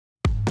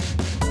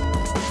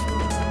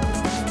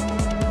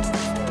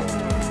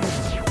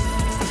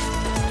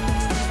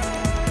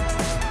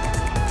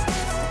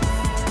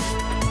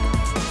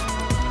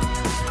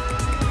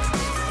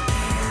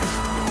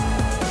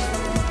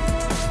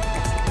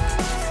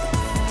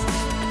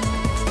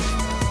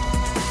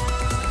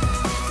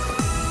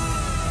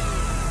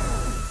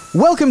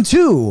Welcome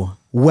to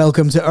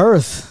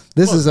Earth.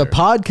 This is a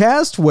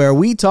podcast where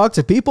we talk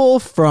to people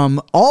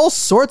from all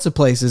sorts of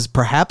places,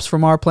 perhaps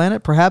from our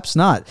planet, perhaps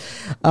not.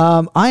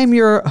 I am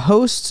your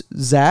host,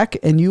 Zach,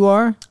 and you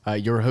are?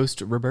 Your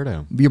host,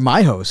 Roberto. You're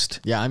my host.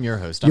 Yeah, I'm your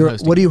host. I'm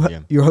hosting. What are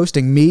you? You're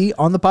hosting me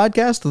on the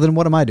podcast? Then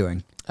what am I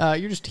doing?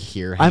 You're just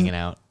here hanging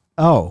out.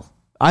 Oh,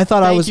 I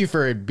thought I was. Thank you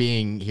for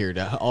being here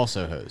to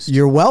also host.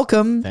 You're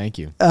welcome. Thank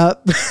you.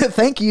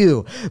 Thank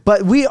you.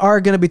 But we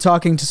are going to be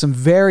talking to some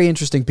very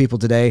interesting people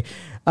today.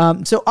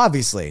 So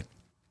obviously,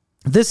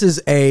 this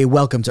is a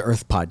Welcome to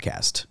Earth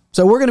podcast.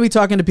 So we're going to be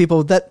talking to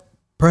people that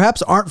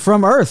perhaps aren't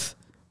from Earth.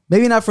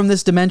 Maybe not from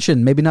this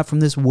dimension. Maybe not from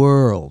this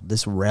world,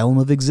 this realm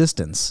of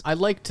existence. I'd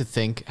like to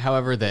think,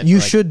 however, that you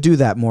should do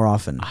that more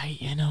often.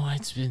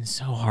 It's been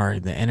so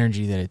hard. The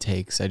energy that it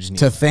takes. I just need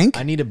to think.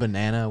 I need a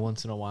banana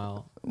once in a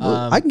while.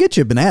 Well, I can get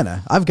you a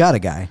banana. I've got a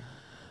guy.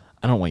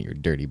 I don't want your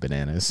dirty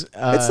bananas.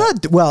 It's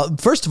not. Well,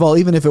 first of all,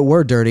 even if it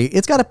were dirty,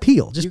 it's got to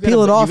peel. Just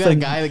peel it off. You got a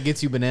guy that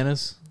gets you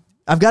bananas?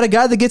 I've got a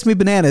guy that gets me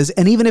bananas,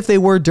 and even if they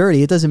were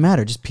dirty, it doesn't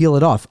matter. Just peel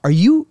it off. Are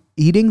you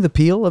eating the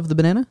peel of the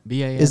banana?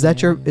 Is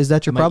that your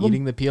problem?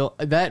 Eating the peel?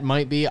 That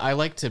might be. I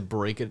like to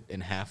break it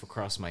in half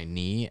across my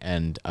knee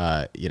and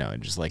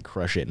just like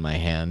crush it in my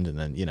hand and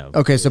then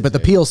Okay, but the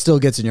peel still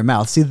gets in your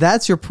mouth. See,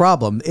 that's your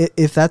problem.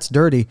 If that's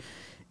dirty,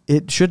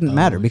 it shouldn't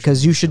matter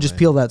because you should just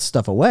peel that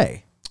stuff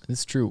away.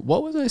 That's true.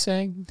 What was I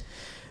saying?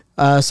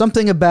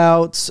 Something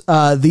about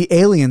the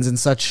aliens and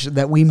such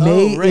that we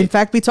may in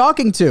fact be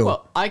talking to.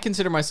 Well, I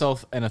consider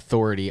myself an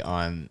authority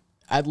on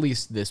at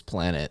least this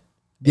planet.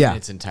 In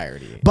its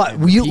entirety. But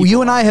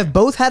you and I have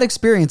both had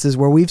experiences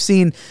where we've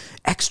seen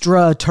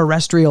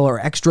extraterrestrial or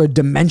extra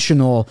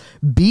dimensional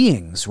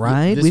beings,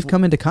 right? We've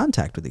come into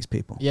contact with these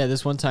people. Yeah,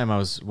 this one time I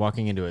was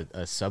walking into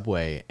a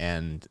subway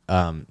and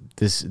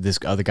this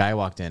other guy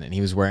walked in and he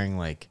was wearing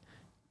like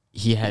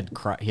he had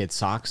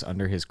socks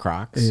under his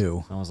Crocs.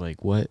 Ew. I was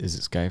like, "What is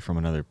this guy from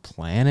another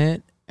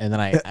planet?" And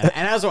then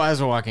as I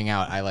was walking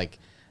out,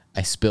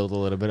 I spilled a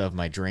little bit of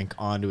my drink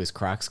onto his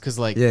Crocs because,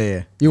 like,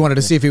 you wanted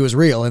to see if he was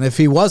real, and if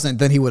he wasn't,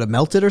 then he would have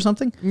melted or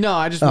something. No,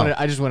 I just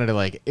wanted to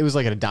like. It was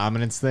like a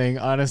dominance thing.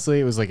 Honestly,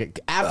 it was like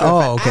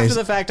after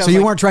the fact. So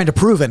you weren't trying to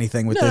prove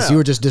anything with this. No. You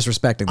were just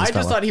disrespecting this. I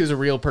just thought he was a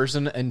real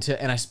person,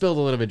 and I spilled a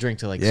little bit of drink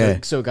to like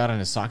so it got on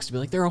his socks to be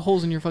like there are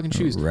holes in your fucking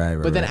shoes. Right.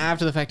 But then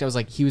after the fact, I was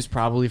like he was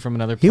probably from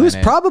another planet. He was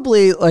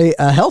probably like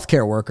a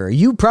healthcare worker.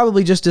 You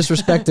probably just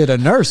disrespected a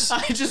nurse. I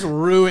just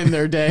ruined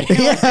their day.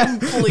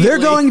 They're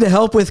going to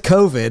help with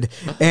COVID,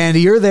 and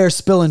you're there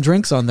spilling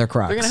drinks on their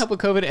Crocs. They're going to help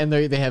with COVID, and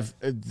they have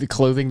the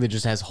clothing that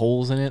just has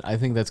holes in it. I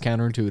think that's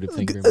counterintuitive.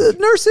 Thank you very much.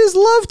 Nurses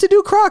love to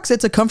do Crocs.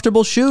 It's a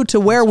comfortable shoe to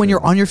wear when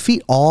you're on your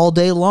feet all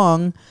day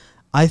long.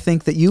 I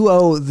think that you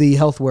owe the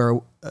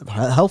healthcare.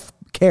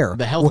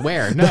 The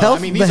healthware. No,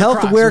 the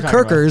healthware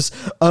clerkers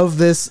of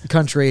this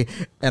country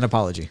an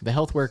apology. The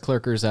healthware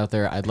clerkers out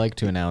there, I'd like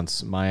to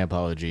announce my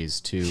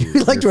apologies to.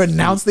 You'd like to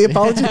announce the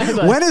apology?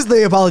 When is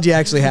the apology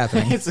actually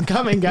happening? It's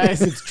coming,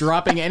 guys. It's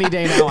dropping any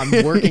day now. I'm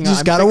working on it.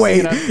 Just gotta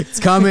wait. It's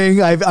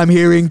coming. I'm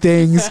hearing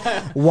things.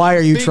 Why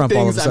are you big Trump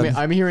things, all of a sudden?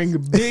 I'm hearing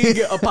big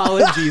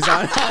apologies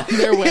on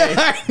their way.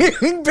 I'm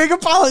hearing big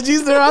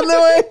apologies. They're on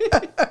their way.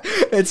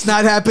 It's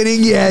not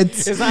happening yet.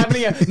 It's not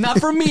happening yet. Not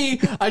for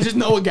me. I just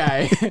know a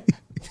guy.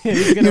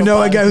 You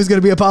know a guy who's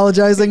going to be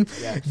apologizing?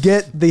 Yeah.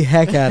 Get the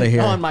heck out of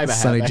here. On my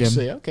behalf, Sonny Jim.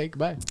 actually. Okay,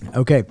 goodbye.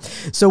 Okay,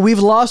 so we've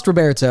lost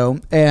Roberto,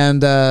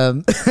 and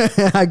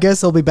I guess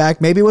he'll be back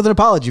maybe with an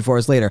apology for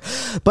us later.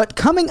 But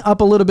coming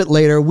up a little bit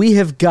later, we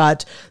have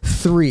got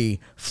 3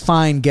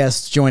 fine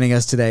guests joining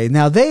us today.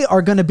 Now, they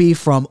are going to be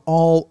from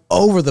all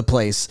over the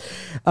place.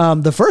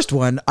 The first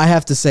one, I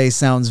have to say,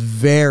 sounds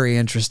very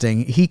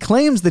interesting. He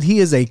claims that he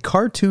is a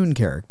cartoon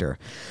character.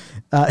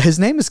 His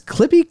name is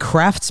Clippy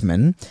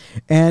Craftsman,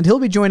 and he'll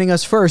be joining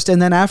us first.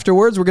 And then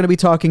afterwards, we're going to be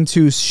talking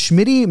to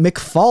Schmitty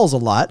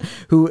McFallsalot,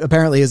 who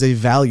apparently is a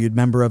valued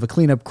member of a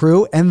cleanup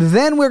crew. And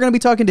then we're going to be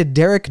talking to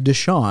Derek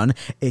DeShaun,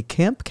 a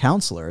camp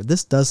counselor.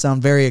 This does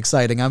sound very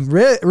exciting. I'm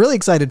really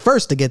excited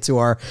first to get to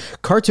our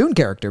cartoon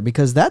character,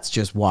 because that's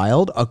just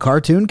wild. A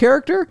cartoon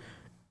character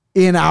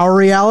in our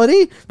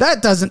reality?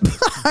 That doesn't...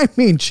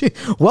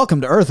 welcome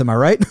to Earth, am I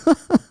right?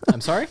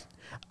 I'm sorry?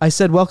 I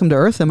said welcome to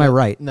Earth, am I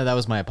right? No, that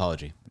was my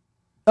apology.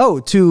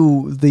 Oh,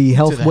 to the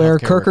healthware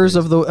clerkers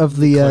of the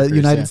clerkers,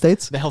 United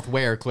States? The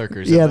healthware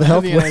clerkers. Yeah, the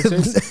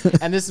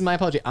healthware. And this is my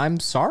apology. I'm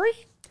sorry?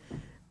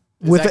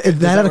 That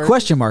had a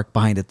question mark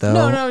behind it,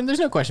 though. No, there's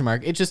no question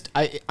mark. It's just,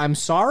 I'm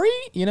sorry,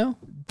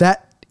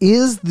 That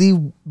is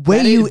the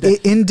way you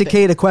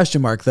indicate a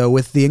question mark, though,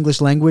 with the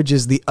English language,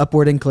 is the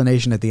upward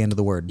inclination at the end of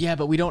the word. Yeah,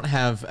 but we don't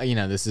have,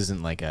 this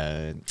isn't like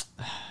a...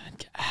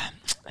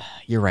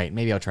 You're right.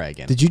 Maybe I'll try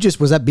again.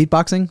 Was that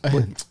beatboxing?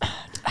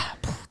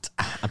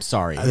 I'm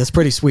sorry. That's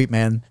pretty sweet,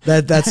 man.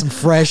 That's some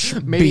fresh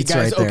Maybe beats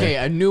guys, right there. okay,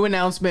 a new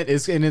announcement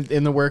is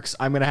in the works.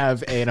 I'm gonna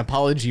have an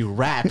apology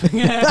rap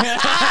coming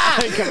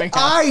out.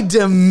 I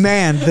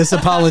demand this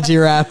apology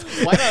rap.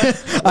 I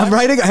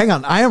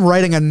am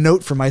writing a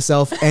note for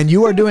myself, and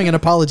you are doing an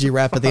apology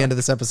rap at the end of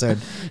this episode.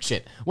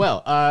 Shit.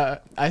 Well,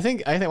 I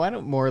think why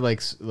don't more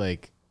like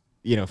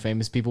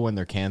famous people when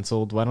they're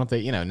canceled, why don't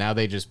they, now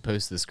they just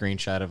post the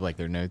screenshot of like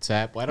their notes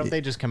app. Why don't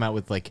they just come out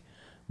with like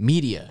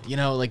media,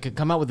 like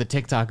come out with a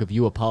TikTok of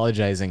you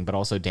apologizing, but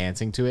also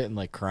dancing to it and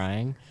like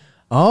crying.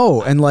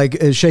 Oh, and like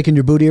shaking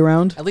your booty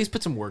around? At least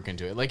put some work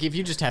into it. Like if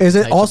you just have Is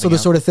to it type also the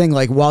something sort of thing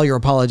like while you're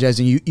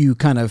apologizing, you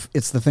kind of,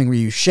 it's the thing where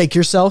you shake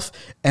yourself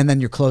and then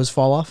your clothes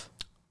fall off?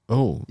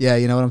 Oh. Yeah,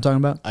 you know what I'm talking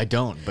about? I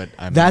don't, but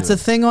That's a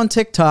thing on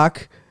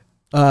TikTok.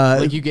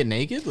 Like you get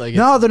naked? Like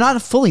no, they're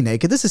not fully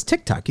naked. This is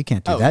TikTok. You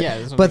can't do that. Yeah,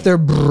 that's what but their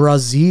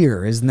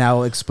brassiere is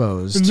now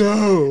exposed.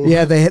 No.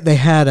 Yeah, they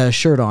had a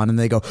shirt on and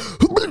they go.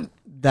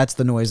 That's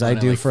the noise I it,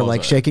 do like, for falls like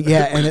out. shaking.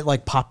 Yeah, and it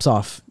like pops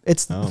off.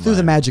 It's through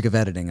the my. magic of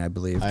editing, I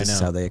believe. This is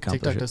how they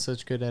accomplish TikTok it. does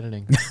such good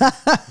editing.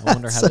 I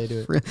wonder how they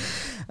do it.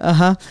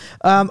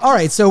 All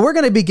right, so we're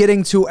going to be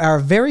getting to our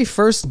very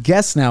first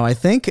guest now, I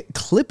think,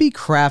 Clippy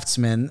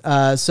Craftsman.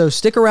 So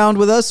stick around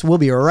with us. We'll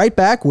be right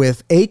back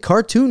with a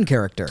cartoon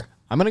character.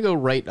 I'm going to go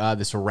write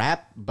this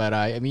rap, but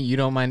I mean, you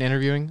don't mind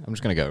interviewing? I'm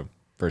just going to go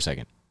for a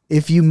second.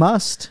 If you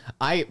must.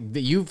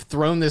 You've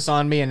thrown this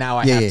on me, and now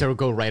I have to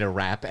go write a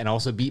rap and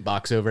also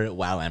beatbox over it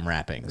while I'm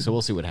rapping. So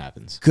we'll see what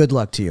happens. Good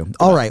luck to you.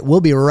 All right,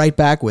 we'll be right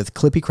back with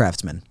Clippy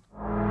Craftsman.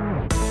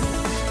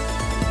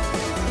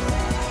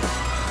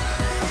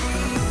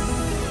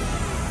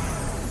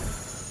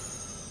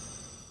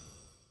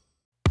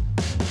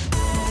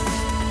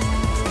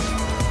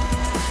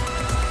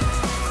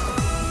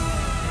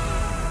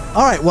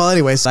 All right, well,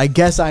 anyways, I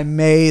guess I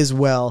may as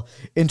well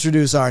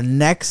introduce our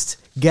next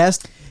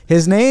guest.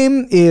 His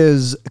name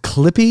is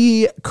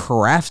Clippy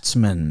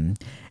Craftsman,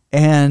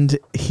 and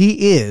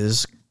he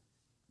is,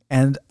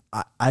 and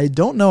I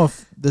don't know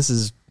if this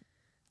is,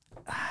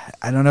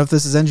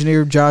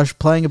 Engineer Josh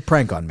playing a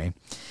prank on me,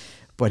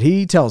 but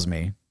he tells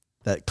me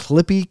that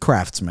Clippy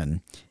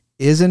Craftsman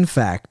is, in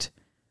fact,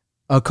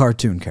 a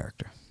cartoon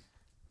character.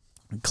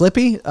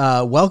 Clippy,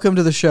 welcome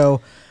to the show.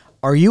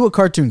 Are you a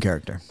cartoon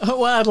character?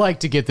 Well, I'd like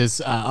to get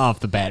this off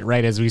the bat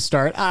right as we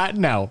start.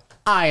 No,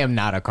 I am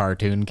not a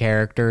cartoon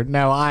character.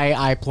 No,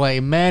 I play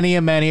many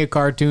a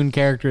cartoon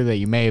character that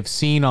you may have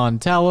seen on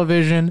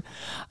television.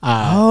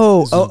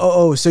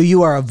 So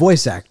you are a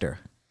voice actor.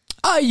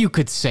 You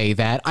could say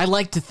that. I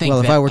like to think.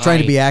 Well, if that I were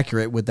trying to be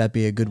accurate, would that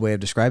be a good way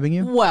of describing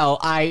you? Well,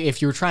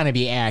 if you were trying to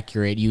be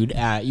accurate,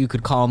 you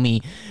could call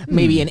me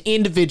maybe an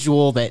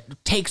individual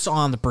that takes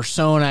on the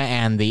persona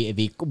and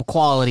the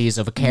qualities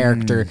of a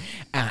character,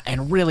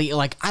 and really,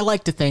 like, I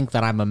like to think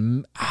that I'm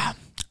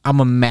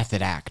a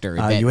method actor.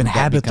 You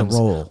inhabit the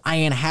role. I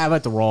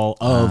inhabit the role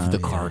of the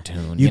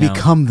cartoon. You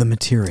become the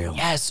material.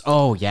 Yes.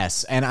 Oh,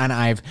 yes. And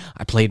I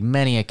played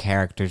many a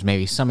characters.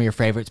 Maybe some of your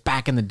favorites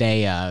back in the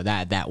day.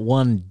 That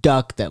one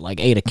duck that like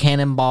ate a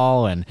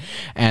cannonball,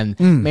 and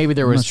maybe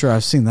there was. I'm not sure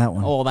I've seen that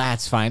one. Oh,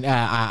 that's fine.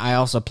 I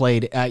also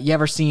played. You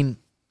ever seen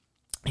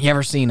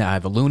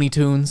the Looney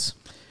Tunes?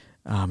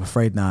 I'm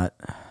afraid not.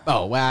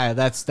 Oh, wow,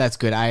 that's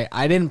good.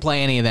 I didn't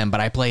play any of them,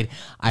 but I played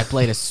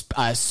a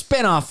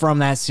spin-off from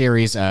that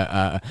series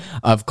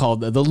of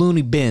called the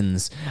Looney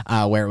Bins,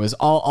 where it was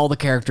all the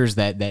characters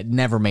that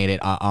never made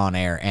it on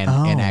air, and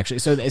actually,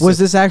 was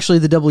this actually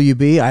the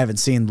WB? I haven't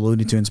seen the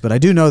Looney Tunes, but I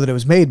do know that it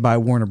was made by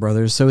Warner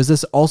Brothers. So is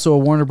this also a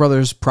Warner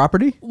Brothers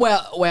property?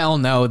 Well,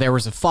 no. There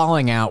was a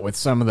falling out with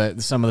some of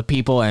the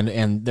people,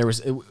 and there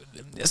was.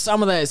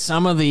 Some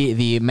of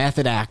the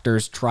method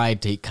actors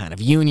tried to kind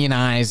of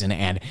unionize,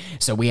 and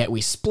so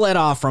we split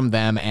off from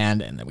them,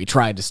 and then we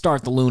tried to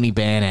start the Looney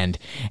Bin, and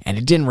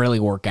it didn't really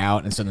work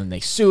out, and so then they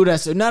sued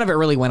us. So none of it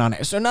really went on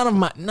air. So none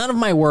of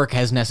my work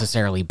has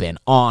necessarily been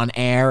on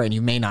air, and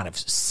you may not have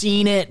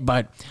seen it,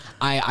 but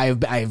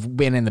I've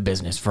been in the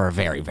business for a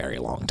very, very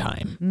long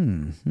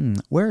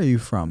time. Where are you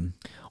from?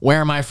 Where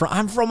am I from?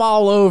 I'm from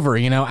all over.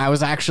 I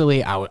was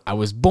actually I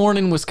was born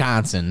in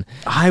Wisconsin.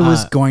 I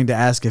was going to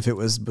ask if it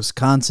was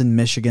Wisconsin,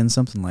 Michigan,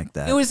 something like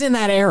that. It was in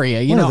that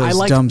area. One of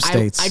those dumb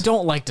states. I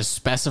don't like to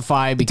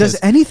specify because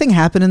does anything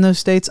happen in those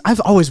states? I've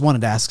always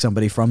wanted to ask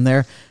somebody from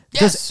there.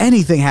 Yes. Does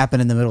anything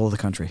happen in the middle of the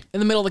country? In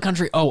the middle of the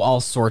country,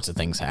 all sorts of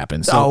things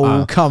happen.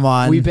 So, come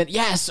on.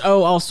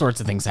 All sorts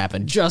of things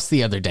happen. Just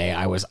the other day,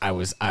 I was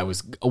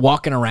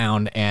walking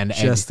around and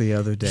just the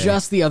other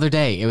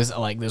day, it was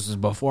like this was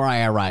before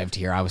I arrived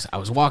here. I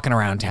was walking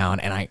around town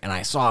and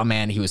I saw a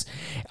man. He was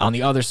on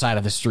the other side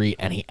of the street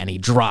and he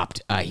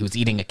dropped. He was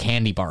eating a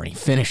candy bar and he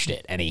finished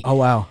it and he. Oh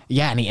wow.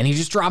 Yeah, and he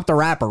just dropped the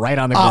wrapper right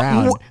on the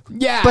ground.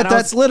 Yeah, but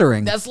that's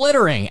littering. That's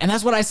littering, and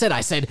that's what I said.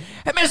 I said,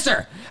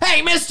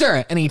 "Hey,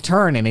 mister," and he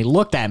turned and he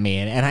looked at me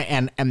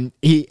and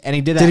he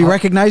did that. Did he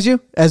recognize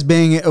you as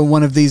being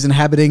one of these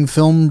inhabiting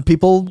film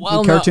people,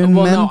 cartoon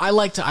men? No, I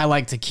like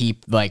to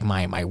keep like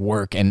my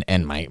work and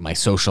my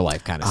social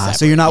life kind of separate.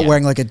 So you're not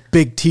wearing like a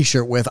big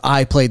T-shirt with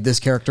 "I played this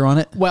character" on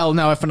it. Well,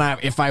 no.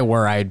 If I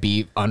were, I'd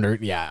be under.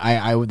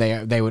 Yeah,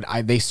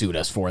 they sued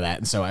us for that,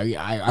 and so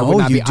I would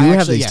not be. You do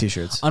have these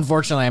T-shirts.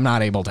 Unfortunately, I'm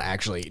not able to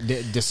actually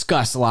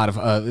discuss a lot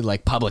of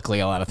like publicly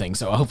a lot of things.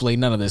 So hopefully,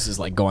 none of this is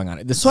like going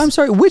on. So I'm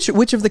sorry.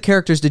 Which of the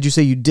characters did you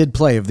say you did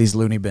play of these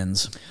loony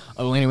bins?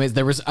 Oh, anyways,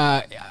 there was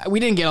we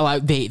didn't get a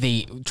lot.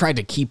 They tried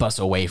to keep us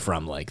away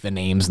from like the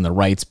names and the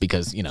rights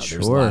because there's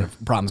a lot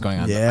of problems going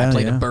on. Yeah, I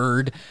played a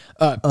bird.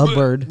 A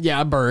bird.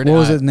 Yeah, a bird. What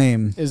was its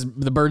name?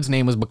 The bird's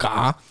name was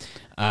Baka.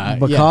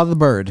 Baka the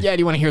bird. Yeah, do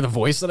you want to hear the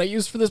voice that I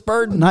used for this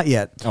bird? Not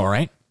yet. All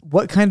right.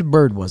 What kind of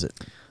bird was it?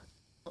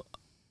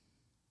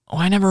 Oh,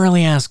 I never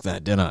really asked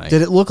that, did I?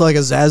 Did it look like a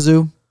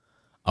Zazu?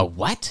 A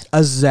what? A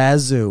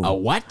Zazu. A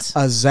what?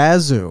 A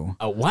Zazu.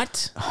 A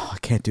what? Oh, I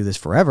can't do this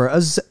forever.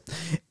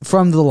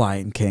 From The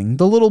Lion King,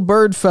 the little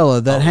bird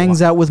fella that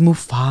hangs out with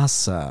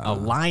Mufasa. A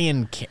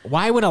lion king.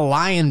 Why would a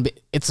lion be?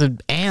 It's an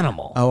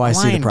animal. Oh, I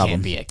see the problem.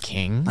 Can't be a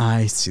king.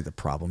 I see the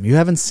problem. You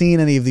haven't seen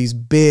any of these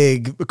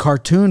big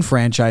cartoon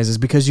franchises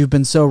because you've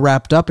been so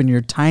wrapped up in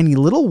your tiny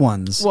little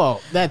ones.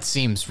 Well, that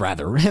seems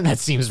rather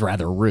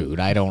rude.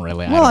 I don't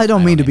really. Well, I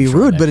don't mean to be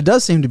rude, but it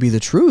does seem to be the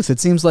truth. It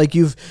seems like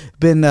you've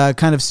been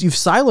you've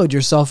siloed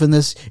yourself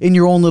in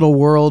your own little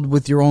world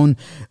with your own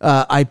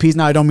IPs.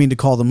 Now, I don't mean to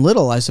call them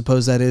little. I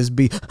suppose that is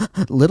be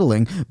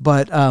littling,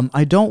 but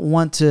I don't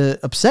want to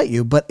upset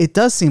you. But it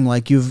does seem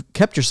like you've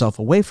kept yourself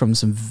away from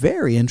some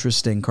very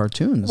interesting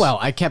cartoons. Well,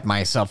 I kept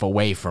myself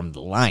away from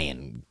the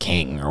Lion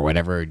King or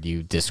whatever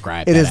you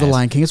described. It is the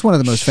Lion King. It's one of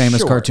the most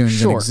famous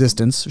cartoons in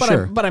existence.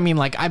 But I mean,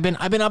 like I've been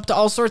up to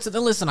all sorts of.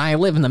 Listen, I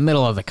live in the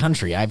middle of the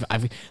country.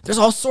 There's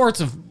all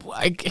sorts of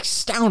like,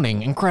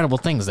 astounding, incredible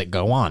things that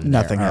go on.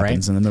 Nothing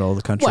happens in the middle of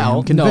the country.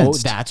 Well, no,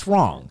 that's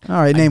wrong. All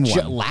right, name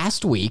one.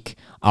 Last week,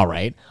 all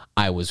right,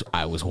 I was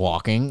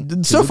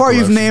walking. So far,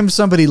 you've named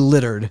somebody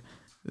littered.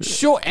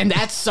 Sure, and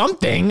that's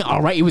something. All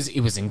right, it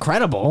was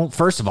incredible.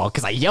 First of all,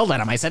 because I yelled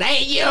at him, I said,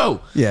 "Hey, you!"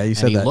 Yeah, you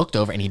said that. And he looked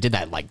over and he did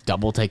that like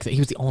double take. He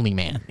was the only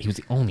man. He was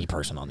the only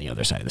person on the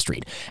other side of the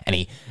street. And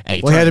he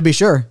he had to be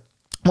sure.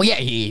 Well, yeah,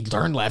 he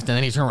turned left and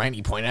then he turned right and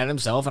he pointed at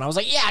himself and I was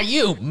like, "Yeah,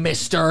 you,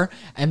 mister."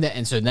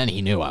 And so then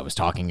he knew I was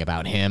talking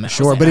about him.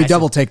 Sure, but he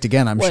double-taked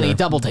again, I'm sure. Well, he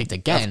double-taked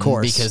again. Of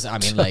course. Because, I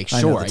mean, like,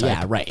 sure,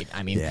 yeah, right.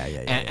 I mean,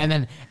 and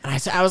then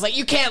I was like,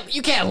 you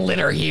can't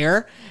litter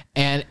here.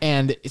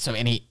 And so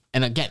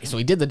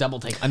he did the double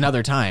take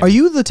another time. Are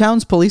you the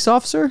town's police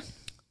officer?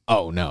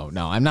 Oh, no,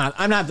 I'm not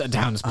the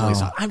town's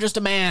police officer. I'm just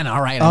a man.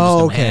 All right.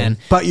 I'm just a man.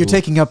 But you're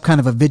taking up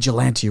kind of a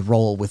vigilante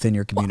role within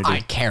your community. Well,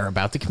 I care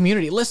about the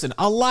community. Listen,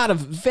 a lot of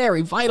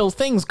very vital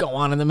things go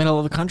on in the middle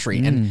of the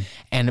country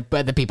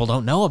but the people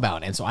don't know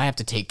about. And so I have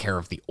to take care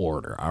of the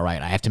order. All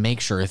right. I have to make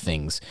sure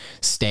things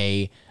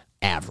stay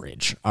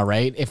average. All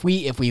right. If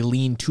we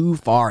lean too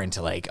far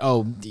into like,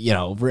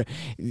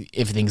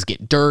 if things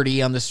get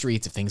dirty on the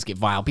streets, if things get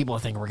vile, people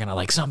think we're going to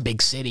like some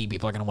big city.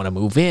 People are going to want to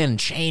move in,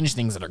 change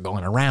things that are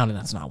going around. And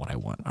that's not what I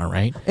want. All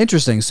right.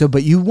 Interesting. So,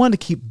 but you want to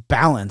keep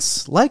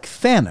balance like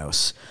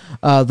Thanos,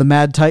 the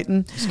Mad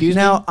Titan. Excuse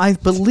me? Now, I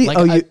believe.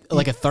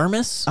 Like a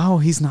thermos? Oh,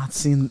 he's not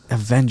seen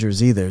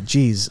Avengers either.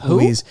 Jeez, Who?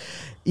 Louise.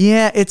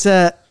 Yeah, it's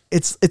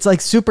like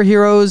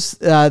superheroes.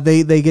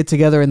 They get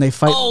together and they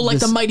fight. Oh, like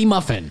the Mighty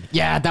Muffin.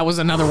 Yeah, that was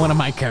another one of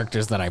my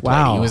characters that I played.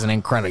 Wow. He was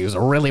he was a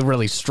really,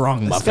 really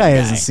strong muffin guy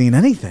hasn't seen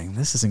anything.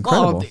 This is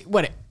incredible.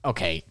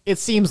 Okay, it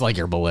seems like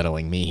you're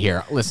belittling me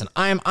here. Listen,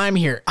 I'm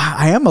here.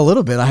 I am a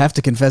little bit. I have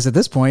to confess at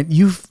this point.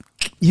 You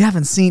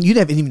haven't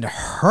even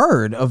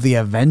heard of the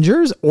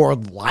Avengers or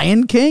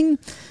Lion King?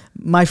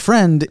 My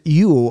friend,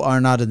 you are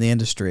not in the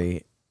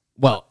industry.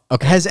 Well,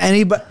 okay. Has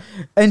anybody,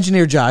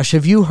 Engineer Josh,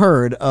 have you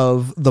heard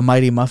of the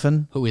Mighty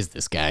Muffin? Who is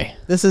this guy?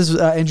 This is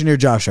Engineer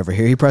Josh over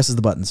here. He presses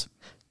the buttons.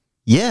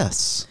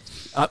 Yes.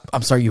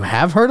 I'm sorry, you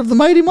have heard of the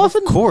Mighty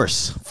Muffin? Of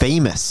course.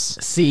 Famous.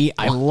 See,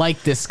 I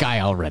like this guy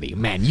already.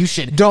 Man, you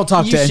should... Don't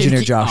talk to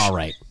Engineer Josh. All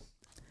right.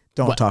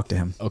 Don't talk to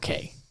him.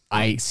 Okay.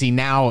 I see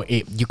now,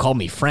 you called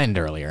me friend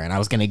earlier, and I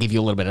was going to give you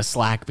a little bit of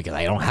slack because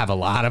I don't have a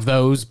lot of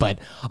those, but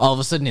all of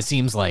a sudden it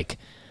seems like...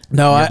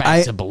 No, you're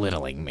back to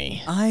belittling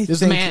me.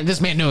 This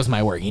man knows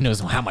my work. He knows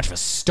how much of a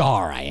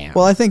star I am.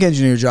 Well, I think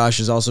Engineer Josh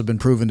has also been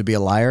proven to be a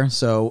liar,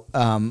 so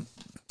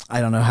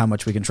I don't know how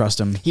much we can trust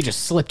him. He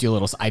just slipped you a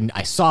little.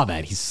 I saw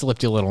that he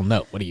slipped you a little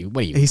note.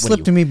 He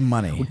slipped me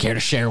money. Would care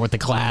to share with the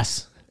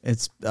class?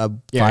 It's a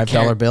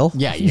 $5 bill.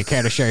 Yeah, you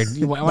care to share?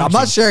 I'm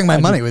not sharing my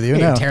money with you.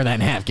 No. Tear that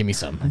in half. Give me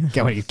some.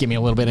 Give me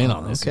a little bit in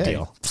on this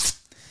deal.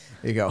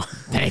 There you go.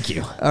 Thank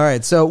you. All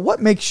right. So, what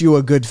makes you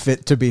a good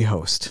fit to be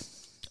host?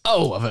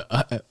 Oh,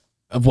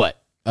 of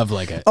what? of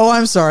like a Oh,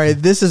 I'm sorry.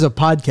 This is a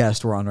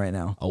podcast we're on right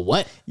now. a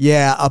what?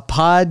 Yeah, a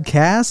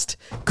podcast.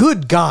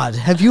 Good God.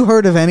 Have you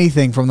heard of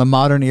anything from the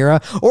modern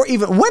era? Or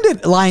even, when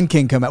did Lion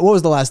King come out? What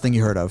was the last thing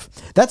you heard of?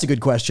 That's a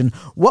good question.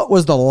 What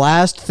was the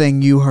last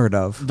thing you heard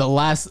of? The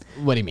last.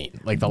 What do you mean?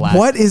 Like the last?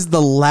 What is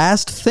the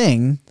last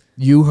thing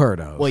you heard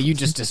of? Well, you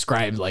just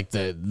described like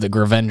the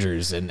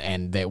Gravengers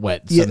and they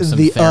what? Yeah,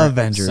 the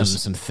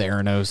Avengers. Some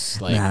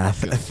Theranos like Nah,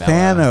 fella.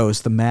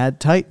 Thanos, the Mad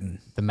Titan.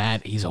 The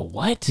mad. He's a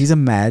what? He's a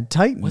Mad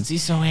Titan. What's he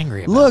so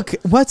angry about? Look,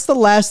 what's the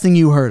last thing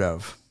you heard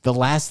of? The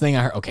last thing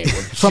I heard. Okay,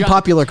 well, From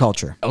popular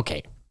culture.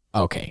 Okay.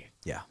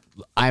 Yeah.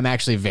 I'm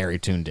actually very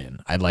tuned in.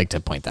 I'd like to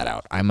point that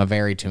out. I'm a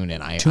very tuned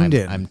in. I'm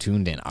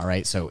tuned in. All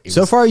right. So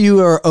So far, you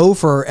are 0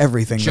 for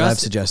everything that I've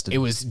suggested. It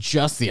was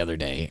just the other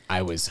day.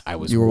 I was.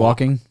 You were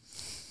walking?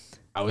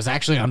 I was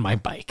actually on my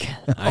bike.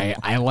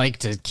 I like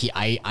to keep.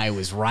 I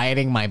was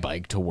riding my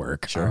bike to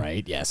work. All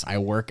right. Yes, I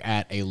work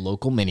at a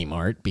local mini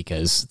mart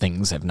because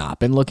things have not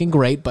been looking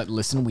great. But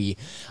listen,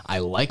 I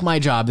like my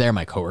job there.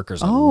 My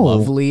coworkers are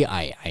lovely.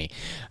 I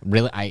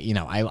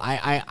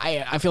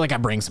feel like I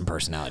bring some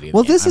personality. To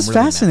Well, the game. this is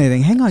really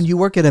fascinating. Hang on, you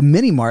work at a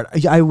mini mart.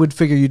 I would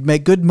figure you'd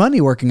make good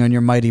money working on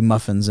your mighty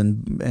muffins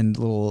and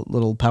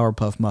little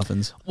Powerpuff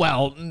muffins.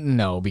 Well,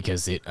 no,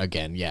 because the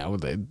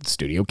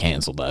studio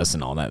canceled us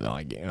and all that.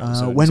 Like,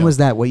 When was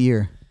that? What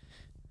year?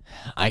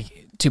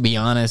 To be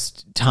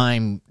honest,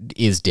 time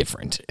is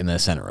different in the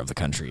center of the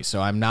country, so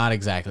I'm not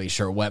exactly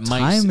sure what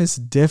Time is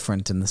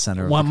different in the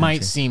center of the country. What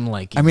might seem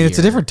like I mean, it's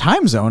a different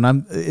time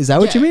zone. Is that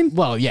what you mean?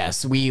 Well,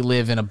 yes, we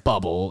live in a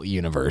bubble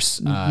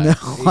universe. No,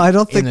 I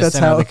don't think that's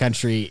center how of the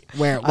country.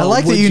 Where I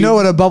like that you know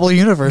what a bubble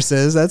universe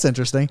is. That's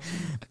interesting.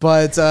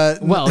 But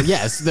well,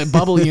 yes, the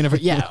bubble universe.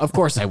 Yeah, of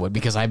course I would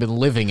because I've been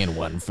living in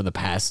one for the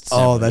past.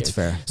 That's years.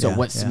 fair. So Yeah,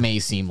 what yeah. may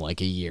seem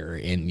like a year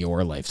in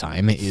your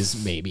lifetime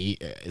is maybe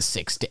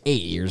 6 to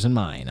 8 years in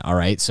mine. All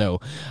right, so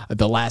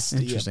the last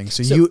interesting.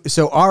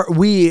 So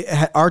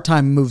our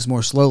time moves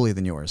more slowly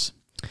than yours.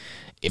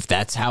 If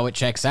that's how it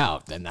checks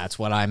out, then that's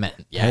what I meant.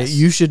 Hey, Yes.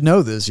 you should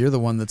know this. You're the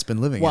one that's been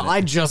living Well, in it.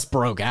 I just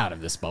broke out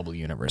of this bubble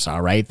universe,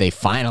 all right? They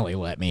finally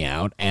let me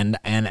out, and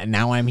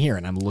now I'm here,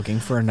 and I'm looking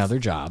for another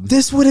job.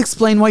 This would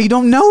explain why you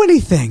don't know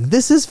anything.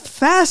 This is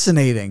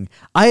fascinating.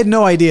 I had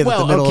no idea that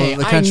the middle of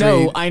the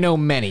country... I know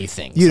many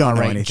things. You don't all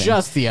know right? anything.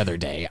 Just the other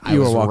day, I You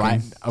was were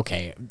walking.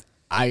 Okay,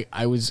 I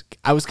was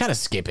kind of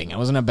skipping. I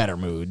was in a better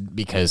mood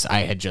because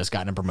I had just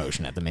gotten a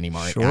promotion at the mini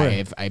mart. Sure.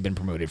 I've been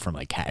promoted from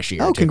like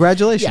cashier. Oh, to,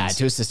 congratulations. Yeah,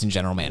 to assistant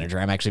general manager.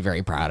 I'm actually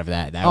very proud of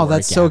that. Oh,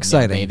 that's so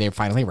exciting. They're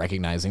finally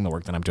recognizing the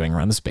work that I'm doing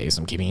around the space.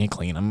 I'm keeping it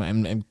clean.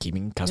 I'm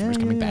keeping customers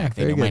coming back.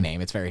 They Very know my good.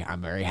 name.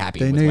 I'm very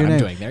happy They with know what your I'm name.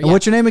 doing there. And Yeah.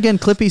 what's your name again?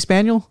 Clippy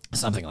Spaniel?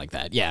 Something like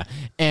that, yeah.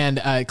 And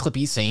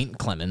Clippy St.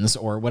 Clemens,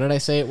 or what did I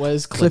say it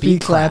was?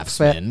 Clippy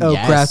Craftsman. Oh,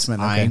 Yes,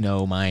 Craftsman, okay. I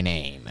know my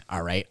name.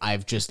 All right.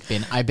 I've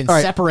been All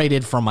right.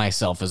 separated from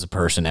myself as a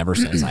person ever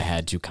since I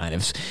had to kind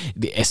of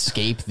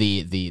escape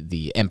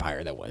the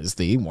empire that was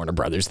the Warner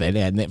Brothers. And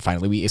then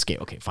finally we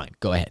escaped. Okay, fine.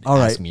 Go ahead. All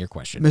Ask right. me your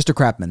question. Mr.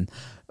 Crapman,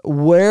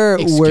 where...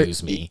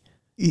 Excuse me.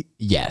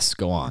 Yes,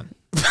 go on.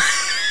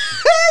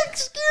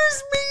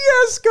 Excuse me,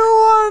 yes, go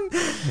on.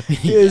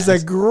 Is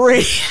a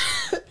great...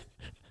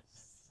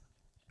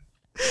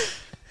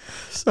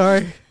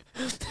 Sorry.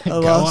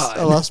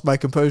 I lost my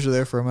composure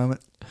there for a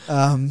moment.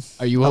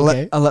 Are you I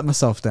okay? let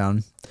myself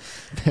down.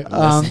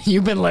 Listen,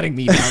 you've been letting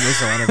me down this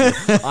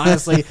whole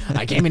honestly,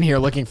 I came in here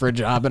looking for a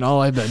job, and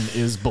all I've been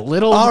is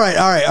belittled. All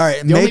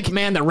right. The only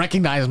man that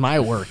recognized my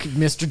work,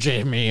 Mr.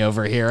 Jamie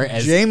over here.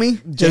 As Jamie,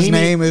 his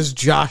name is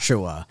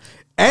Joshua.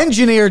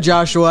 Engineer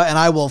Joshua, and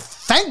I will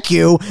thank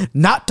you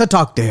not to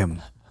talk to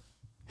him.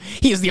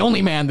 He is the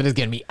only man that has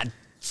given me a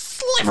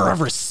sliver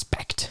of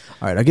respect.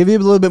 All right, I'll give you a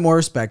little bit more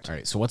respect. All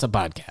right, so what's a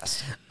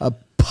podcast? A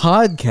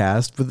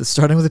podcast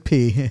starting with a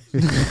P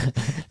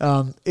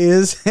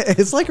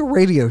it's like a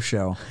radio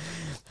show.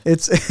 Do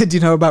you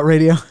know about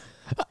radio?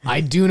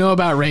 I do know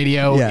about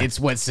radio. Yeah. It's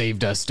what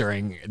saved us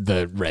during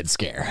the Red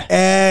Scare.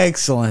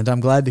 Excellent. I'm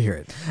glad to hear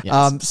it.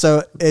 Yes.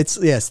 So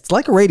it's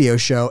like a radio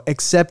show,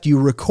 except you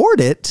record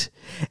it.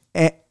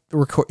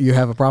 You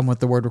have a problem with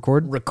the word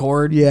record?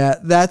 Record? Yeah,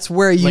 that's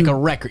where you... Like a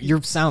record.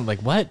 You sound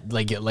like what?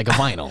 Like a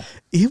vinyl.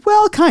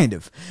 Well, kind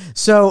of.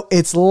 So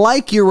it's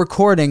like you're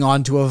recording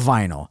onto a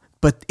vinyl,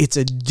 but it's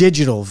a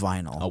digital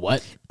vinyl. A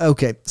what?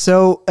 Okay,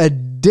 so a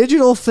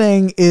digital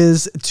thing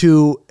is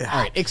to... All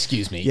right,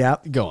 excuse me. Yeah.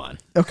 Go on.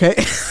 Okay.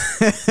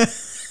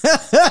 I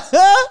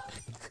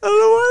don't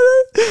know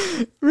why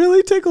that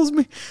really tickles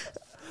me.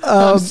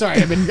 I'm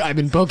sorry. I've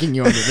been poking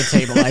you under the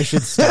table. I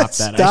should stop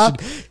that. Stop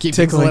I should keep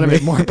things a tickling little me.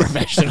 bit more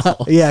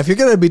professional. Yeah, if you're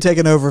going to be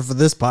taking over for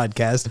this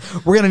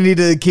podcast, we're going to need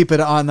to keep it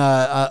on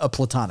a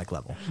platonic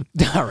level.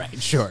 All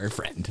right, sure,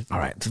 friend. All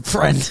right,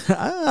 friend.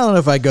 I don't know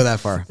if I'd go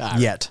that far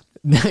yet.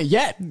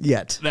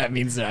 Yet. That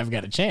means that I've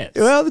got a chance.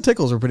 Well, the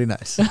tickles were pretty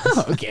nice.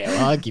 Okay,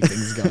 well, I'll keep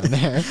things going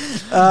there.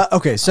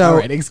 Okay, so All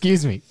right,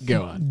 excuse me.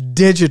 Go on.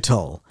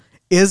 digital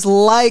is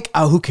like,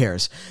 who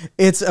cares?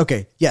 It's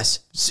okay. Yes.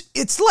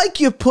 It's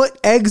like you put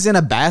eggs in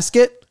a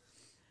basket,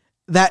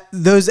 that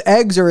those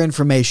eggs are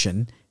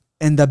information,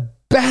 and the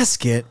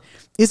basket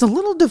is a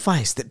little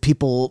device that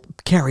people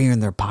carry in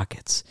their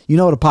pockets. You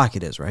know what a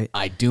pocket is, right?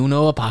 I do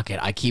know a pocket.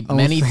 I keep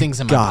many Thank things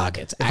in my God.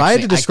 pockets. If I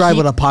had to describe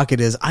what keep- a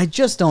pocket is, I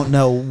just don't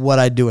know what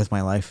I'd do with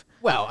my life.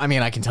 Well, I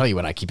mean, I can tell you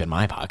what I keep in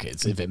my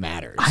pockets if it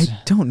matters. I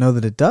don't know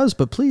that it does,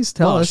 but please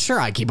tell Well, us. sure,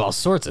 I keep all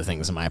sorts of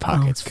things in my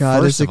pockets. Oh,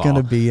 God, First is it of gonna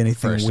all- be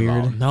anything first of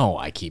all, weird? no,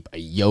 I keep a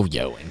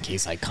yo-yo in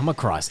case I come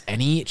across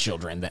any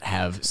children that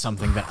have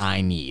something that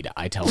I need.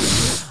 I tell them,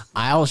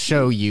 I'll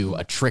show you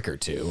a trick or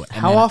two. And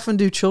How then- often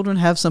do children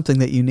have something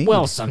that you need?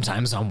 Well,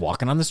 sometimes I'm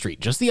walking on the street.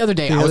 Just the other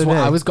day, The I was other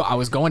day. I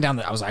was going down.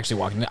 I was actually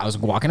walking. I was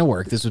walking to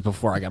work. This was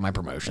before I got my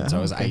promotion, so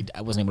I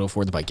wasn't able to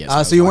afford the bike yet. I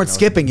was so you weren't walking-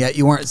 skipping yet.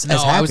 You weren't No,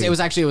 as happy. it was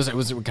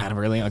kind of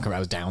really uncomfortable. I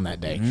was down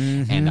that day,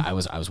 and I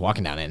was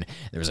walking down, and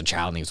there was a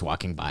child, and he was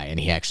walking by, and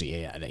he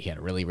had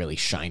a really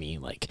shiny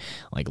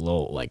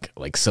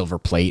little silver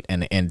plate,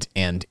 and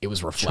it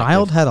was reflective.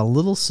 Child had a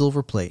little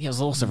silver plate. He has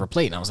a little silver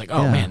plate, and I was like,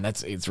 "Oh man,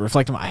 it's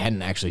reflective." I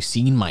hadn't actually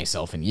seen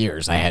myself in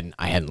years. I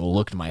hadn't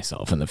looked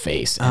myself in the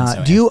face.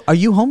 And Are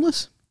you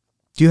homeless?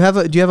 Do you have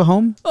a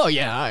home? Oh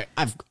yeah,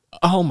 I've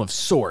a home of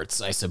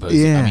sorts, I suppose.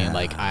 Yeah. I mean,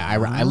 like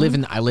I live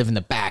in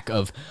the back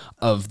of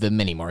the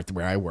mini mart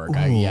where I work.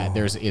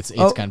 It's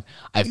kind of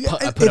I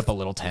put up a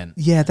little tent.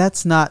 Yeah,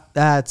 that's not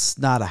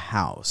a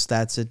house.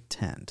 That's a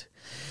tent.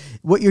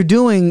 What you're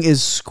doing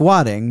is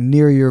squatting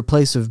near your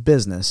place of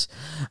business.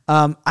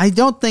 I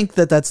don't think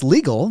that that's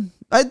legal.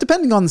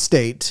 Depending on the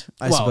state,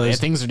 I suppose.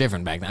 Things are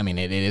different back then. I mean,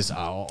 it is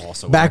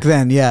also Back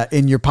then, yeah,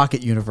 in your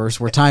pocket universe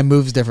where time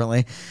moves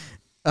differently.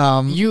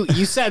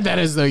 You said that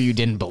as though you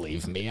didn't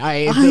believe me.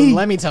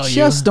 Let me tell you.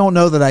 Just don't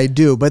know that I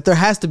do, but there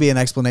has to be an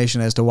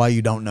explanation as to why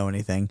you don't know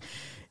anything.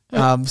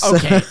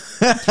 Okay.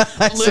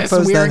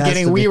 Listen,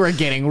 we we were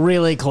getting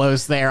really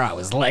close there. I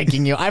was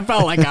liking you. I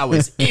felt like I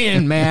was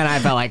in, man. I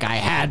felt like I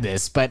had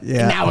this. But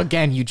now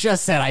again, you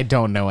just said I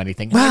don't know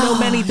anything. I know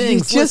many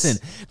things. Listen,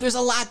 there's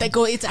a lot that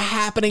go. It's a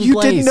happening You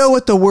place. didn't know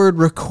what the word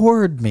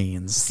record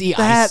means. See,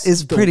 that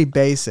is pretty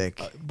basic.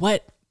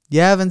 What?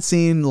 You haven't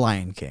seen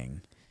Lion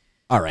King.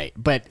 All right,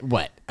 but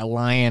what? A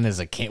lion is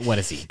a king. What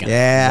is he gonna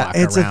walk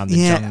it's around the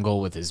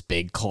jungle with his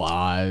big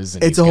claws?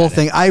 And It's a whole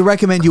thing. I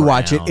recommend you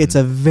watch it. crown. It's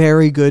a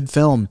very good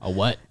film. A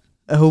what?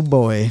 Oh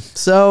boy.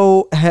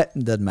 So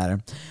doesn't matter.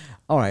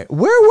 All right,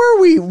 where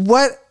were we?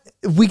 What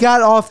we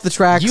got off the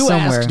track You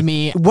somewhere. asked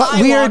me. What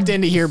I weird? walked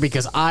into here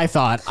because I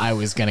thought I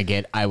was gonna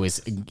get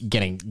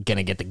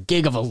the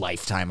gig of a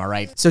lifetime. All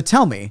right. So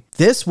tell me,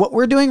 what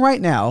we're doing right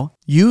now,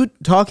 you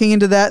talking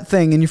into that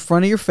thing in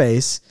front of your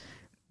face,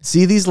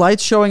 see these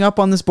lights showing up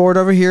on this board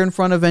over here in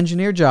front of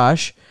engineer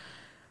Josh.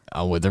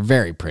 Oh, well, they're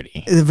very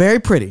pretty. They're very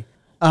pretty.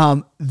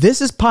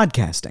 This is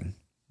podcasting.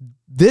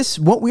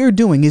 What we are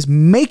doing is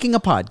making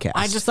a podcast.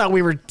 I just thought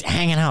we were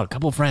hanging out, a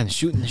couple of friends,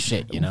 shooting the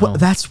shit, you know? Well,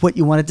 that's what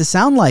you want it to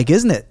sound like,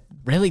 isn't it?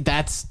 Really?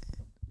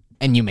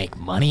 And you make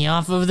money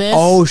off of this?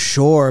 Oh,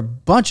 sure.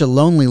 Bunch of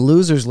lonely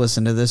losers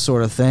listen to this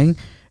sort of thing.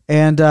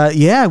 And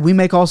we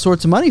make all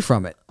sorts of money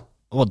from it.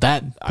 Well,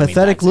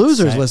 Pathetic that's losers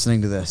exciting.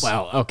 listening to this.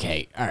 Well,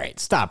 okay. All right.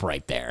 Stop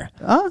right there.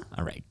 Huh?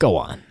 All right. Go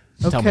on.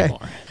 Tell me Okay.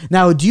 more.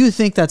 Now, do you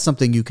think that's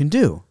something you can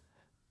do?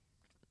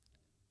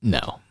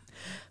 No.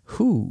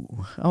 Who?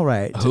 All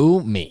right.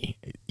 Who? Me.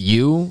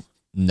 You?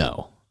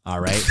 No. All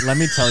right. Let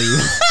me tell you.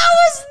 That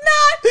was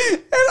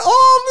not at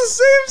all the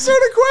same sort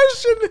of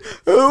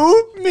question.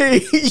 Who?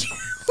 Me?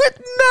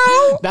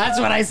 No. That's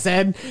what I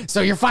said.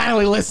 So you're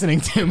finally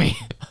listening to me.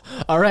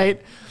 All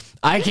right.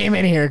 I came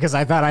in here because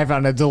I thought I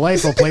found a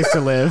delightful place to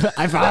live.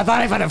 I thought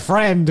I found a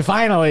friend,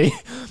 finally.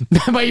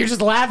 But you're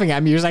just laughing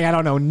at me. You're like, I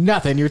don't know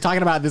nothing. You're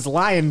talking about this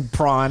lion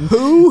prawn.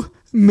 Who?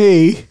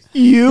 Me?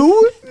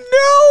 You?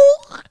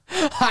 No.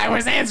 I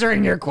was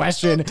answering your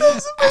question.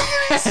 Doesn't make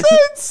any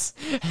sense.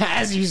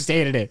 As you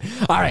stated it.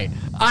 All right.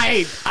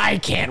 I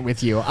can't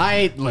with you.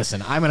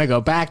 Listen, I'm going to go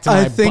back to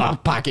I my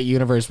think- pocket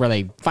universe where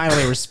they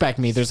finally respect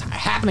me. There's a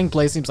happening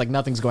place. Seems like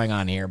nothing's going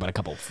on here, but a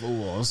couple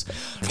fools.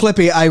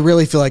 Clippy, I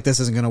really feel like this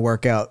isn't going to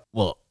work out.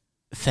 Well,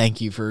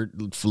 thank you for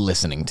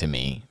listening to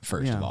me.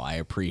 First of Yeah. all, I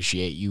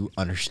appreciate you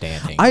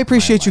understanding. I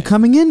appreciate my you life.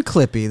 coming in,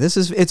 Clippy.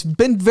 It's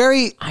been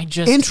very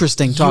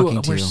interesting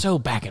talking to We're you. so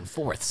back and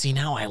forth. See,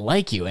 now I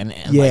like you, and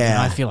Yeah.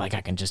 I feel like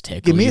I can just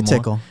tickle Give me you a more.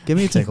 tickle. Give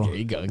me a tickle. There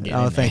you go. Get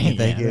Oh, in thank there. you.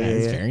 Thank you.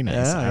 That's Yeah, very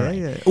nice. yeah, All right.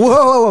 yeah.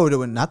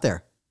 Whoa. Not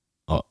there.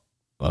 Oh,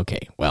 okay.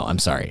 Well, I'm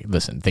sorry.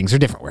 Listen, things are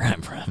different where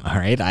I'm from. All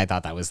right. I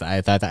thought that was.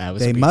 They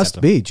must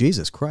acceptable. be.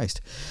 Jesus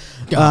Christ.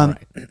 All right.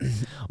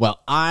 Well,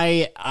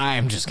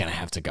 I'm just gonna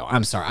have to go.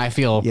 I'm sorry. I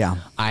feel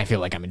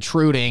like I'm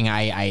intruding.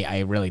 I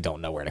really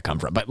don't know where to come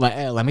from. But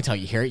let me tell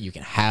you here, you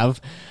can have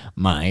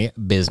my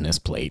business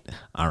plate.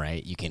 All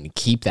right. You can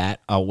keep that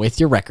with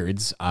your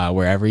records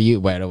whatever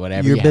Your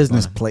you have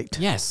business going on. plate.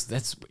 Yes,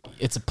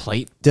 it's a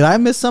plate. Did I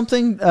miss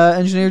something,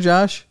 Engineer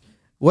Josh?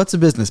 What's a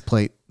business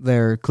plate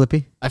there,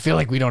 Clippy? I feel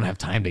like we don't have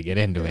time to get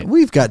into it.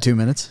 We've got 2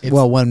 minutes.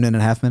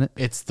 1.5 minutes.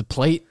 It's the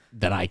plate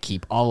that I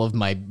keep all of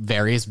my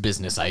various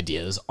business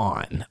ideas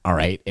on. All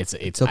right. It's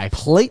a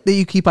plate that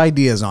you keep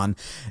ideas on.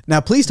 Now,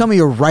 please tell me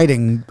you're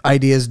writing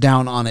ideas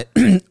down on it,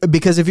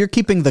 because if you're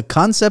keeping the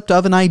concept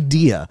of an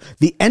idea,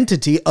 the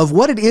entity of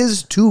what it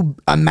is to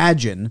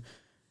imagine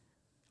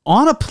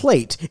on a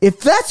plate,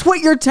 if that's what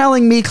you're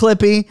telling me,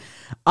 Clippy,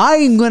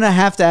 I'm going to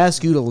have to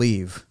ask you to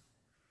leave.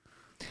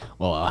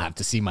 Well, I'll have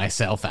to see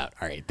myself out.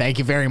 All right. Thank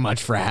you very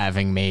much for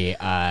having me.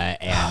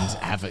 And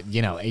have a,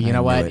 you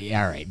know what?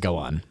 All right, go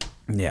on.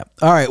 Yeah.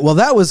 All right. Well,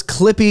 that was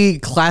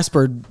Clippy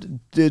Clasper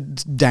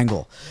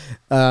Dangle.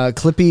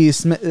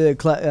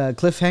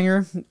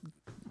 Cliffhanger.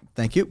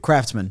 Thank you.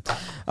 Craftsman.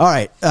 All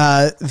right.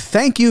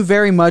 Thank you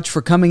very much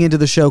for coming into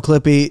the show,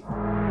 Clippy.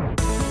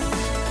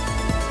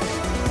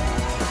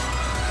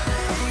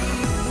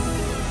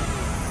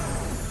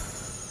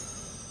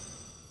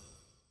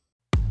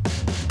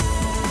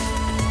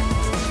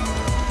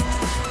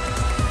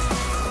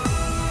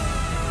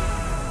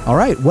 All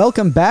right.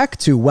 Welcome back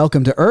to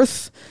Welcome to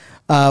Earth.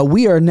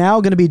 We are now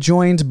going to be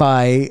joined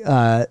by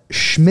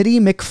Schmitty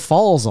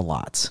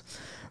McFallsalot.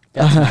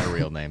 That's not a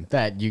real name.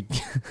 That you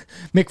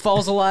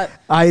McFallsalot.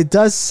 It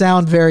does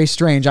sound very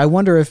strange. I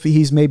wonder if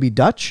he's maybe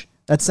Dutch.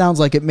 That sounds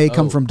like it may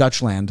come from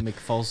Dutchland.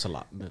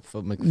 McFallsalot.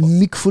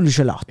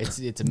 McFallsalot. It's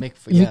a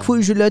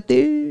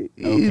McFallsalot.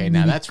 Okay,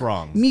 now that's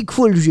wrong.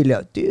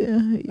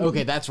 McFallsalot.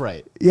 Okay, that's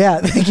right. Yeah,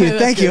 thank you,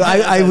 thank you.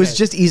 I was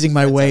just easing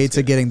my way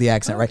to getting the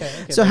accent right.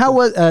 So, how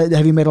was?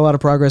 Have you made a lot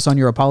of progress on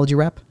your apology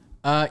rap?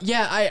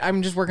 Yeah,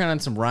 I'm just working on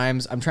some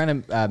rhymes. I'm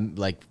trying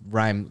to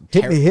rhyme.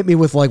 Hit me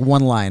with like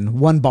one line,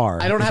 one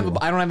bar. I don't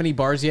have any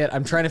bars yet.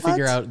 I'm trying to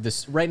figure out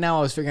this. Right now,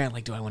 I was figuring out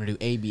like, do I want to do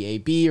A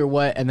B or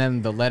what? And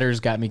then the letters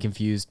got me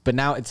confused. But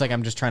now it's like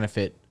I'm just trying to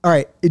fit. All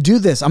right, do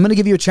this. I'm going to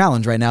give you a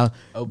challenge right now.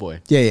 Oh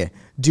boy. Yeah.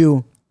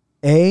 Do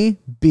A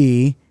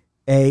B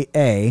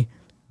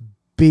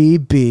B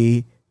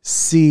B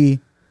C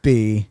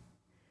B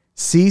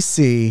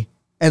C.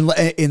 And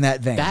in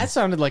that vein. That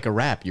sounded like a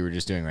rap you were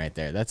just doing right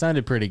there. That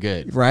sounded pretty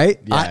good. Right?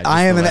 Yeah,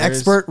 I am an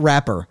expert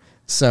rapper.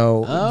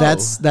 So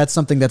that's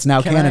something that's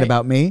now canon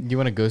about me. You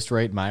want to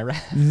ghostwrite my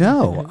rap?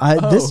 No.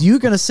 You're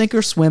going to sink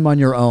or swim on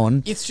your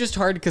own. It's just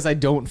hard because I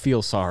don't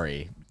feel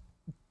sorry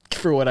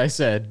for what I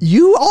said.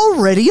 You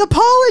already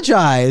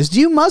apologized.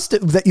 You must.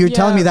 You're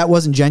telling me that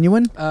wasn't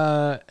genuine?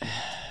 No,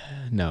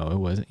 it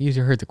wasn't. You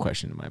heard the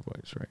question in my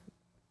voice, right?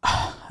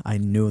 I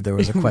knew there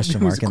was a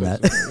question mark in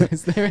that.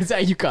 Is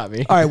that you caught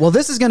me? All right. Well,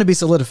 this is going to be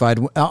solidified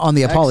on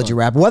the apology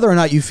rap. Whether or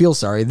not you feel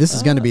sorry, this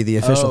is going to be the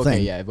official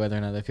thing. Yeah, whether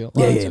or not I feel.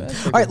 Yeah.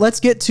 All right.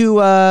 Let's get to.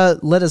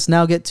 Let us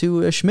now get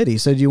to Schmitty.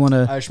 So, do you want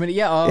to? Schmitty.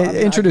 Yeah.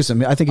 Introduce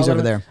him. I think he's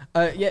over there.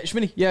 Yeah,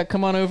 Schmitty. Yeah,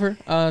 come on over.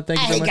 Thank you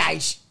so much. Hey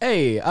guys.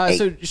 Hey.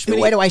 So Schmitty.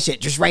 Where do I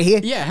sit? Just right here?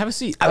 Yeah. Have a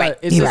seat. All right.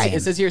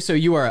 It says here. So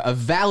you are a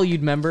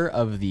valued member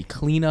of the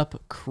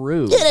cleanup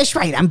crew. Yeah, that's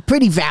right. I'm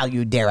pretty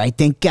valued there. I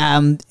think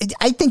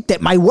that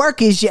my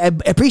work is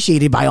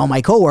appreciated by all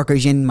my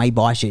coworkers and my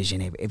bosses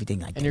and everything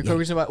like that. And your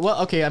coworkers about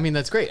okay. I mean,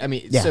 that's great. I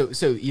mean, so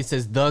it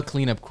says the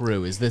cleanup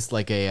crew. Is this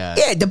like a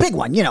yeah, the big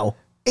one?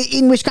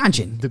 In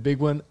Wisconsin. The big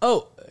one.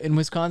 Oh, in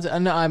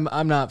Wisconsin. No,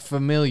 I'm not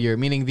familiar.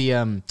 Meaning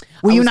the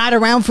Were you not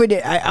around for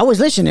the? I was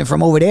listening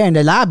from over there in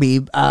the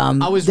lobby.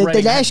 I was the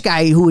last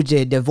guy who was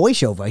the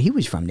voiceover. He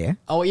was from there.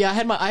 Oh yeah, I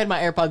had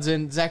my AirPods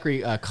in.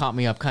 Zachary caught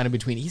me up kind of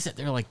between. He said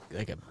they're like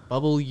a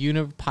bubble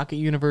pocket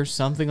universe,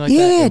 something like that.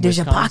 Yeah, there's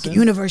a pocket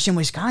universe in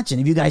Wisconsin.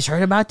 Have you guys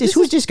heard about this?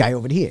 Who's this guy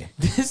over here?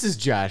 This is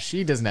Josh.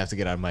 He doesn't have to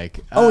get on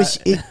mic.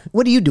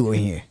 What are you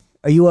doing here?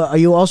 Are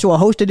you also a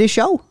host of this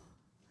show?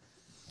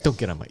 Don't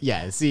get on my.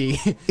 Yeah, see,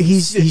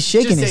 he's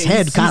shaking his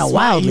head kind of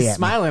wildly. He's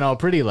smiling all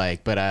pretty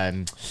like, but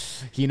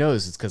he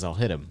knows it's because I'll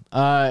hit him.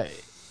 Why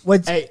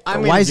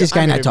is this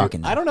guy not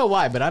talking? I don't know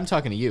why, but I'm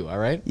talking to you. All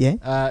right.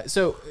 Yeah.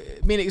 So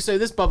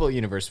this bubble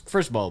universe.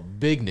 First of all,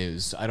 big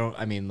news. I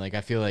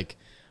feel like.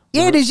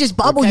 Yeah, there's this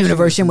bubble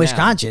universe in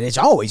Wisconsin. It's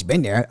always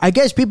been there. I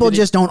guess people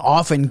just don't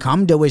often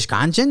come to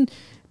Wisconsin.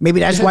 Maybe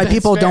that's why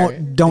people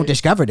don't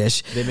discover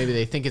this. Maybe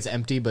they think it's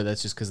empty, but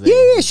that's just because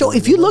yeah. So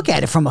if you look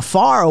at it from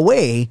afar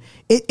away,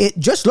 it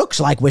just looks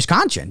like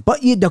Wisconsin.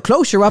 But the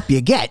closer up you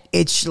get,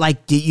 it's like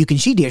you can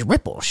see there's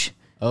ripples.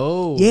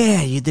 Oh,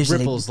 yeah. There's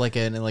ripples like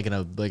in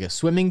a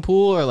swimming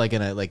pool or like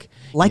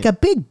a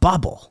big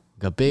bubble.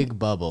 A big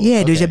bubble.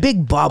 Yeah, there's a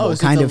big bubble,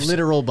 so it's a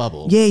literal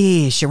bubble.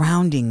 Yeah,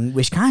 surrounding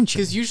Wisconsin.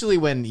 Because usually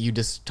when you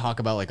just talk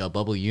about like a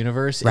bubble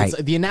universe, right.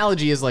 The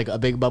analogy is like a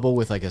big bubble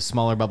with like a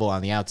smaller bubble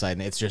on the outside,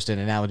 and it's just an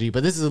analogy.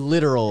 But this is a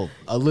literal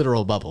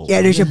bubble.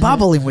 Yeah, there's a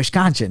bubble in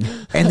Wisconsin,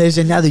 and there's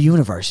another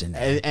universe in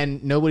there.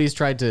 And nobody's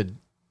tried to.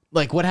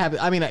 Like, what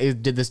happened? I mean,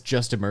 did this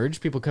just emerge?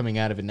 People coming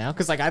out of it now?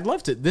 Because, like, I'd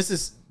love to. This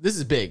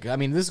is big. I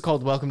mean, this is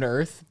called Welcome to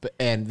Earth,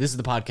 and this is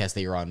the podcast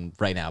that you're on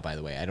right now, by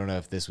the way. I don't know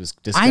if this was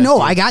discussed. I know.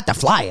 Yet. I got the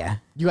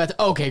flyer. You got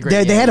okay,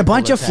 great. They had a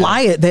bunch of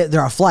flyers.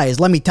 There are flyers.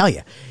 Let me tell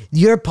you,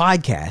 your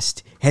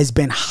podcast has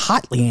been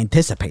hotly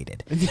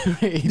anticipated.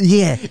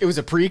 Yeah, it was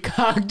a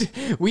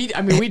precogged.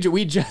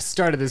 We just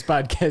started this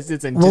podcast.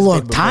 It's well,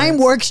 look, time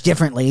works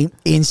differently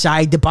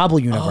inside the bubble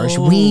universe.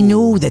 We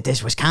knew that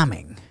this was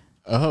coming.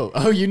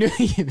 You knew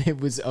it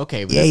was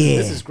okay. Yeah,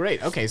 This is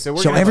great. Okay, so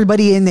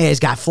everybody in there has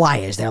got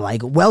flyers. They're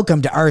like,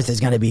 "Welcome to Earth is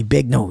going to be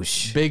big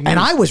news." Big And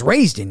news. I was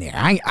raised in there.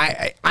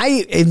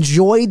 I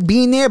enjoyed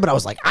being there, but I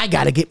was like, I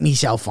got to get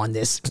myself on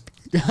this.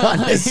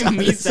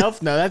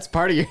 Myself? No, that's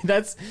part of your.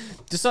 That's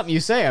just something you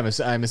say. I'm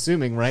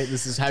assuming, right?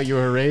 This is how you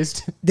were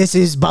raised. This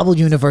is Bubble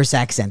Universe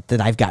accent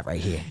that I've got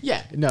right here.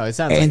 Yeah. No, it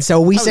sounds. And like,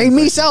 so we I was say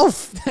impressed.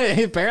 myself.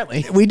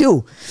 Apparently. We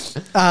do.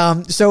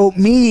 So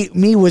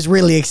me was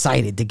really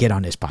excited to get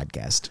on this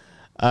podcast.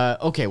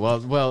 Okay,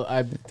 well,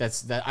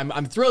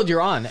 I'm thrilled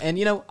you're on,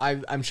 and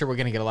I'm sure we're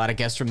gonna get a lot of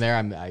guests from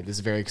there. This is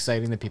very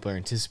exciting that people are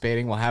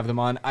anticipating. We'll have them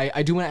on.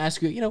 I do want to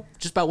ask you,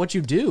 just about what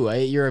you do.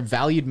 You're a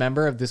valued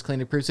member of this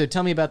cleanup crew, so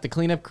tell me about the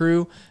cleanup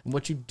crew and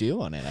what you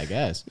do on it. I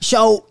guess.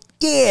 So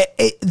yeah,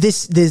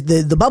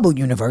 the Bubble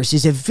Universe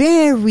is a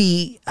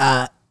very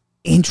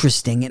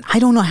interesting, and I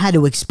don't know how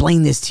to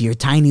explain this to your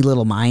tiny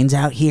little minds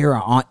out here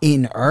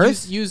in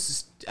Earth.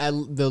 Use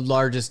the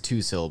largest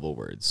 2-syllable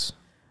words.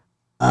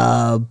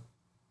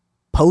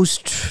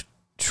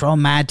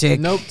 Post-traumatic.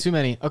 Nope, too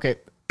many. Okay,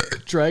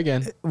 try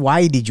again.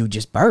 Why did you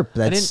just burp?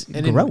 That's I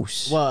didn't-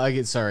 gross.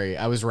 Well, sorry.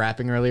 I was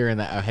rapping earlier,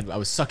 and I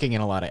was sucking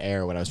in a lot of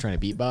air when I was trying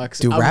to beatbox.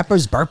 Do I-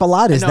 rappers burp a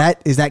lot? Is know.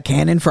 that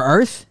canon for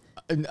Earth?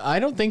 I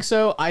don't think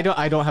so. I don't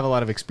have a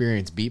lot of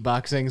experience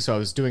beatboxing, so I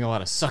was doing a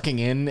lot of sucking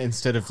in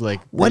instead of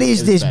like. What it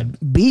is was this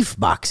bad. beef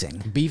boxing?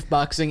 Beef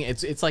boxing?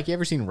 It's like, you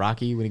ever seen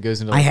Rocky when he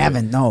goes into? I Like,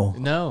 haven't. No.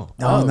 No.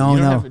 No, Oh, no,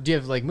 you don't no. do you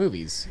have like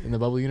movies in the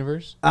Bubble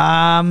universe?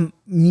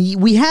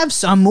 We have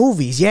some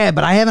movies, yeah,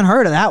 but I haven't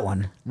heard of that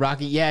one.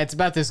 Rocky. Yeah, it's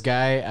about this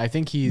guy. I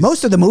think he's.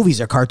 Most of the movies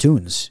are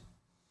cartoons.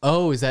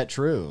 Oh, is that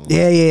true?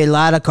 Yeah, a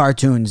lot of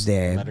cartoons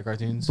there. A lot of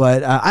cartoons.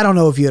 But I don't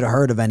know if you'd have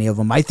heard of any of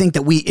them. I think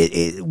that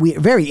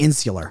we're very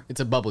insular. It's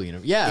a bubble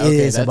universe. Yeah, It okay,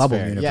 is a that's bubble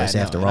fair. universe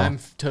Yeah, after and all. I'm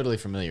totally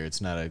familiar.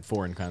 It's not a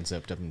foreign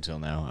concept up until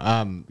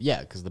now. Yeah,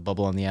 because the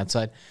bubble on the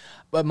outside.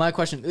 But my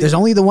question: There's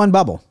only the one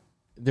bubble.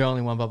 there's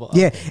only one bubble.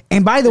 Yeah, Okay.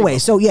 and by the way,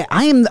 so yeah,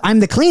 I'm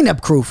the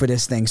cleanup crew for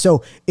this thing.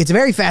 So it's a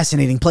very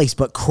fascinating place,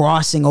 but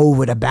crossing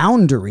over the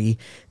boundary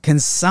can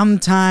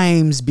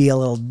sometimes be a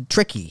little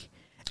tricky.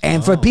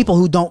 And for people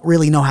who don't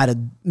really know how to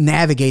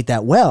navigate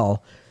that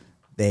well,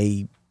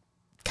 they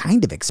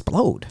kind of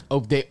explode.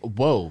 Oh, they.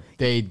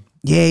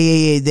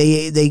 Yeah.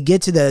 They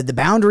get to the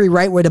boundary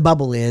right where the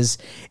bubble is,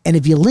 and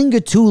if you linger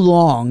too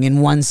long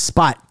in one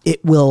spot,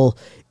 it will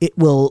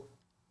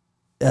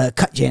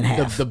cut you in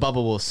half. The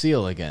bubble will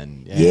seal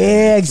again.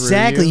 Yeah, Through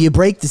exactly. You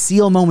break the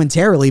seal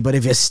momentarily, but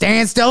if you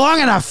stand still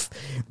long enough,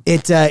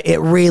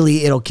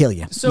 it'll kill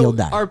you. So You'll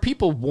die. are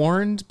people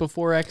warned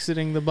before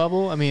exiting the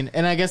bubble? I mean,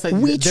 and I guess that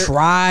We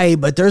try,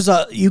 but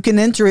you can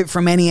enter it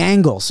from any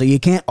angle, so you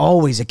can't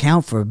always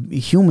account for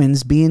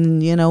humans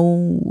being,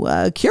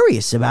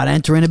 curious about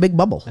entering a big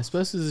bubble. I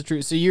suppose this is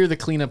true. So you're the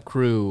cleanup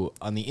crew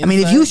on the inside. I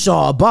mean, if you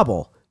saw a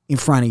bubble in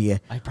front of you,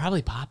 I'd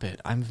probably pop it.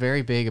 I'm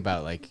very big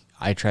about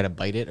I try to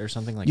bite it or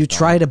something like. you a dog.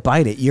 try to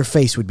bite it, your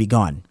face would be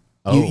gone.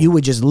 Oh. You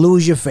would just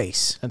lose your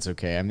face. That's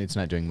okay. I mean, it's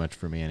not doing much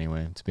for me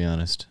anyway, to be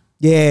honest.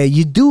 Yeah,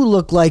 you do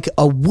look like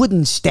a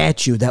wooden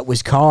statue that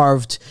was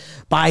carved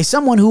by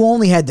someone who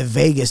only had the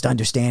vaguest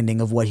understanding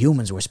of what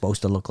humans were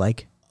supposed to look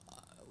like.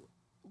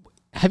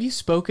 Have you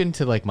spoken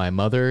to my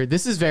mother?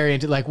 This is very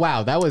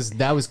wow, that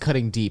was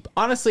cutting deep.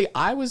 Honestly,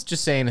 I was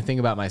just saying a thing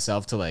about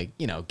myself to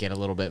get a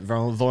little bit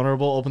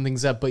vulnerable, open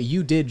things up, but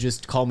you did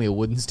just call me a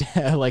wooden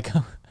statue.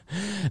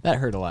 That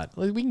hurt a lot.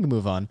 We can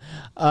move on.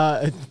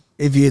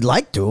 If you'd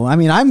like to. I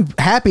mean, I'm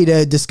happy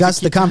to discuss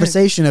the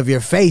conversation of your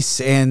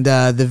face and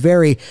the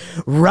very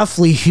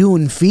roughly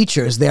hewn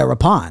features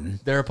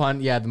thereupon.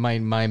 Thereupon, yeah,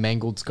 my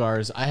mangled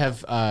scars. I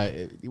have.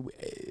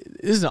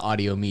 This is an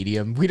audio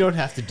medium. We don't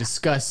have to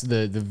discuss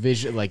the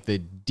vision, the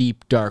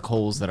deep dark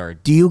holes that are.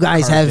 Do you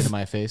guys carved have into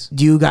my face?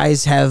 Do you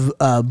guys have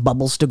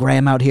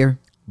Bubblestagram out here?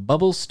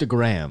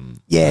 Bubblestagram.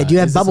 Yeah, do you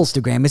have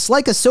Bubblestagram? It's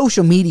like a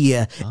social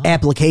media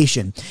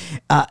application.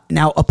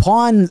 Now,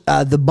 upon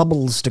the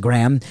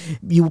Bubblestagram,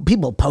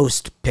 people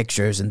post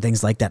pictures and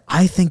things like that.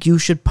 I think you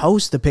should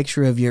post the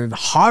picture of your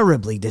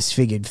horribly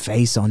disfigured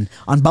face on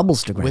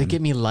Bubblestagram. Will it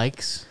get me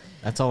likes?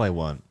 That's all I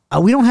want.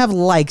 We don't have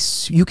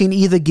likes. You can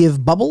either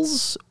give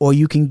bubbles or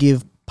you can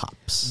give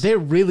pops. They're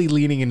really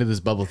leaning into this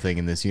bubble thing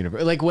in this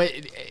universe. What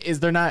is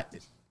there not?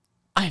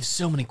 I have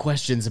so many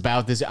questions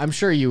about this. I'm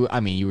sure you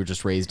were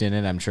just raised in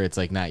it. I'm sure it's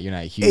you're not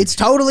huge. It's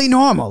totally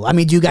normal. I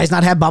mean, do you guys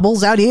not have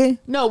bubbles out here?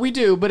 No, we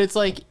do, but it's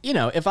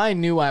if I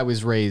knew I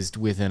was raised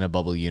within a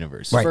bubble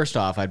universe, Right. First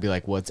off, I'd be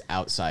like, what's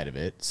outside of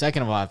it?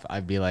 Second of all,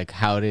 I'd be like,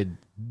 how did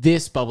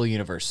this bubble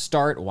universe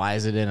start? Why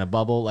is it in a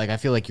bubble? I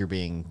feel like you're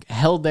being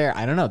held there.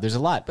 I don't know. There's a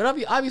lot, but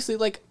obviously,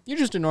 you're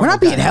just a normal. We're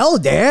not being guy.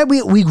 held there.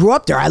 We grew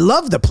up there. I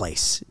love the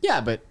place.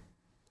 Yeah, but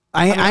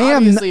I am.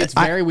 obviously it's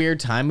very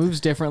weird. Time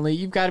moves differently.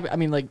 You've got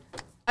to.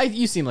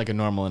 You seem like a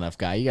normal enough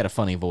guy. You got a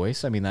funny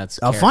voice. I mean, that's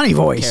A funny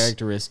voice?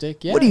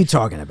 characteristic. Yeah. What are you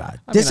talking about?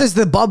 This is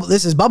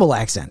bubble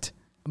accent.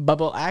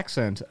 Bubble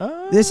accent.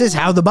 This is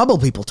how the bubble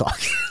people talk.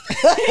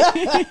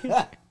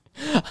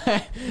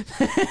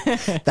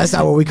 That's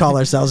not what we call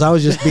ourselves. I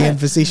was just being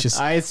facetious.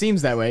 It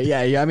seems that way.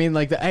 Yeah. I mean,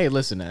 like, hey,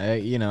 listen.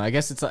 I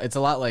guess it's a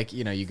lot like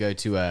you go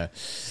to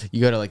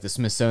like the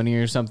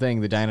Smithsonian or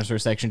something, the dinosaur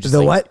section. Just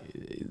The like, what?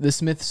 The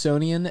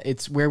Smithsonian.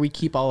 It's where we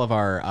keep all of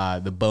our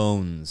the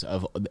bones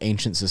of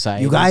ancient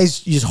society. You guys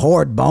just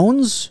hoard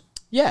bones?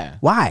 Yeah.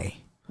 Why?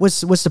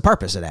 What's the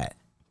purpose of that?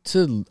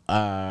 To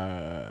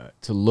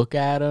look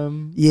at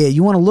them. Yeah,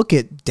 you want to look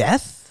at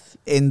death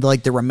and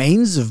like the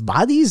remains of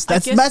bodies?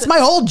 That's my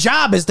whole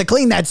job is to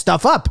clean that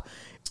stuff up.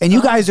 And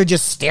you guys are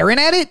just staring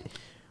at it?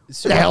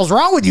 What the hell's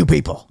wrong with you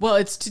people? Well,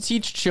 it's to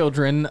teach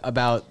children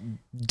about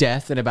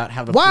death and about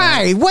how the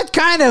Why? What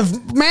kind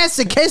of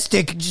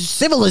masochistic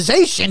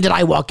civilization did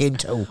I walk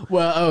into?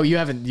 Well, you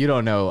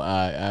don't know.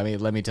 I mean,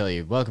 let me tell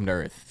you. Welcome to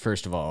Earth,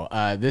 first of all.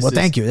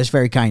 Thank you. That's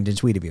very kind and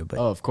sweet of you. But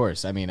Oh, of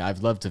course. I mean, I'd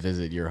love to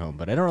visit your home,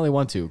 but I don't really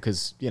want to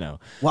because, well,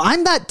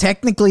 I'm not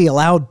technically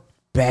allowed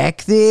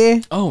back there.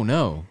 Oh,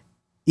 no.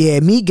 Yeah,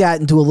 me got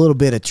into a little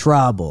bit of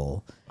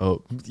trouble.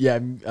 Oh, yeah.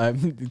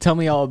 Tell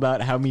me all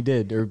about how you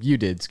did,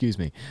 excuse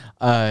me.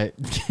 How'd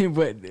you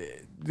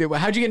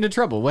get into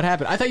trouble? What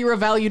happened? I thought you were a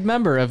valued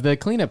member of the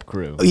cleanup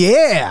crew.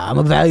 Yeah, I'm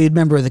a valued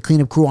member of the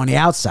cleanup crew on the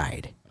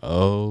outside.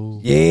 Oh.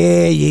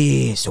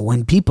 Yeah. So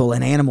when people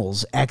and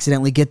animals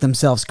accidentally get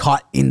themselves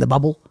caught in the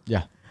bubble,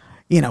 Yeah.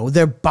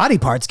 Their body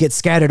parts get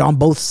scattered on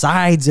both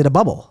sides of the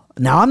bubble.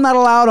 Now, I'm not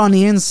allowed on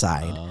the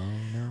inside.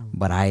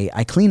 But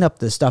I clean up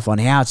the stuff on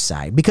the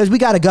outside because we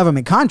got a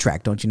government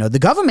contract, don't you know? The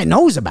government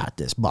knows about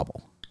this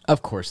bubble.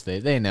 Of course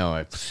they know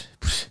it.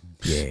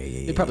 Yeah.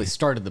 They probably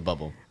started the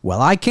bubble.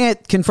 Well, I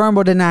can't confirm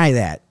or deny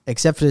that,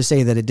 except for to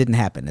say that it didn't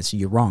happen. So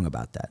you're wrong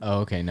about that. Oh,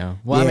 okay, no.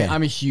 Well, Yeah. I mean,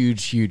 I'm a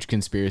huge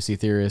conspiracy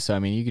theorist, so I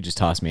mean, you could just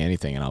toss me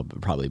anything and I'll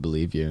probably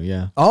believe you.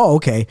 Yeah. Oh,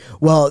 okay.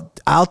 Well,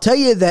 I'll tell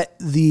you that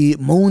the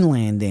moon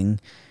landing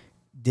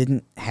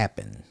didn't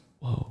happen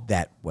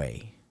that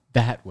way.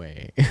 That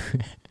way.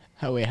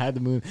 How we had the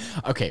moon.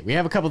 Okay, we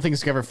have a couple things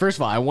to cover. First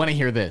of all, I want to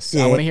hear this.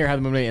 Yeah. I want to hear how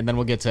the moon landed, and then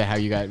we'll get to how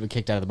you got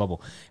kicked out of the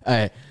bubble.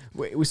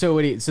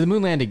 So the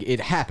moon landing, it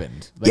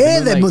happened. Like,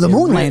 The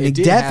moon landing it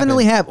did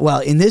definitely happen. happened. Well,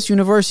 in this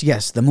universe,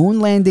 yes, the moon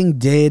landing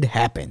did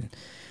happen.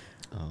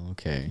 Oh,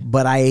 okay.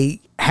 But I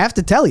have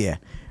to tell you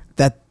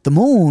that the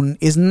moon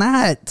is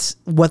not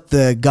what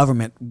the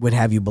government would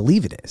have you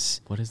believe it is.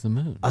 What is the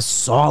moon? A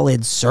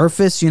solid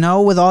surface,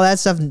 with all that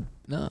stuff.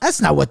 No. That's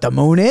not what the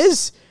moon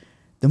is.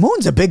 The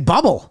moon's a big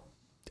bubble.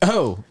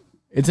 Oh,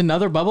 it's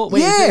another bubble?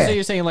 Wait, Yeah. so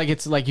you're saying like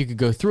it's like you could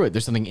go through it.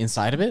 There's something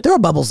inside of it? There are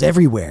bubbles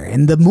everywhere,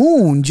 and the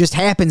moon just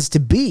happens to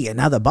be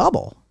another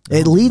bubble.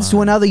 It leads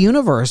to another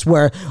universe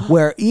where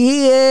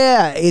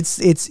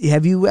it's.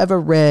 Have you ever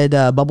read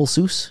Bubble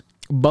Seuss?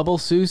 Bubble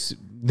Seuss?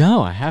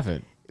 No, I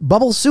haven't.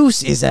 Bubble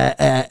Seuss is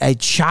a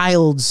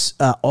child's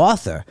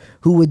author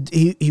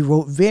he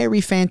wrote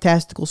very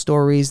fantastical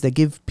stories that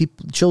give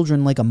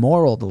children like a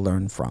moral to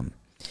learn from.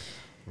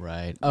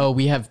 Right. Oh,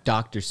 we have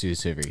Dr.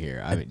 Seuss over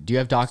here. Do you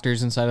have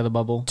doctors inside of the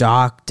bubble?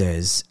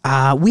 Doctors.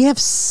 We have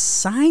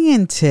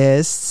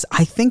scientists.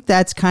 I think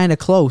that's kind of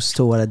close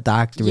to what a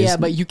doctor is. Yeah,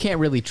 but you can't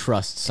really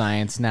trust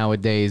science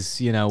nowadays,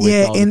 with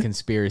Yeah, all the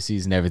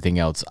conspiracies and everything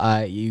else.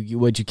 What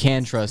you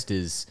can trust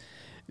is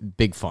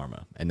Big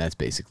Pharma, and that's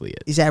basically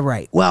it. Is that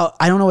right? Well,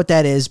 I don't know what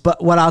that is,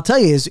 but what I'll tell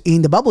you is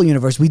in the bubble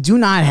universe, we do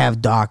not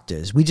have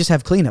doctors. We just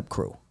have cleanup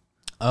crew.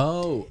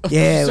 Oh,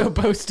 Yeah. So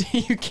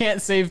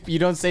you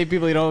don't save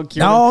people. You don't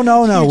cure. No.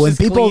 You When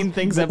just people clean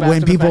things up when after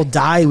the people fact.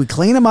 die, we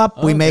clean them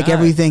up. We Oh, make God.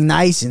 everything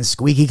nice and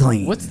squeaky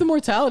clean. What's the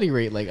mortality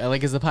rate like?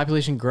 Like, is the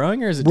population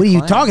growing or is it? What are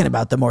you declining? talking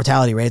about? The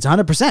mortality rate? It's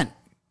 100%.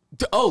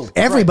 Oh,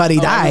 Everybody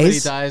right.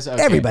 dies. Everybody dies.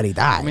 Okay. Everybody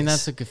dies. I mean,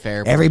 that's like a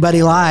fair.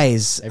 Everybody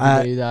lies.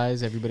 Everybody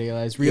dies. Everybody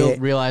lies.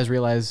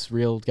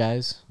 Real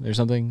guys. There's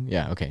something.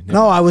 Yeah. Okay.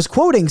 No, I was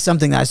quoting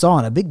something I saw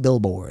on a big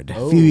billboard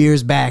a few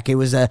years back. It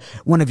was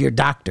one of your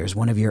doctors,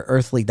 one of your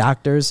earthly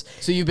doctors.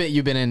 So you've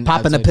been in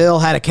Popping a outside- pill,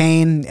 had a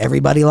cane.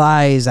 Everybody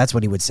lies. That's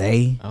what he would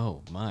say.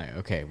 Oh my.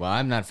 Okay. Well,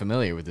 I'm not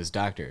familiar with this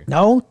doctor.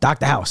 No,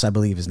 Dr. House, I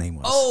believe his name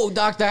was. Oh,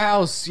 Dr.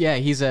 House. Yeah,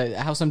 he's a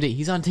House on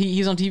He's on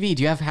TV.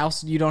 Do you have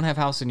House? You don't have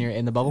House in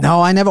the bubble? No,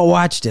 I never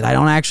watched it. I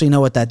don't actually know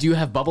what that. Do you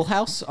have Bubble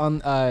House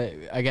on?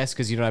 I guess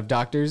because you don't have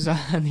doctors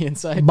on the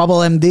inside. Bubble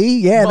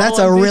MD? Yeah, Bubble that's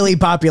a MD? really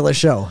popular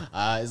show.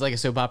 It's like a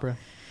soap opera.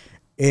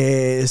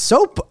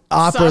 Soap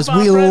operas, Soap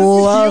we operas?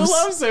 love. You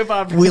love soap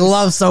operas. We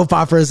love soap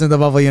operas in the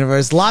bubble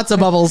universe. Lots of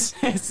bubbles.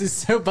 This is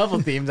so bubble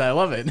themed. I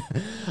love it.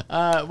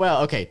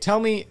 Well, okay. Tell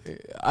me.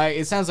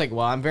 It sounds like.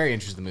 Well, I'm very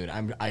interested in the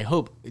moon. I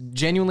hope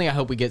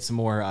we get some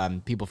more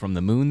people from the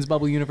moon's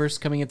bubble universe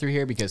coming in through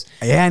here because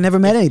Yeah, I never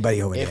met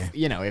anybody over there.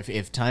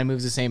 if time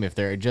moves the same, if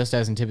they're just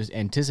as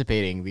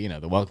anticipating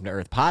the Welcome to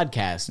Earth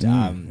podcast,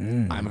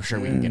 I'm sure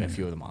we can get a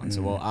few of them on.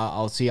 So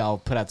I'll see. I'll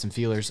put out some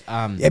feelers.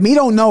 Yeah, me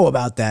don't know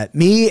about that.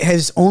 Me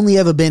has only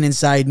ever been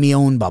inside me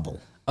own bubble.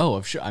 Oh,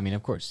 of sure. I mean,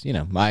 of course.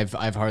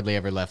 I've hardly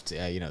ever left.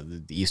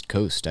 The East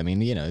Coast. I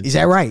mean, Is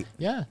that right?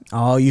 Yeah.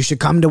 Oh, you should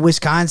come to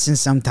Wisconsin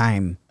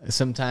sometime.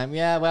 Sometime.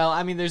 Yeah. Well,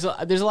 I mean, there's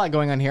a lot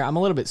going on here. I'm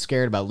a little bit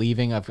scared about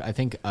leaving. I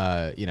think.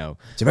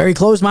 It's a very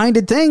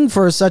closed-minded thing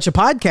for such a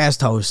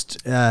podcast host.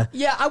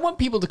 Yeah, I want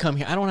people to come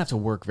here. I don't have to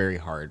work very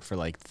hard for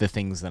like the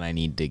things that I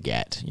need to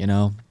get.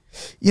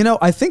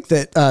 I think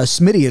that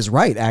Schmitty is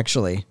right,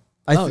 actually.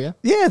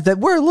 Yeah, that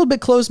we're a little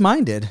bit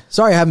closed-minded.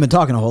 Sorry, I haven't been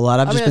talking a whole lot.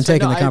 I've just been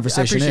taking the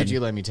conversation I appreciate in. you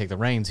letting me take the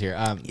reins here.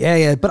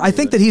 Yeah, but I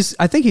think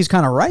he's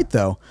kind of right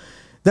though.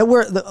 That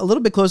we're a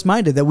little bit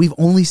closed-minded. That we've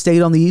only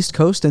stayed on the East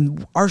Coast,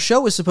 and our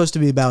show is supposed to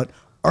be about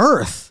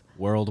Earth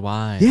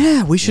worldwide.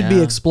 Yeah, we should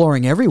be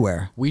exploring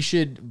everywhere. We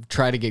should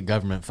try to get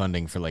government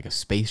funding for like a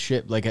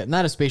spaceship,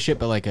 not a spaceship,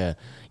 but like a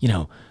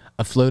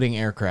floating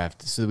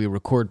aircraft, so that we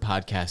record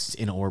podcasts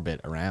in orbit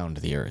around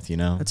the Earth.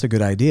 That's a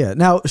good idea.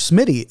 Now,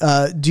 Schmitty,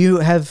 do you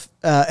have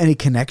any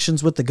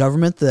connections with the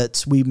government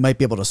that we might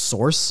be able to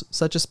source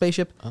such a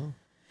spaceship? Oh.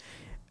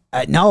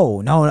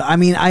 No. I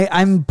mean,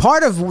 I'm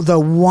part of the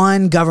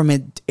one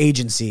government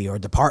agency or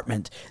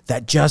department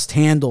that just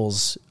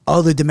handles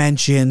other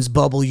dimensions,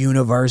 bubble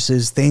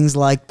universes, things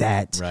like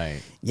that.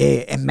 Right.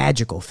 Yeah, and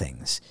magical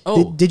things.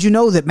 Oh. Did you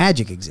know that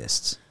magic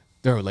exists?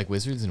 There are like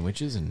wizards and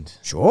witches and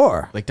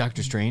Sure. like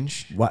Doctor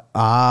Strange. What?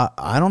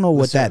 I don't know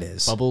what that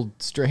is. Bubble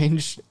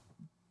Strange.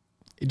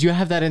 Do you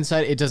have that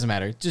insight? It doesn't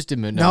matter. Just a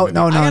minute. No.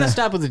 I gotta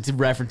stop with the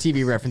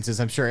TV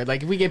references. I'm sure.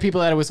 Like if we get people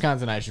out of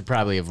Wisconsin, I should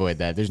probably avoid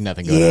that. There's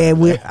nothing going on. Yeah,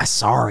 we're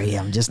sorry.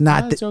 I'm just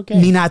not. That's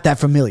okay. Not that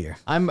familiar.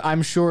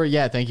 I'm sure.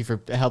 Yeah. Thank you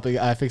for helping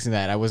fixing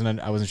that. I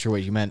wasn't sure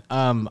what you meant.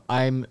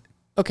 I'm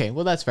okay.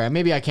 Well, that's fair.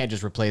 Maybe I can't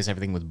just replace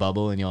everything with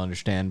bubble, and you'll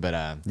understand. But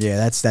yeah,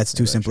 that's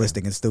too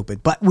simplistic and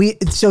stupid. But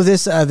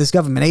this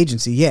government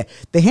agency,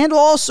 they handle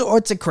all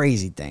sorts of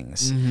crazy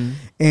things,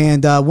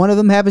 and one of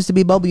them happens to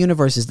be bubble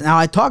universes. Now,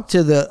 I talk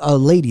to a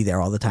lady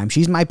there all the time.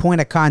 She's my point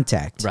of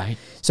contact. Right.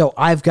 So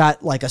I've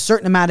got like a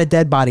certain amount of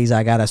dead bodies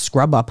I gotta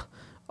scrub up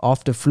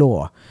off the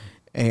floor.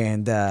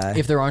 And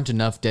if there aren't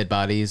enough dead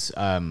bodies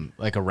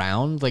like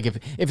around, like if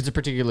it's a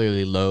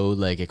particularly low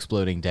like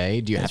exploding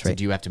day, do you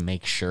have to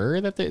make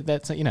sure that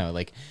that's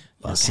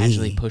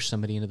casually push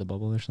somebody into the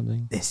bubble or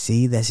something?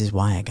 See, this is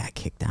why I got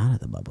kicked out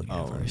of the bubble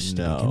universe.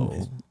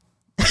 No.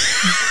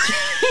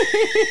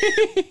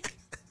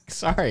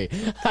 Sorry,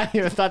 I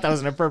even thought that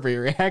was an appropriate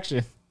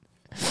reaction.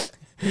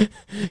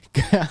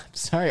 I'm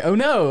sorry. Oh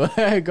no,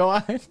 go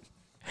on.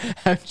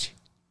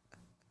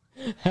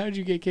 How'd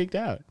you get kicked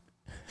out?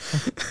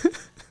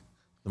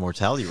 The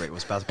mortality rate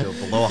was about to go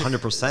below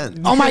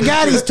 100%. Oh my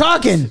God, he's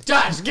talking.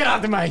 Josh, get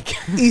off the mic.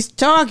 He's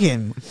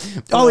talking.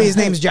 Oh, his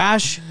name's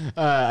Josh.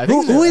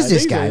 Who is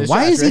this guy?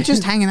 Why is he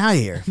just hanging out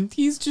here?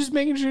 He's just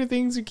making sure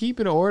things are keep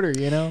in order,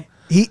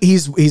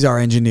 He's our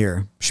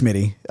engineer,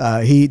 Schmitty.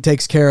 He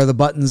takes care of the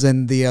buttons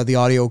and the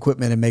audio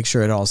equipment and makes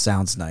sure it all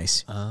sounds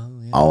nice.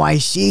 Oh, I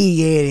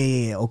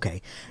see. Yeah.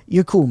 Okay,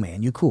 you're cool,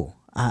 man. You're cool.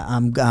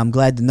 I'm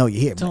glad to know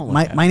you're here.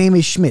 My name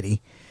is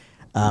Schmitty.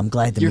 I'm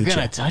glad to meet you. You're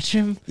gonna touch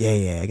him?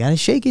 Yeah. I gotta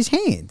shake his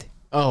hand.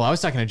 Oh, I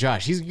was talking to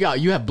Josh.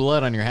 You have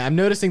blood on your hand. I'm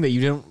noticing that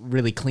you didn't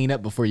really clean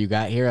up before you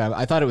got here.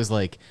 I thought it was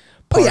like.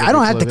 I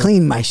don't have to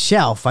clean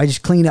myself. I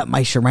just clean up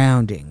my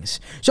surroundings.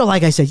 So,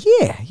 like I said,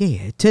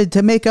 yeah.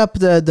 To make up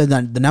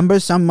the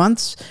numbers, some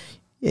months,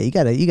 you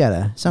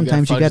gotta.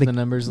 Sometimes you gotta the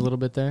numbers a little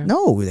bit there.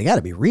 No, they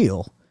gotta be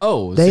real.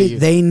 Oh,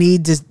 they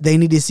need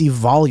to see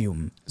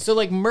volume. So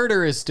like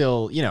murder is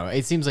still,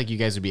 it seems like you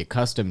guys would be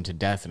accustomed to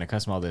death and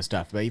accustomed to all this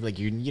stuff, but like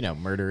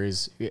murder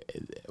is.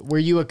 Were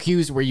you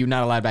accused? Were you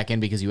not allowed back in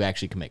because you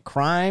actually commit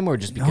crime, or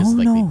just because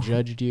they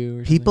judged you?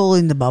 Or people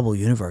in the bubble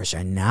universe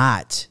are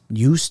not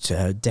used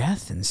to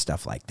death and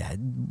stuff like that.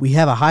 We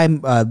have a high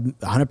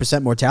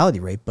 100% mortality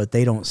rate, but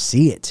they don't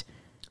see it.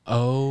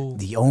 Oh,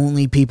 the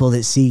only people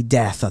that see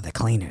death are the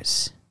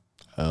cleaners.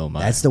 Oh my!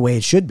 That's the way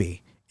it should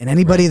be. And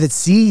anybody that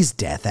sees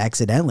death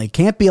accidentally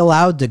can't be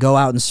allowed to go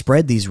out and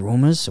spread these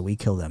rumors, so we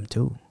kill them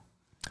too.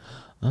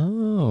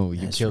 Oh,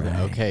 you killed them.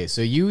 Okay,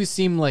 so you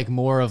seem like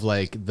more of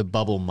like the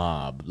bubble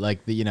mob. Like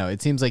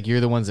it seems like you're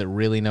the ones that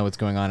really know what's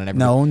going on and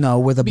everything. No,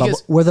 we're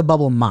the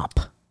bubble mop.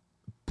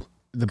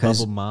 The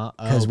bubble mop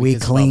because we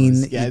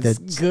clean. Yeah,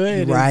 it's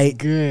good. Right, it's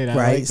good. I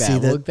right. like that. See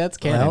Look, that's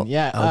canon. Well,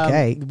 yeah.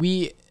 Okay.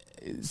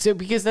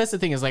 Because that's the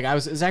thing is like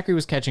Zachary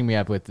was catching me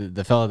up with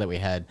the fellow that we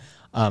had.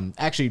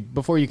 Actually,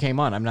 before you came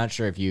on, I'm not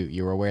sure if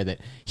you were aware that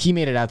he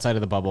made it outside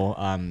of the bubble.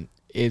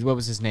 What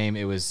was his name?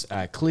 It was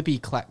Clippy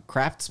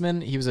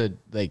Craftsman. He was I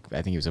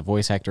think he was a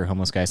voice actor,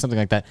 homeless guy, something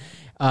like that.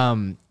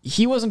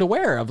 He wasn't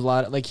aware of a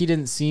lot. He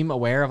didn't seem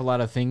aware of a lot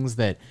of things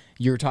that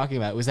you were talking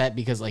about. Was that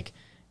because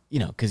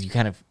because you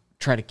kind of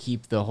try to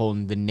keep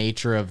the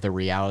nature of the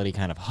reality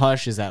kind of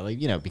hush? Is that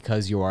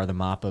because you are the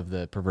mop of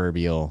the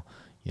proverbial,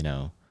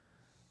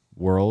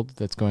 world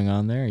that's going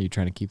on there? Are you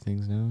trying to keep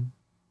things known?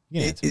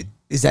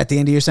 Is that the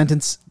end of your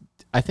sentence?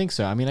 I think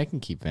so. I mean, I can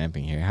keep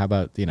vamping here. How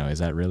about, is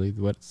that really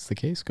what's the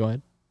case? Go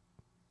ahead.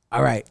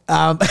 All right.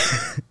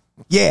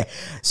 Yeah.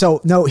 So,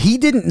 no, he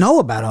didn't know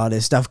about all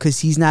this stuff because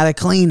he's not a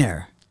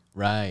cleaner.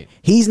 Right.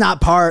 He's not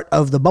part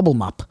of the bubble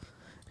mop.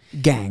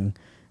 gang.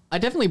 I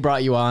definitely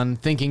brought you on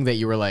thinking that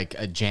you were like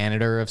a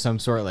janitor of some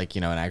sort, like,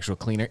 you know, an actual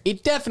cleaner.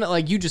 It definitely,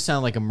 like, you just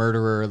sound like a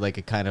murderer, like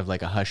a kind of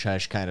like a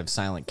hush-hush kind of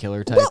silent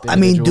killer type Well, I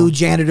mean, individual. do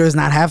janitors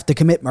not have to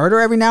commit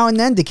murder every now and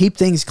then to keep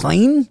things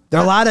clean?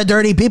 There are a lot of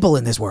dirty people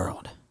in this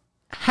world.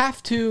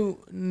 Have to?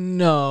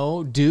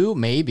 No. Do?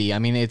 Maybe. I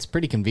mean, it's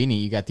pretty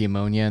convenient. You got the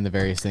ammonia and the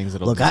various things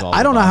that'll Look, dissolve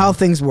I don't the know body. how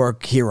things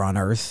work here on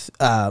Earth,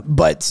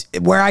 but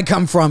where I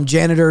come from,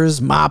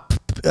 janitors, mop,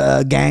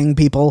 gang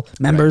people,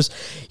 members,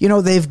 you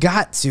know, they've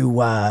got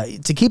to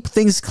keep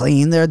things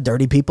clean. There are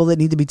dirty people that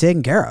need to be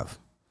taken care of.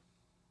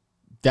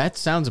 That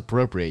sounds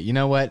appropriate. You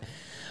know what?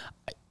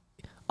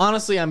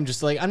 Honestly, I'm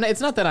just like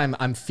it's not that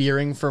I'm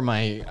fearing for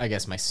my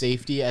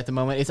safety at the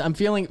moment. I'm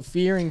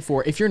fearing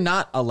for if you're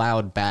not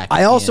allowed back.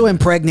 I also in,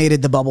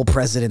 impregnated the bubble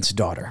president's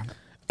daughter.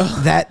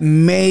 That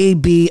may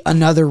be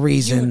another You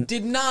reason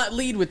did not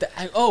lead with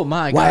that. Oh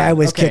my god! why I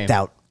was Okay. kicked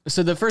out.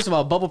 So the first of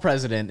all, bubble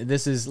president.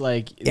 This is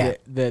like Yeah.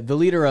 the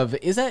leader of.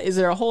 Is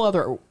there a whole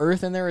other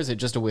Earth in there? Or is it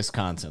just a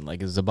Wisconsin?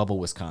 Like is a bubble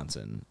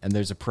Wisconsin, and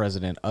there's a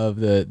president of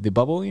the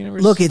bubble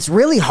universe. Look, it's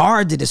really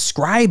hard to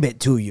describe it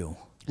to you.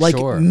 Like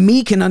Sure.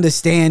 me can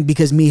understand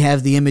because me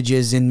have the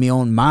images in me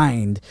own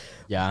mind.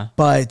 Yeah.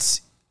 But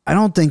I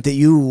don't think that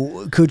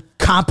you could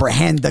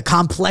comprehend the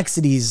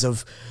complexities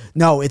of.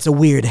 No, it's a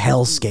weird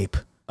hellscape.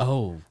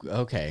 Oh,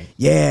 okay.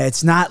 Yeah,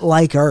 it's not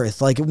like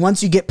Earth. Like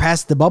once you get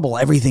past the bubble,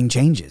 everything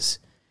changes.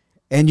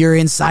 And you're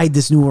inside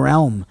this new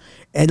realm.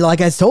 And like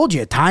I told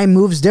you, time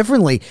moves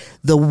differently.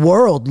 The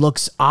world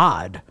looks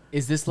odd.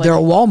 Is this like There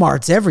are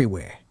Walmarts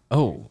everywhere.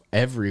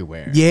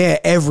 everywhere? Yeah,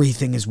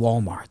 everything is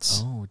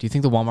Walmarts. Oh, do you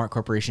think the Walmart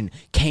Corporation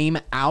came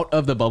out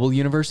of the bubble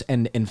universe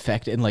and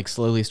infected and like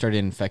slowly started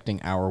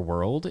infecting our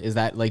world? Is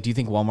that like? Do you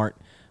think Walmart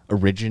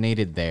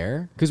originated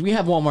there? Because we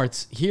have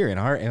Walmarts here in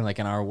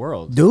our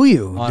world. Do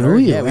you? On Do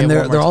Earth, you? yeah, we And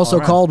have they're Walmarts also all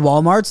around. called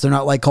Walmarts. They're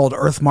not like called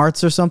Earth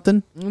Marts or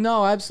something.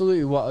 No,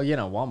 absolutely. Well, you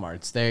know,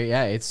 Walmart's.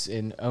 It's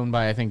owned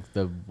by I think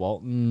the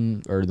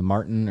Walton or the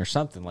Martin or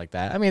something like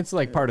that. I mean, it's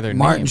like part of their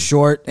Martin name.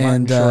 Short Martin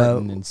and, Short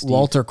and Steve.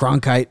 Walter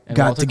Cronkite And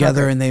got Walter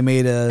together Cronkite.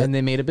 and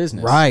they made a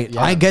business. right.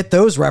 Yeah. I get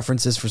those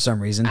references for some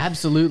reason.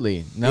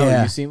 Absolutely. No,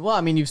 Yeah. you seem well.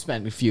 I mean, you've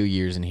spent a few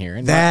years in here.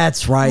 And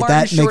That's right. Martin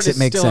That Short makes it is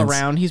make still sense.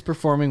 around. He's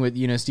performing with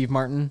Steve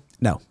Martin.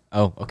 No.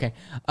 Oh, okay.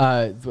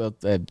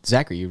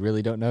 Zachary, you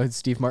really don't know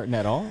Steve Martin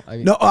at all?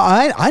 No,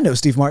 I know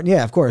Steve Martin.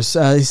 Yeah, of course.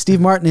 Steve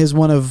Martin is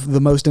one of the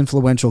most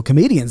influential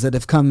comedians that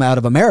have come out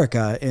of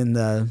America in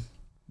the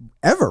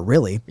ever,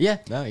 really. Yeah.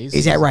 No, he's.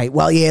 Is that right?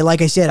 Well, yeah,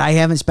 like I said, I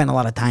haven't spent a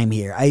lot of time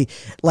here.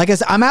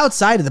 I'm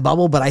outside of the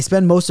bubble, but I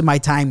spend most of my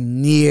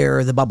time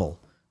near the bubble.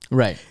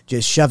 Right.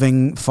 Just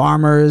shoving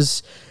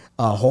farmers,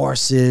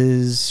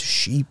 horses,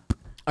 sheep.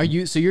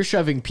 So you're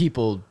shoving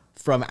people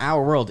from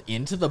our world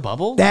into the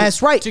bubble?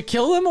 That's right. To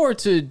kill them or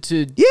to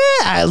Yeah,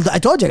 I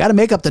told you I got to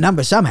make up the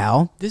number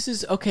somehow. This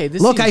is okay.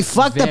 This Look, seems I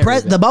fucked very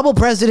the bubble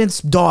president's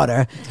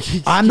daughter.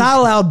 I'm not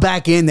allowed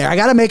back in there. I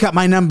got to make up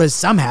my numbers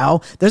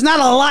somehow. There's not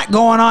a lot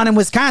going on in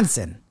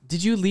Wisconsin.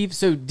 Did you leave?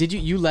 So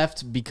you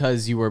left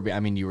because you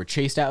were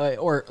chased out,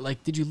 or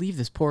like did you leave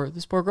this poor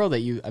girl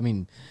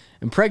that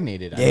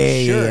impregnated?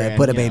 Yeah.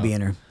 Put a baby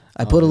in her.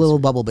 I put a little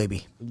bubble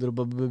baby. A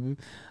little baby.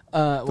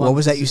 What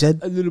was that you said?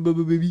 A little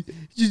bubble baby.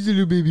 Just a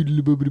little baby,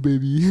 little bubble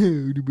baby.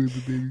 Little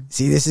bubble baby.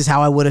 See, this is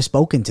how I would have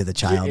spoken to the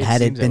child It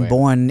had it seems that been way.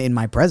 born in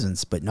my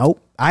presence. But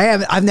nope,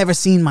 I've never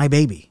seen my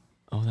baby.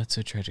 Oh, that's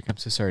so tragic. I'm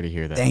so sorry to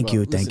hear that. Thank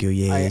you.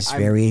 Yeah,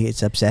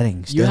 it's upsetting.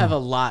 You Still. have a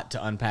lot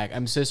to unpack.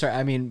 I'm so sorry.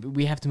 I mean,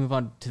 we have to move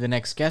on to the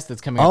next guest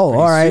that's coming up Oh,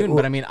 pretty all right. soon. Well-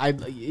 But I mean,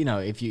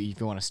 if you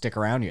want to stick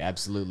around, you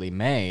absolutely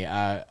may.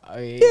 Yeah,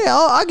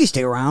 I can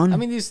stay around. I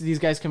mean, these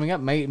guys coming up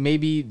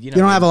maybe you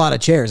don't have a lot of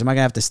chairs. Am I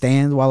gonna have to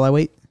stand while I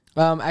wait?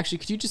 Actually,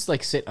 could you just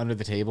like sit under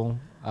the table?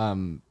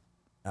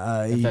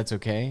 If that's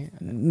okay.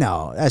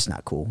 No, that's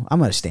not cool. I'm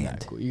gonna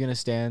stand. Cool. You're gonna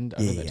stand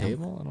under the Yeah.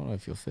 table? I don't know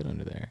if you'll fit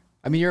under there.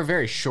 I mean, you're a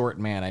very short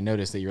man. I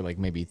noticed that you're like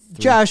maybe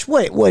Josh,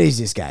 what is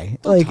this guy?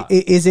 Like,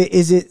 is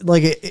it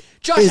like a?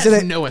 Josh is has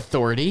it no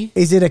authority.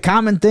 Is it a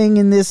common thing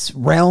in this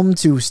realm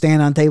to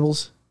stand on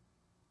tables?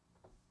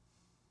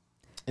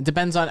 It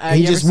depends on.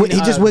 He just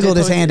wiggled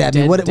his hand at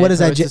me. What is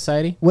that?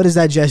 Society? What does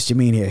that gesture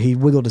mean here? He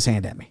wiggled his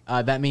hand at me.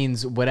 That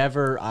means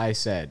whatever I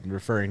said,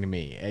 referring to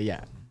me.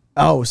 Yeah.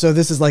 Oh, so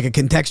this is like a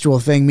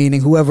contextual thing, meaning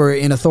whoever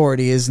in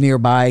authority is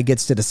nearby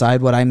gets to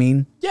decide what I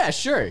mean? Yeah,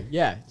 sure.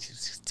 Yeah.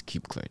 Just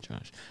keep quiet,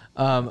 Josh.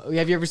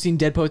 Have you ever seen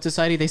Dead Poet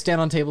Society? They stand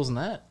on tables and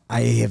that.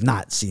 I have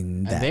not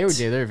seen that.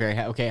 They're very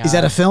okay. Is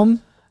that a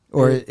film?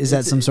 Or is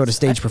that some sort of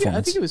stage performance?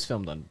 I think it was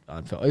filmed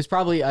on film. It was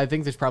probably. I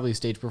think there's probably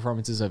stage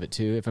performances of it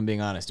too. If I'm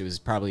being honest, it was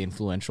probably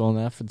influential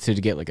enough to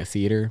get like a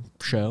theater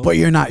show. But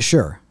you're not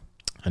sure.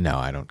 No,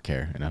 I don't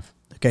care enough.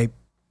 Okay.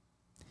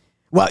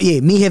 Well, yeah,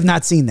 me have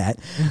not seen that.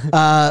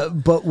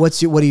 But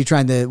what are you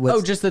trying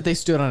to? Just that they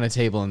stood on a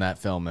table in that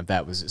film. If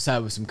that was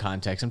some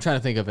context. I'm trying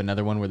to think of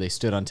another one where they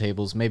stood on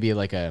tables. Maybe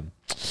like a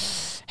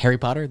Harry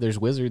Potter. There's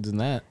wizards in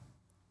that.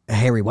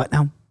 Harry what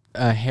now?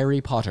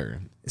 Harry Potter.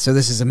 So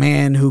this is a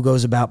man who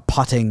goes about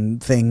potting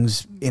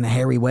things in a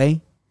hairy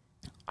way?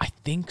 I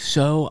think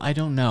so. I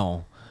don't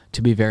know.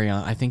 To be very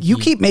honest, I think You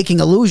keep making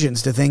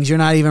allusions to things you're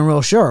not even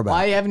real sure about.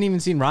 I haven't even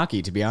seen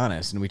Rocky, to be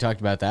honest, and we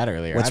talked about that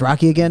earlier. What's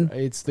Rocky again?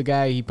 It's the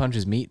guy, he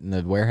punches meat in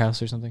the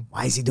warehouse or something.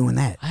 Why is he doing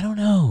that? I don't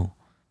know.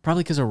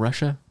 Probably because of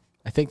Russia.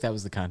 I think that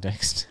was the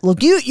context.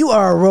 Look, you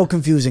are a real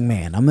confusing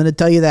man. I'm going to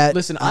tell you that.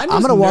 Listen, I'm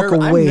going to walk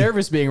away. I'm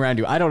nervous being around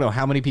you. I don't know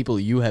how many people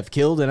you have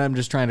killed, and I'm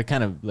just trying to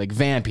kind of like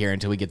vamp here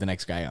until we get the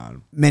next guy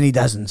on. Many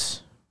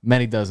dozens.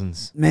 Many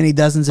dozens. Many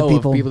dozens of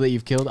people. Of people that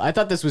you've killed? I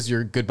thought this was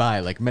your goodbye,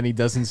 like many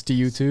dozens to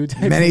you too.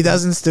 Many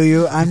dozens to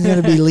you. I'm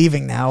going to be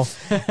leaving now.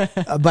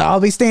 But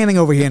I'll be standing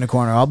over here in the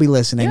corner. I'll be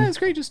listening. Yeah, it's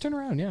great. Just turn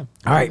around, yeah.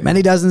 All right,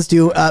 many dozens to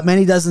you.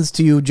 Many dozens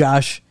to you,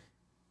 Josh.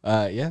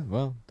 Yeah,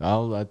 well,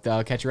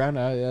 I'll catch you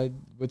around.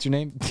 What's your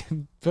name?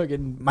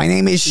 Fucking. My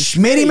name is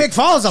Schmitty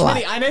McFallsalot.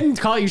 Schmitty. I didn't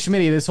call you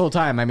Schmitty this whole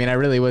time. I mean, I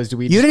really was.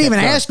 You didn't even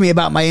ask me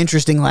about my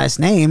interesting last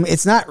name.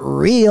 It's not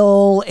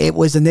real. It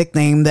was a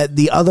nickname that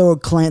the other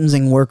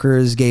cleansing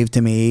workers gave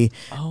to me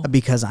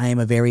because I am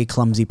a very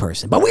clumsy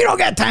person. But we don't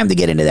got time to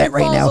get into that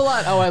right now.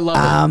 Oh, I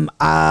love it.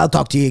 I'll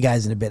talk to you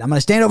guys in a bit. I'm going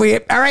to stand over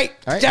here. All right.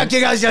 Talk to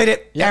you guys later.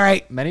 Yeah, all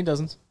right. Many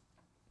dozens.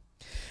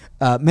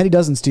 Many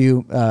dozens to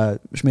you,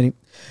 Schmitty.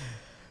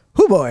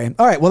 Oh boy.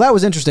 All right. Well, that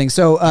was interesting.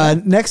 So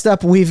next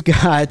up, we've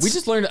got. We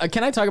just learned.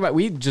 Can I talk about?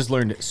 We just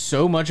learned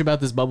so much about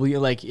this bubble.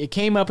 Like it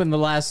came up in the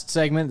last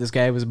segment. This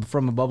guy was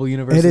from a bubble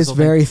universe. It is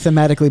very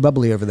thematically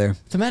bubbly over there.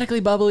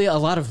 Thematically bubbly. A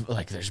lot of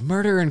like. There's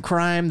murder and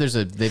crime.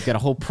 They've got a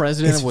whole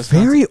president It's of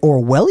Wisconsin. very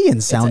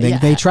Orwellian sounding. yeah,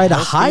 they try to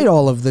House hide Beat.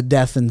 all of the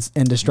death and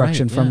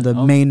destruction Right, from yeah.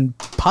 the main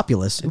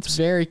populace. It's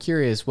very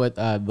curious what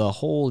the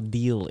whole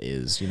deal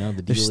is. You know,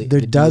 the deal.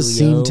 There does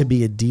seem to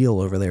be a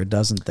deal over there,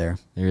 doesn't there?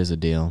 There is a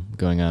deal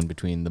going on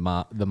between the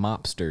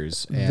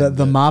mobsters and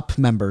The mop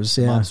members,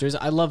 yeah. mobsters.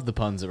 I love the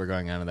puns that were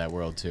going on in that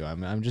world too.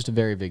 I'm just a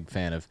very big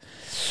fan of.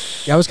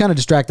 Yeah, I was kind of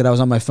distracted. I was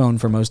on my phone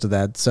for most of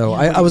that, so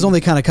I was only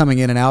kind of coming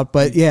in and out.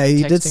 But yeah,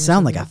 he did Texting or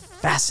sound like a something?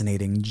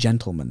 fascinating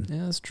gentleman.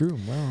 Yeah, that's true.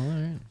 Well, all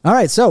right. All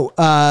right, so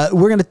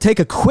we're going to take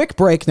a quick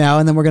break now,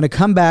 and then we're going to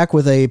come back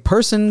with a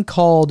person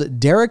called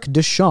Derek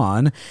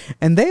DeShaun,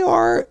 and they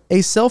are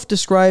a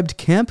self-described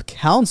camp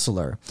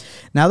counselor.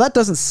 Now, that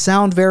doesn't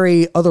sound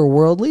very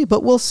otherworldly,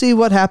 but we'll see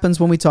what happens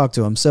when we talk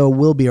to him. So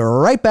we'll be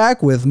right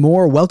back with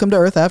more Welcome to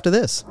Earth after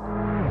this.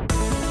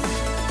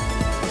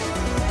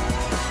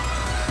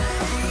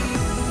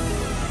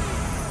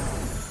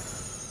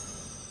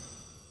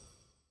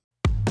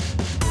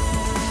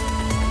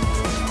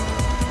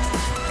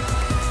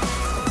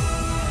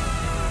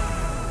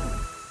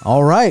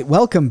 All right,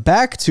 welcome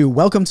back to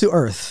Welcome to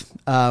Earth.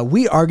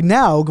 We are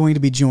now going to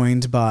be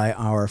joined by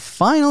our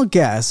final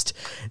guest,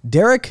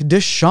 Derek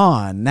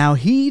DeShaun. Now,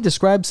 he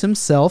describes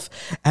himself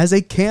as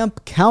a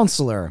camp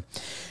counselor.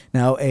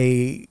 Now,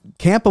 a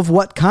camp of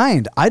what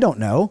kind? I don't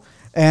know.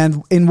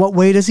 And in what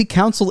way does he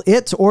counsel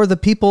it or the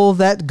people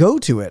that go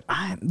to it?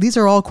 These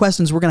are all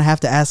questions we're going to have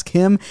to ask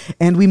him,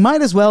 and we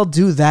might as well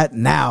do that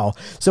now.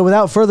 So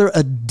without further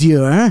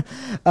ado,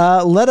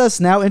 let us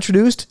now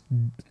introduce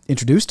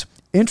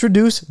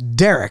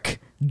Derek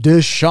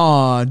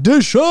DeShaun.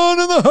 DeShaun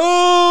in the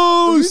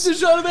house.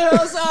 DeShaun in the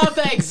house. Oh,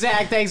 thanks,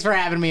 Zach. Thanks for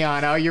having me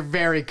on. Oh, you're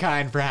very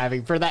kind for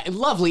that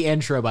lovely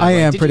intro. By the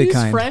way, I am Did pretty you use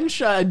kind. French?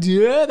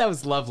 Yeah, that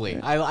was lovely.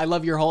 I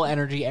love your whole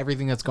energy,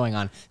 everything that's going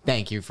on.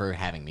 Thank you for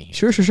having me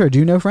here. Sure. Do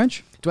you know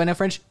French? Do I know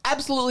French?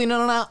 Absolutely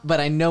no. But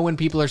I know when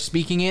people are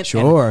speaking it.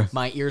 Sure. And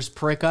my ears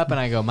prick up, and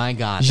I go, "My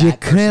God, Je that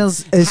person crée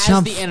has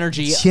the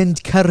energy."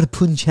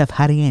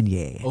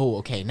 energy. Oh,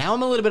 okay. Now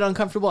I'm a little bit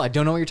uncomfortable. I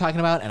don't know what you're talking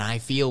about, and I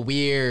feel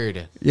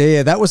weird.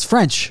 Yeah. That was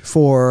French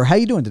for how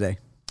you doing today?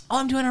 Oh,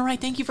 I'm doing all right.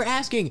 Thank you for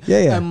asking.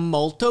 Yeah. I'm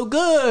molto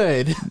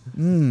good.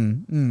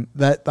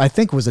 That I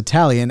think was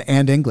Italian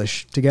and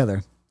English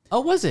together.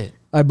 Oh, was it?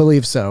 I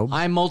believe so.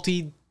 I'm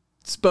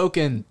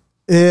multi-spoken.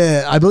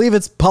 I believe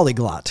it's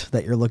polyglot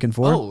that you're looking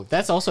for. Oh,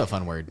 that's also a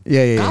fun word.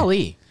 Yeah.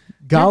 Golly.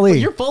 Golly.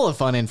 You're full of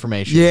fun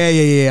information.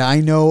 Yeah. I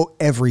know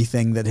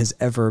everything that has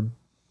ever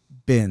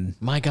been.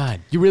 My God.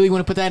 You really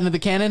want to put that into the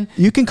canon?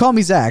 You can call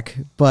me Zach,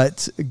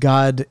 but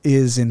God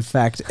is in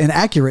fact an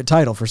accurate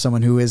title for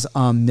someone who is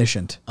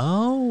omniscient.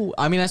 Oh,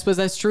 I mean, I suppose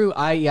that's true.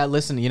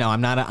 Listen,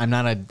 I'm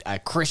not a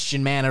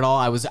Christian man at all.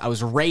 I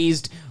was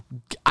raised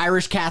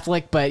Irish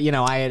Catholic, but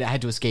I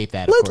had to escape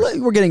that. Of course.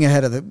 We're getting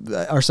ahead of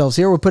ourselves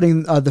here. We're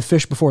putting the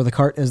fish before the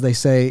cart, as they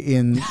say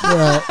in.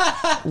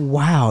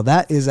 Wow,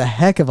 that is a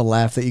heck of a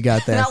laugh that you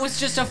got there. That was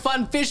just a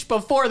fun fish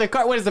before the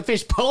cart. What is the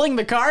fish pulling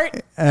the cart?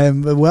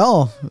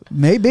 Well,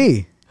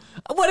 maybe.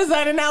 What does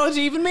that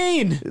analogy even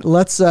mean?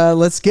 Let's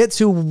get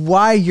to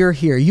why you're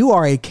here. You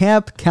are a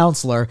camp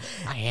counselor.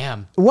 I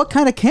am. What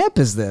kind of camp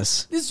is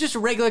this? This is just a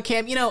regular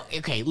camp.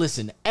 Okay,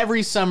 listen,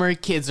 every summer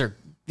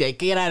they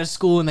get out of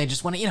school and they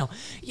just want to,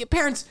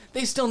 parents,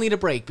 they still need a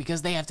break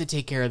because they have to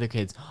take care of their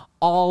kids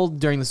all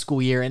during the school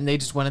year, and they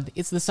just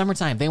it's the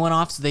summertime. They went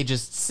off, so they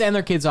just send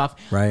their kids off.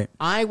 Right.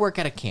 I work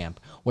at a camp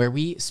where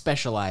we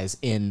specialize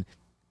in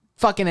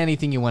fucking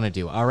anything you want to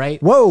do, all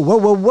right?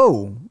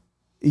 Whoa.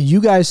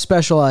 You guys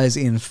specialize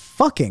in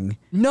fucking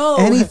No.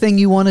 anything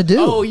you want to do.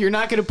 Oh, you're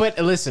not going to put.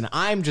 Listen,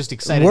 I'm just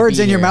excited. Words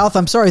to be in your here. mouth.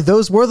 I'm sorry.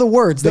 Those were the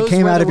words that Those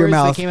came were out the of your words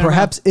that mouth. came out of my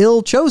Perhaps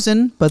ill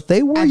chosen, but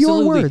they were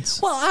your words.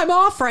 Well, I'm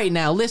off right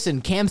now. Listen,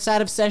 Cam's out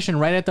of session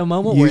right at the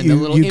moment. We're in the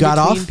little you got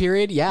in-between off?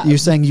 period. Yeah. You're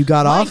saying you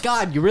got off? My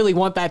God, you really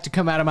want that to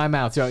come out of my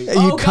mouth. So,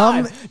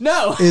 God,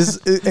 no. is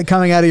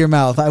coming out of your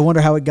mouth. I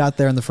wonder how it got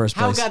there in the first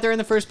place. How it got there in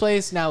the first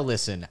place? Now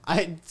listen,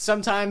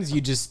 sometimes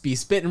you just be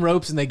spitting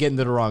ropes and they get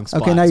into the wrong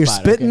spot. Okay, now you're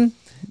spitting. Okay?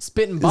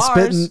 Spitting bars.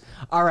 Spitting.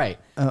 All right.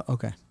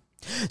 Okay.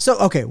 So,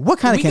 okay, what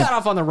kind of We camp? got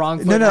off on the wrong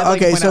foot. No,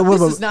 okay, so this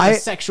is not a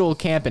sexual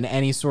camp in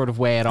any sort of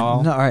way at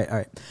all. No, all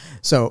right.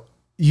 So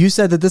you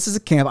said that this is a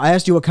camp. I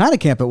asked you what kind of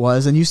camp it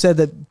was, and you said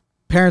that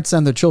parents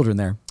send their children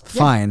there.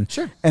 Fine.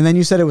 Sure. And then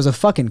you said it was a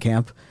fucking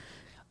camp.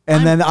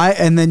 And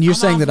then you're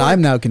saying that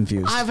I'm now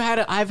confused. I've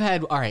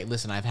had all right,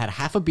 listen, I've had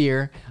half a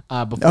beer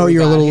before. Oh, we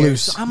you're a got little here,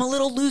 loose. so I'm a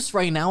little loose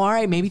right now. All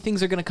right, maybe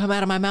things are going to come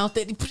out of my mouth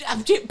that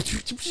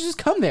just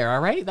come there,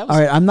 all right? All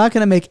right, I'm not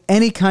going to make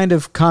any kind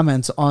of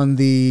comments on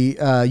the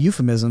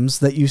euphemisms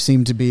that you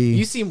seem to be.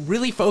 You seem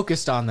really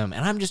focused on them,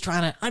 and I'm just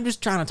trying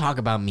to talk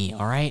about me,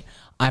 all right?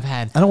 I've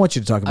had I don't want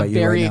you to talk about a you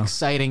right very now.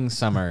 exciting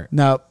summer.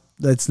 No,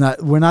 that's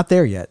not. We're not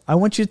there yet. I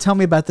want you to tell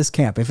me about this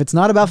camp. If it's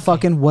not about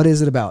fucking, what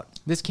is it about?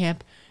 This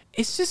camp,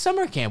 it's just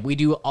summer camp. We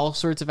do all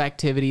sorts of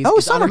activities. Oh,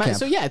 It's on summer a mou- camp.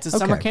 So yeah, it's a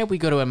summer Okay. camp. We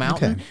go to a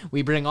mountain. Okay.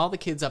 We bring all the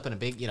kids up in a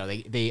big,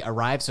 they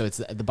arrive. So it's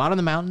at the bottom of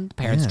the mountain. The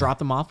parents Yeah. drop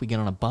them off. We get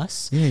on a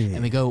bus Yeah.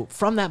 and we go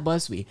from that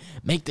bus. We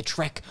make the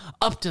trek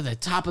up to the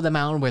top of the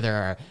mountain where there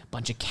are a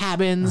bunch of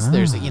cabins.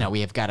 There's,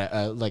 we have got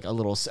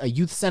a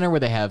youth center where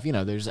they have,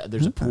 there's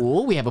a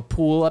pool. We have a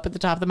pool up at the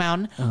top of the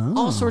mountain.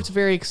 All sorts of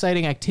very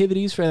exciting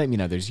activities for them.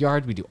 There's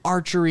yards. We do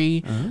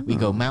archery. We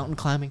go mountain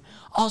climbing.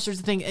 All sorts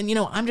of things. And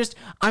I'm just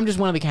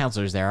one of the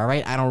counselors there. All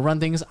right. I don't run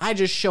things. I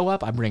just show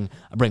up. I bring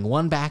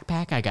one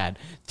backpack. I got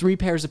 3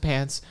 pairs of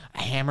pants,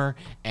 a hammer,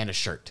 and a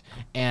shirt.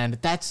 And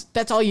that's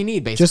all you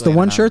need, basically. Just the on a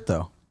one mountain. shirt,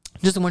 though.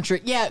 Just the one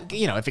shirt. Yeah,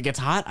 if it gets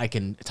hot, I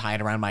can tie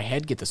it around my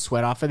head, get the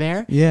sweat off of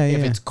there. Yeah, If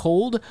yeah. it's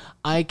cold,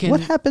 I can. What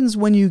happens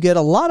when you get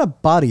a lot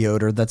of body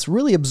odor that's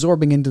really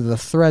absorbing into the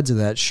threads of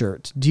that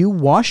shirt? Do you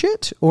wash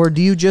it, or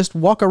do you just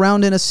walk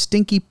around in a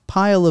stinky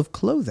pile of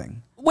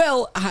clothing?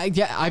 Well,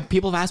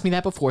 people have asked me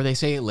that before. They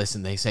say,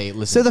 listen.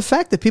 So the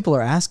fact that people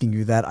are asking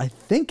you that, I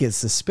think, is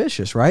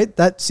suspicious, right?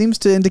 That seems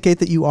to indicate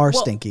that you are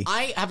Well, stinky.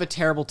 I have a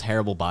terrible,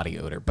 terrible body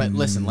odor. But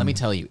listen, let me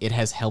tell you, it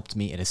has helped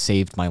me. It has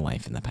saved my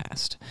life in the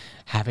past.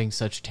 Having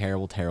such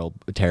terrible, terrible,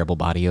 terrible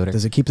body odor.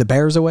 Does it keep the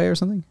bears away or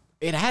something?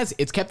 It has.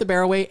 It's kept the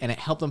bear away, and it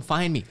helped them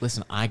find me.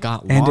 Listen, I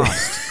got And-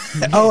 lost.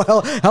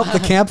 Help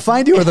the camp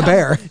find you or the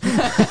bear?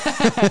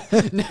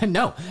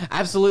 No,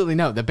 absolutely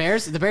no. The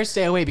bears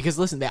stay away because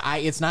listen,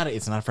 it's not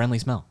a friendly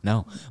smell.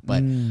 No,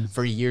 but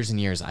for years and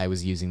years, I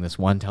was using this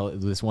one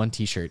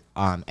T-shirt,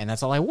 and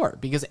that's all I wore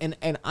because and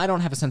I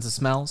don't have a sense of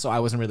smell, so I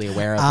wasn't really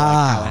aware of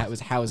how it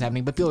was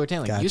happening. But people were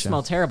telling me, you Gotcha.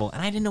 smell terrible,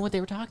 and I didn't know what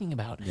they were talking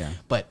about. Yeah.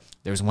 But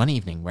there was one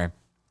evening where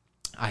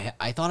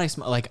I thought I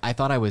smelled like I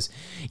thought I was,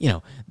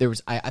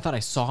 I thought I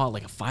saw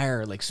like a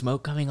fire, like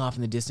smoke coming off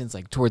in the distance,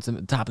 like towards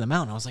the top of the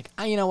mountain. I was like,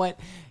 you know what,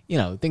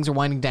 things are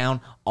winding down.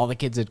 All the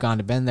kids had gone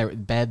to bed.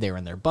 They were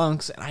in their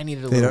bunks, and I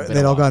needed a little bit.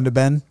 They'd all gone to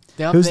Ben?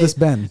 Who's this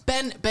Ben?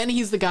 Ben,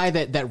 he's the guy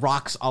that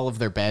rocks all of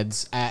their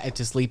beds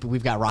to sleep.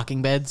 We've got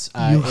rocking beds.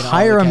 You in all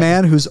hire the a cabins.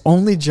 man whose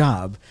only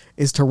job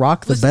is to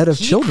rock the bed of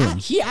children.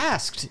 He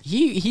asked.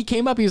 He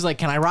came up. He was like,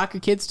 "Can I rock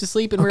your kids to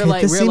sleep?" And Okay, we were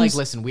like, this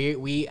 "Listen,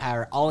 we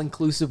are all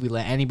inclusive. We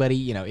let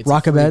anybody, it's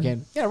Rock a free bed?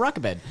 camp. Yeah, rock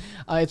a bed.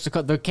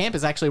 The camp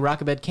is actually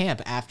Rock a Bed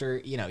Camp. After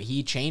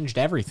he changed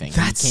everything.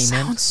 That he came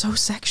in. sounds so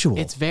sexual.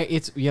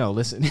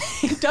 Listen,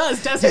 it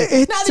does, doesn't it?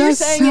 It Now that you're does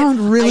saying sound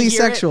it, really I hear it,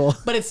 sexual.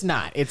 but it's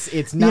not.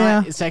 It's not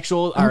Yeah.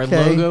 sexual.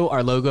 Okay.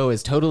 Our logo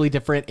is totally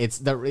different. It's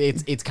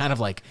kind of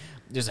like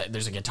there's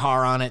a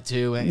guitar on it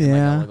too, and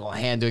Yeah. like a little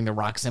hand doing the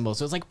rock symbol.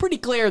 So it's like pretty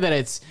clear that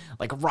it's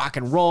like rock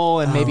and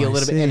roll and maybe Oh, a I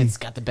little bit, and see. it's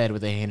got the bed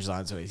with the hinges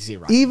on, so you see it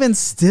rock. Even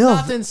still,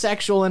 Nothing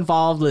sexual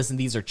involved. Listen,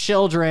 these are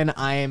children.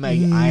 I am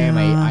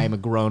a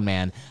grown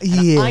man.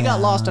 And I got Yeah.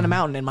 lost on a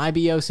mountain, and my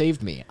BO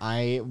saved me.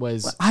 I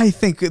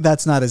think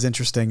that's not as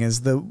interesting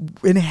as the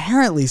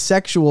inherently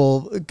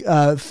sexual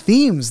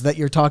themes that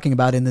you're talking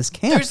about in this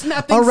camp There's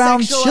nothing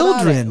around sexual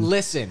children. About it.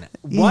 Listen,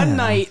 Yeah. one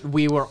night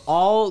we were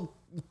all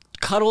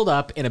cuddled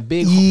up in a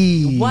big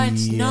what?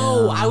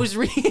 No, I was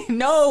reading.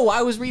 No,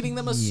 I was reading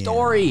them a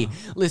story.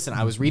 Listen,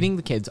 I was reading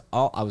the kids.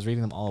 I was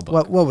reading them all a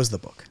book. What was the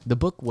book? The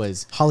book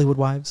was Hollywood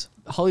Wives.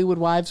 Hollywood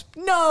Wives.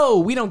 No,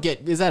 we don't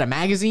get. Is that a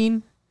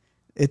magazine?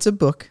 It's a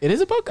book. It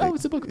is a book. Oh,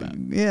 it's a book about.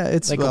 Yeah,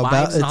 it's Like about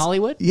wives in it's-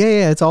 Hollywood?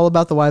 Yeah, it's all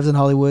about the wives in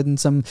Hollywood and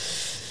some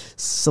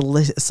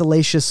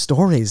salacious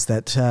stories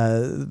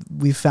that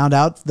we've found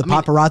out. The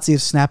paparazzi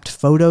have snapped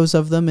photos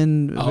of them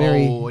in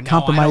very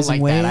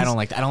compromising ways. I don't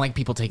like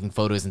people taking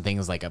photos and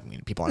things like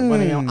people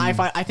aren't.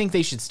 I think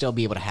they should still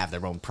be able to have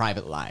their own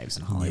private lives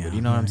in Hollywood. Yeah,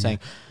 you know what I'm saying?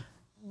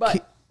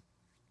 But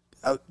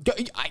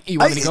You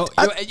want me to go?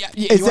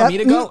 You want me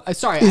to go?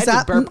 Sorry, I had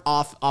to burp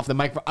off the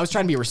mic. I was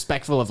trying to be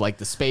respectful of like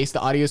the space, the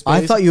audio space.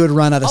 I thought you would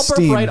run out of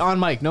steam. I'll burp right on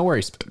mic. No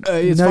worries.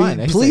 It's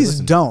fine. Please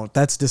don't.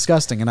 That's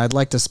disgusting, and I'd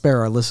like to spare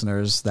our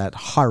listeners that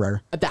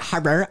horror. The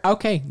horror?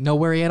 Okay, no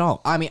worry at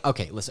all. I mean,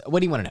 okay, listen.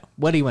 What do you want to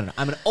know?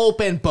 I'm an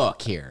open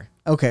book here.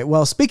 Okay,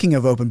 well, speaking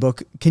of open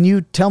book, can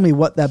you tell me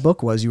what that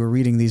book was you were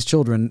reading these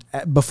children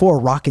before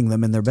rocking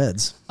them in their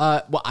beds?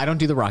 Well, I don't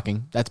do the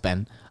rocking. That's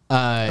Ben.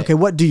 Okay,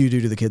 what do you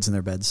do to the kids in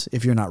their beds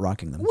if you're not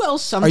rocking them? Well,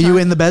 sometimes... Are you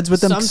in the beds with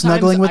them,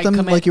 snuggling with them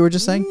like you were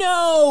just saying?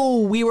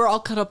 No, we were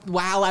all cut up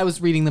while I was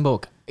reading the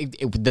book.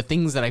 The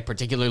things that I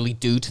particularly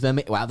do to them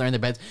while they're in their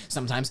beds,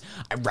 sometimes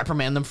I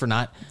reprimand them for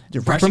not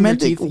brushing their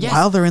teeth. Yes,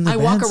 while they're in their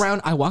beds?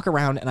 I walk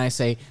around and I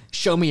say,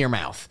 show me your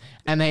mouth.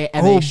 And they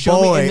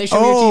show me your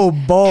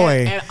teeth.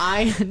 Boy. And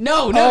I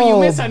you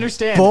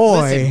misunderstand.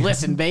 Boy.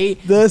 Listen,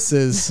 this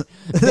is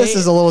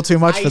a little too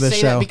much for this show.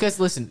 I say that because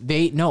listen,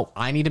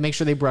 I need to make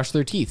sure they brush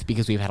their teeth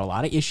because we've had a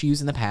lot of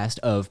issues in the past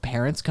of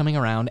parents coming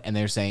around and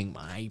they're saying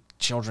my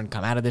children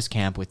come out of this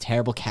camp with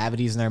terrible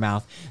cavities in their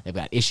mouth. They've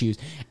got issues.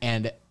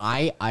 And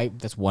I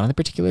that's one of the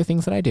particular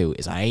things that I do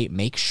is I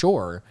make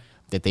sure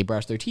that they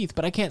brush their teeth,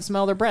 but I can't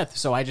smell their breath.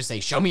 So I just say,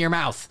 show me your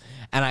mouth.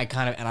 And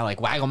I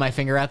like waggle my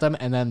finger at them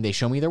and then they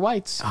show me their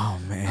whites. Oh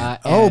man.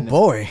 Oh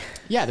boy.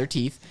 Yeah, their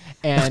teeth.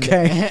 And,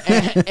 okay.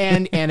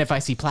 and if I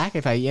see plaque,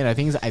 if I,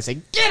 things, I say,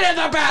 get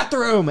in the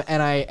bathroom.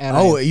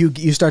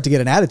 You start to get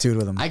an attitude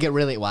with them. I get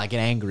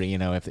angry,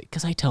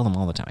 because I tell them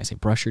all the time, I say,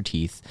 brush your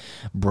teeth,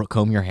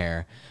 comb your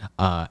hair,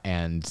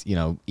 and,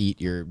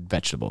 eat your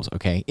vegetables.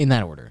 Okay. In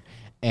that order.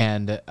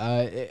 And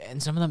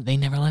some of them, they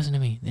never listen to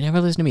me.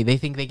 They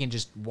think they can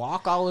just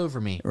walk all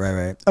over me.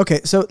 Right.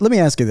 Okay, so let me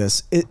ask you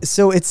this.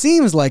 So it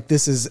seems like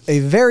this is a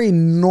very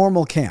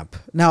normal camp.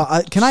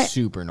 Now,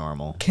 super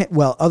normal.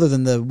 Well, other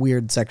than the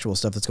weird sexual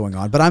stuff that's going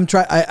on, but I'm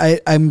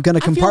going to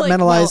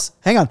compartmentalize.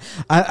 Hang on,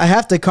 I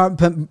have to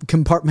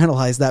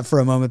compartmentalize that for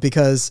a moment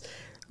because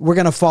we're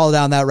going to fall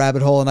down that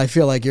rabbit hole, and I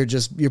feel like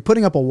you're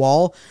putting up a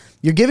wall.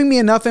 You're giving me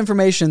enough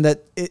information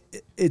that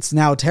it's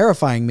now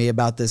terrifying me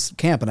about this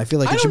camp, and I feel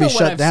like it should be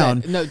shut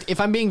down. No,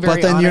 if I'm being very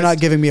honest. But then you're not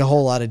giving me a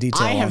whole lot of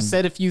detail. I have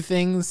said a few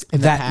things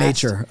in that the past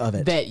nature of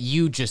it that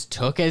you just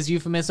took as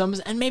euphemisms,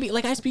 and maybe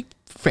I speak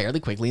fairly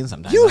quickly, and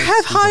sometimes you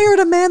have hired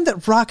a man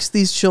that rocks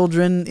these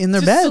children in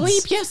their beds.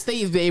 Sleep, yes,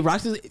 they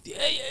rock.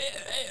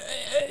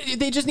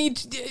 They just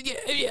need.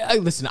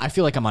 Listen, I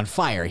feel like I'm on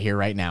fire here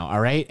right now. All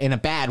right, in a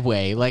bad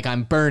way, like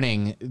I'm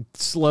burning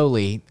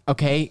slowly.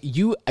 Okay,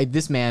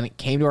 this man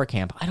came to our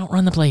camp. I don't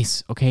run the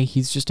place. Okay,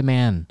 he's just a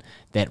man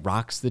that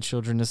rocks the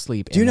children to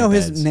sleep. Do you know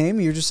his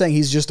name? You're just saying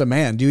he's just a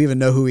man. Do you even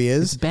know who he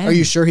is? Ben. Are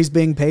you sure he's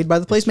being paid by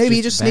the place? Maybe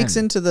he just sneaks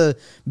into the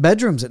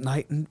bedrooms at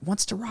night and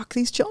wants to rock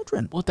these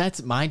children. Well,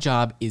 that's my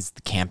job is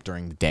the camp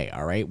during the day,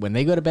 all right? When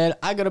they go to bed,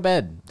 I go to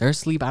bed. They're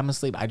asleep, I'm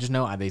asleep. I just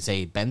know they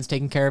say, Ben's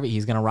taking care of it.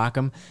 He's going to rock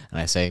them. And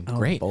I say,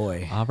 great. Oh,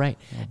 boy. All right.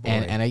 Oh, boy.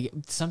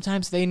 And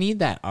sometimes they need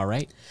that, all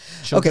right?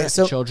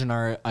 Children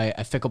are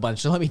a fickle bunch.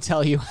 So let me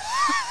tell you.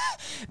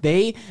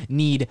 They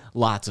need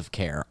lots of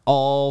care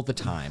all the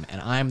time, and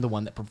I'm the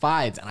one that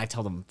provides. And I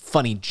tell them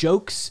funny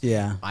jokes.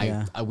 Yeah,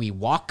 we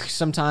walk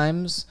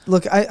sometimes.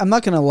 Look, I'm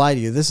not going to lie to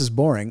you. This is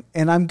boring,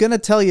 and I'm going to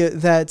tell you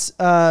that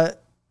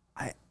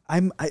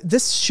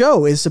this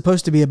show is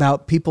supposed to be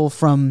about people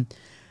from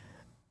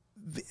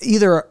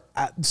either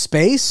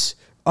space,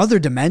 other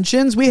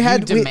dimensions. We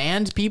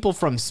demand people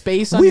from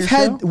space on your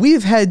show?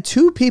 We've had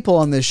 2 people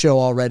on this show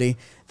already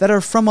that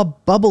are from a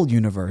bubble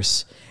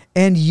universe,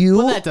 and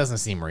well, that doesn't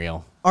seem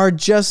real. Are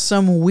just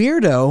some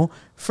weirdo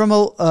from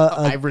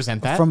I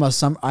resent that.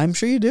 I'm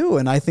sure you do,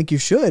 and I think you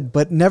should,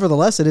 but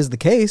nevertheless, it is the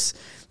case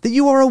that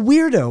you are a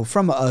weirdo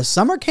from a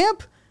summer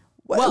camp.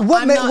 Well,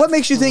 what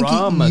makes you think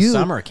from a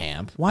summer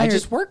camp? I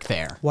just work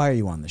there. Why are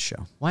you on this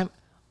show?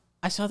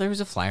 I saw there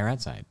was a flyer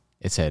outside.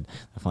 The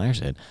flyer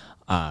said,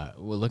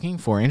 we're looking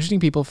for interesting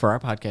people for our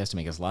podcast to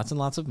make us lots and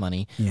lots of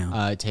money.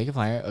 Yeah. Take a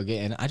flyer. Okay.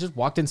 And I just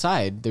walked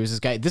inside. There's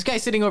this guy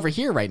sitting over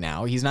here right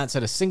now. He's not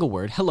said a single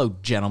word. Hello,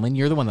 gentlemen.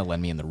 You're the one that led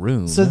me in the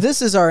room. So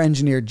this is our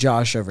engineer,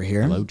 Josh, over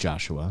here. Hello,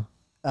 Joshua.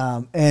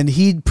 And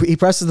he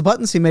presses the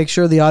buttons. He makes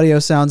sure the audio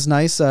sounds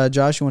nice.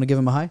 Josh, you want to give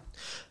him a hi?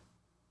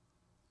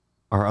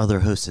 Our other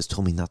host has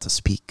told me not to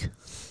speak.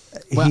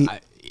 Well,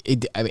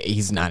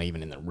 he's not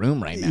even in the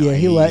room right now. Yeah,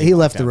 he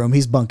left the room.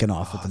 He's bunking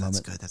off at the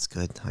moment. That's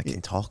good. I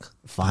can talk.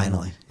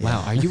 Finally.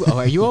 Wow.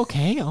 Are you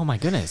okay? Oh my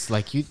goodness.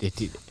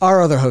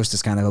 Our other host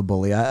is kind of a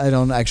bully. I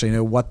don't actually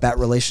know what that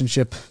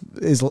relationship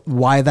is,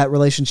 why that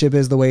relationship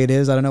is the way it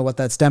is. I don't know what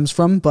that stems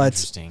from, but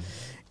interesting.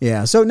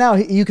 Yeah. So now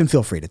you can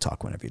feel free to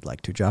talk whenever you'd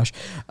like to, Josh.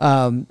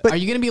 But are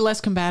you going to be less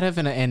combative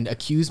and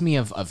accuse me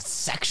of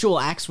sexual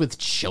acts with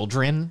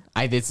children?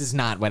 This is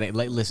not what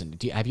listen,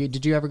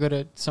 did you ever go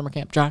to summer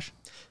camp, Josh?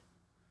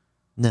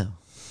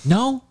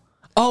 No?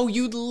 Oh,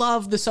 you'd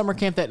love the summer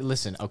camp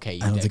listen, okay.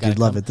 I don't think you'd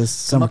love it. This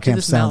summer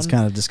camp sounds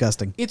kind of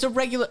disgusting. It's a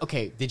regular,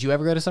 okay, did you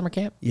ever go to summer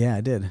camp? Yeah,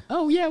 I did.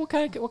 Oh, yeah, what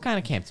kind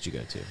of camp did you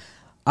go to?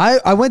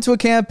 I went to a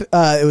camp.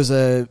 It was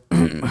a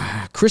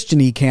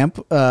Christian-y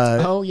camp.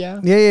 Oh yeah.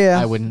 Yeah.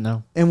 I wouldn't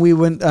know. And we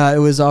went. It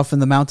was off in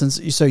the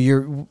mountains. So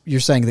you're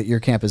saying that your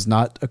camp is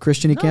not a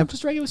Christian-y No, camp?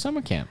 just regular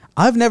summer camp.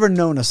 I've never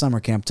known a summer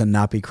camp to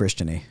not be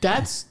Christian-y.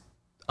 That's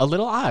a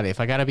little odd,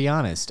 if I gotta be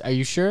honest. Are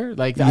you sure?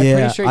 Like, I'm Yeah,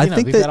 pretty sure. I You know,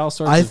 think we've that got all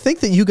sorts. I of...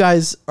 think that you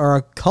guys are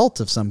a cult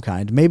of some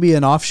kind, maybe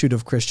an offshoot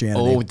of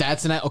Christianity. Oh,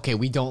 that's not okay.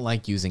 We don't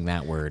like using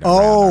that word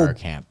Oh, around our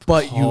camp.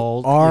 but you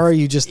are.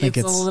 You just think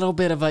it's it's a little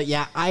bit of a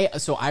yeah. I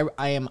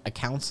am a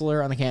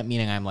counselor on the camp,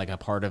 meaning I'm like a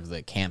part of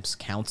the camp's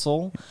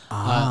council. We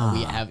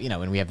have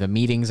and we have the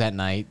meetings at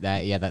night.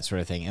 That sort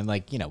of thing. And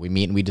like we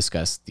meet and we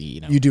discuss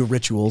the you do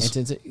rituals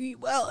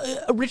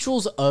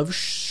rituals of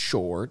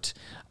short.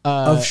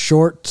 of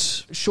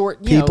short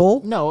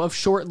people. Of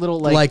short little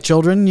like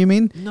children. You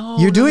mean? No,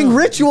 you're doing no.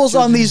 rituals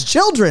on these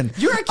children.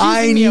 You're accusing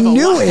I me of a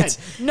knew lot. it.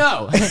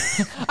 No,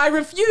 I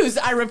refuse.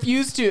 I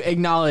refuse to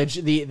acknowledge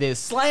the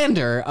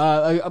slander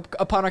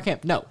upon our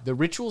camp. No, the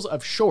rituals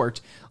of short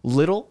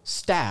little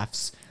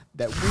staffs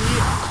that we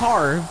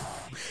carve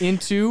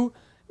into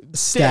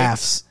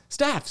Staffs.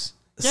 Staffs.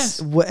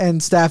 Yes.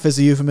 And staff is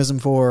a euphemism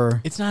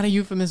for. It's not a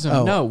euphemism.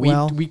 Oh, no,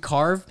 well. we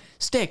carve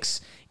sticks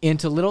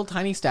into little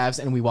tiny staffs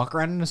and we walk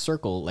around in a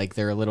circle like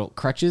they're little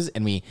crutches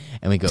and we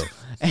go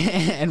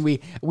and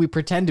we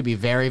pretend to be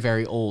very,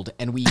 very old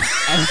and we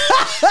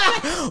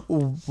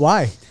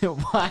Why?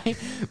 why?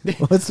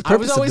 What's the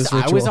purpose of this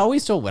I was ritual?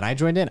 always told when I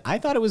joined in, I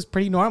thought it was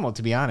pretty normal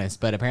to be honest,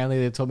 but apparently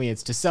they told me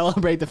it's to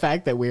celebrate the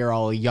fact that we are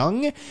all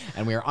young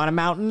and we are on a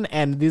mountain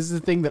and this is a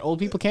thing that old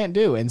people can't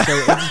do. And so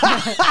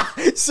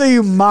it's So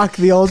you mock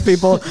the old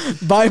people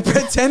by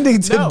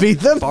pretending to No. be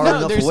them? Far No,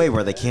 enough there's- away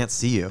where they can't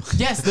see you.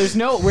 yes,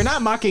 we're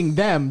not mocking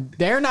them.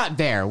 They're not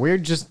there. We're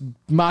just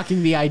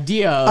mocking the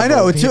idea of I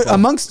know. old people.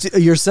 Amongst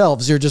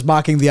yourselves, you're just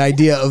mocking the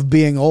idea of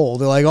being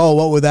old. They're like, oh,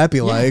 what would that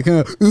be like?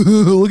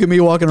 Look at me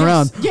walking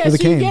around Yes, with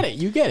a cane.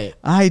 you get it.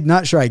 I'm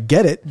not sure I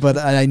get it, but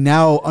I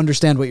now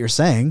understand what you're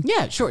saying.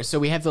 Yeah, sure. So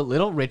we have the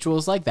little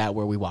rituals like that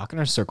where we walk in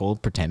a circle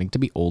pretending to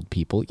be old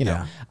people, and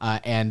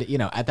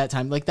at that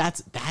time, like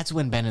that's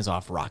when Ben is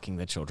off rocking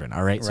the children.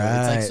 All right. So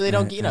it's like, so they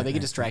don't, they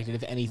get distracted.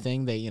 If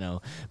anything, they,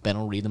 Ben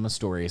will read them a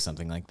story or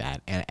something like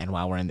that. And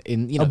while we're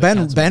in the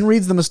council- Ben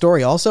reads them a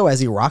story also as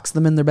he rocks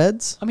them in their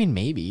beds. I mean,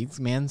 maybe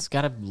man's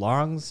got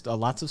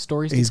lots of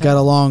stories. He's to tell.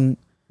 got a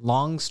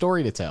long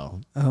story to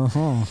tell.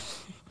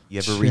 You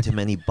ever read him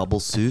any Bubble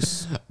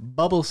Seuss?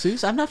 Bubble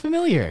Seuss? I'm not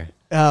familiar.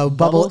 Bubble.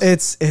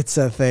 Bubbles? It's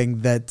a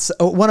thing that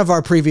one of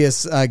our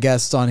previous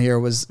guests on here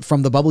was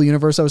from the Bubble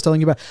universe. I was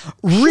telling you about.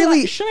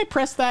 Really? Should I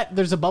press that?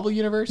 There's a Bubble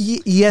universe.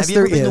 Yes, Have you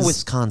there ever been to is.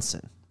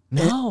 Wisconsin?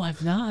 No,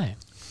 I've not.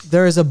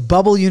 There is a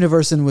Bubble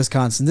universe in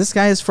Wisconsin. This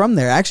guy is from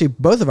there. Actually,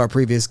 both of our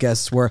previous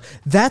guests were.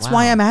 That's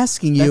why Wow. I'm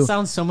asking That you.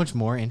 sounds so much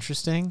more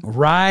interesting.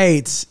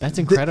 Right. That's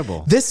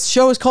incredible. This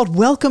show is called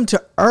Welcome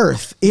to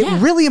Earth. It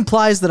Yeah. really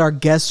implies that our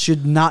guests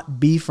should not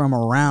be from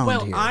around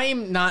Well, here.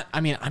 I'm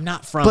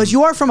not from. But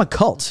you are from a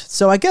cult.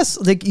 So I guess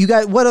like you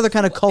guys, what other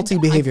kind of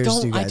culty behaviors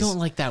do you guys? I don't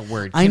like that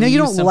word. I Can know we you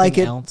use don't something like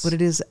it, else? but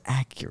it is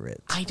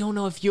accurate. I don't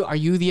know if are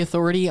you the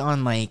authority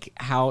on like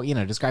how,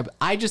 describe it?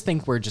 I just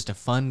think we're just a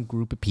fun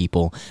group of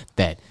people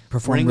that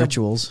Perform bring a-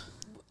 rituals.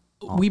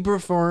 We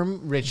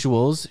perform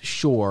rituals,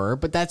 sure,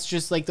 but that's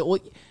just like were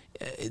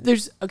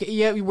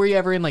you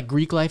ever in like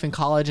Greek life in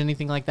college,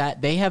 anything like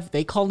that?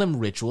 They call them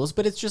rituals,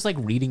 but it's just like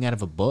reading out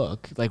of a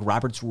book, like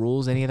Robert's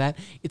Rules, any of that.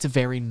 It's a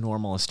very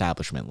normal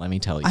establishment, let me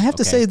tell you. I have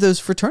to okay? say those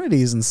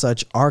fraternities and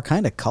such are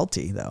kind of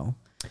culty though.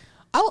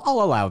 I'll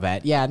allow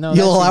that. Yeah, no.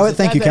 You'll that allow seems- it?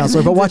 Thank you,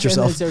 counselor, but watch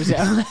yourself.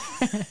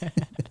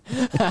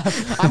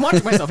 I'm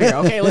watching myself here.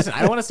 Okay, listen, I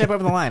don't want to step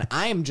over the line.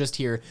 I am just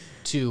here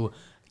to,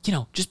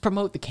 just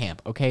promote the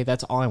camp. Okay,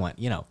 that's all I want.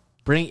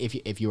 Bring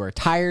if you are a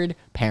tired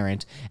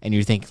parent and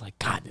you think like,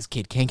 God, this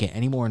kid can't get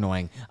any more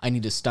annoying. I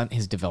need to stunt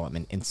his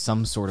development in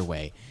some sort of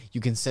way.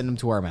 You can send him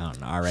to our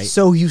mountain. All right.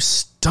 So you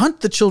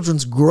stunt the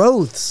children's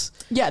growths.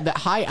 Yeah, the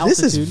high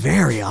altitude. This is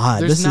very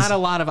odd. There's This not is- a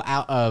lot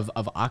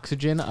of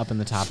oxygen up in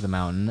the top of the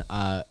mountain,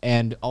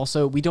 and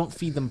also we don't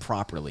feed them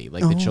properly.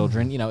 Like the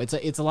children,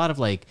 it's a lot of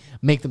like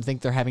make them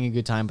think they're having a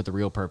good time, but the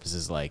real purpose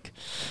is like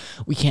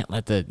we can't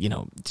let the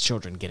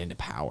children get into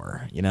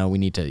power. We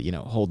need to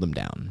hold them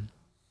down.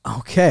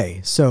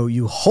 Okay, so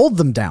you hold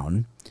them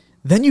down,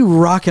 then you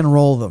rock and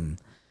roll them.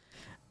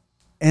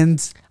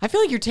 And I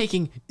feel like you're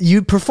taking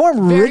you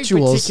perform very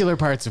rituals. particular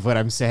parts of what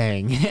I'm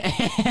saying,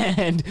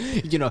 and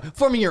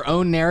forming your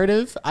own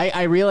narrative.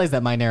 I realize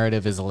that my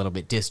narrative is a little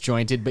bit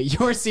disjointed, but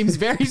yours seems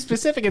very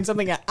specific and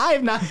something that I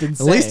have not been At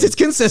saying. least it's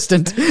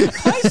consistent.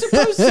 I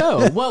suppose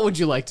so. What would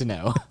you like to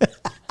know?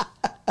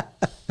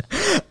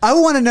 I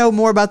want to know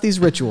more about these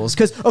rituals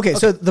because,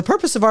 so the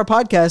purpose of our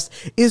podcast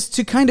is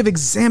to kind of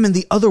examine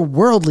the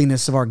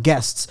otherworldliness of our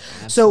guests.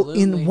 So in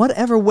Absolutely.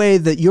 whatever way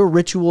that your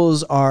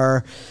rituals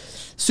are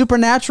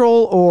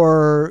supernatural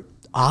or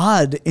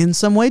odd in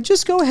some way,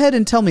 just go ahead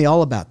and tell me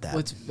all about that.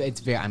 Well, it's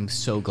very. I'm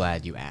so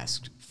glad you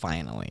asked.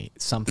 finally,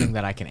 something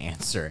that I can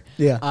answer.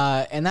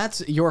 Yeah. And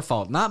that's your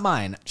fault, not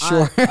mine.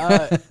 Sure.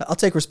 I'll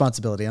take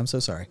responsibility. I'm so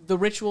sorry. The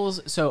rituals.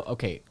 So,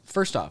 okay,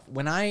 first off,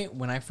 when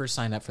I first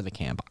signed up for the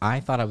camp, I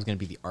thought I was going to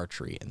be the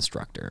archery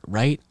instructor,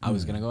 right? I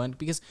was going to go in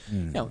because,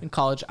 in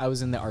college, I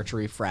was in the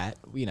archery frat,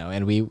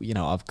 and we,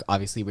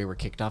 obviously we were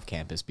kicked off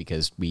campus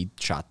because we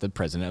shot the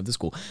president of the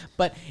school.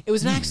 But it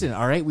was an accident,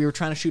 all right? We were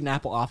trying to shoot an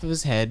apple off of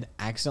his head,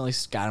 accidentally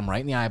got him right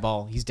in the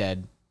eyeball. He's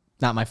dead.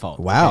 Not my fault.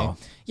 Wow. Okay?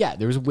 Yeah,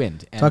 there was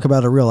wind. And Talk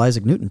about a real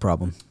Isaac Newton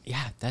problem.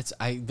 yeah, that's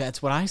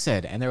what I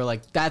said. And they were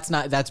like,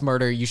 that's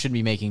murder. You shouldn't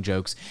be making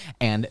jokes.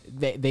 And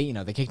they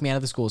kicked me out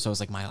of the school. So I was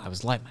like, my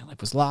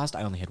life was lost.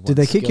 I only had one Did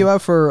they kick you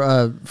out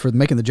for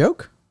making the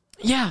joke?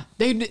 Yeah,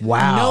 they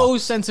Wow. no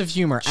sense of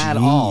humor at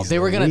all. They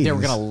were Louise.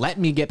 gonna let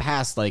me get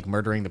past like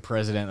murdering the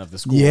president of the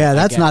school. Yeah, I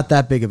that's get- not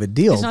that big of a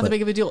deal. It's not but- that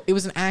big of a deal. It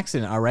was an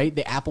accident, all right?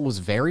 The apple was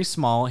very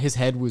small. His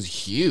head was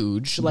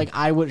huge. Like,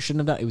 shouldn't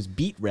have done it. Was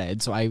beet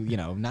red, so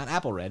not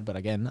apple red, but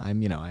again, I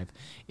have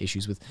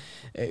issues with,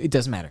 it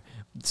doesn't matter.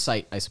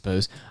 Sight, I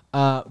suppose.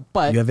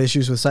 But You have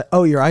issues with sight.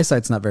 Oh, your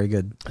eyesight's not very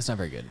good. it's not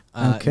very good.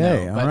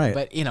 Okay, no, all but, right.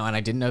 But, and I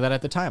didn't know that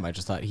at the time. I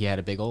just thought he had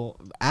a big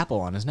old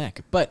apple on his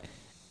neck. But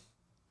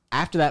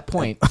after that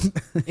point,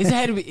 his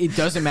head, it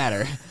doesn't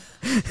matter.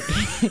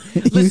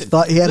 You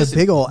thought he had a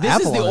big old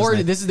apple on his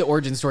neck. This is the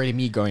origin story to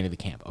me going to the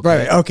camp. Okay?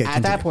 Right, okay, At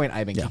continue. that point,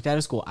 I'd been kicked out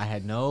of school. I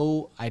had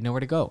nowhere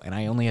to go, and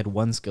I only had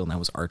one skill, and that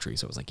was archery.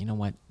 So I was like, you know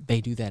what?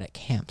 They do that at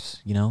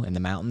camps, in the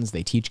mountains.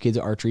 They teach kids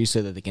archery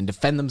so that they can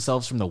defend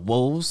themselves from the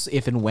wolves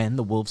if and when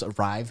the wolves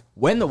arrive.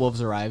 When the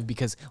wolves arrive,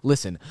 because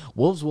listen,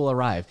 wolves will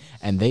arrive,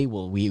 and they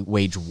will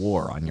wage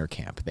war on your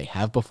camp. They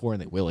have before,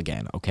 and they will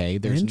again. Okay,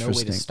 there's no way to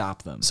Interesting.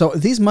 stop them. So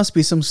these must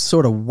be some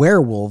sort of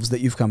werewolves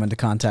that you've come into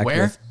contact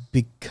Where? with.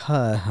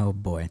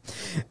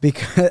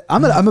 Because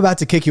I'm about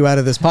to kick you out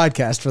of this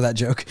podcast for that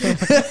joke.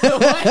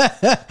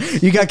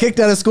 You got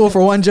kicked out of school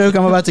for one joke.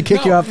 I'm about to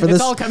kick you out for it's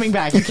this. all coming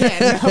back. You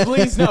can't. No,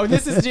 please, no.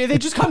 They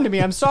just come to me.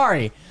 I'm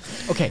sorry.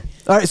 Okay.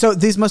 All right, so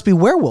these must be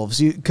werewolves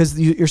because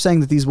you're saying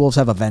that these wolves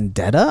have a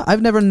vendetta.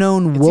 I've never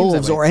known seems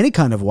wolves that way. or any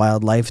kind of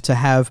wildlife to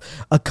have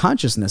a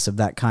consciousness of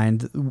that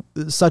kind,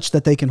 such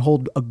that they can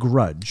hold a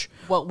grudge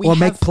Well, or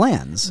make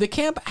plans. The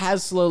camp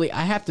has slowly.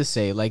 I have to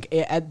say,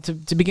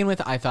 to begin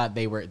with, I thought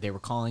they were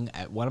calling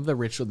at one of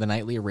the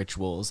nightly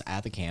rituals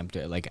at the camp,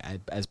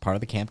 as part of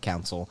the camp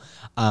council.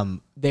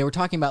 They were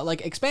talking about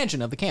like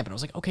expansion of the camp, and I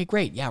was like, okay,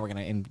 great, yeah, we're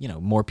gonna, and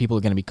more people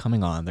are gonna be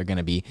coming on. They're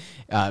gonna be,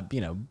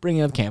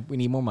 bringing up the camp. We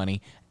need more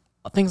money,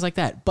 things like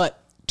that. But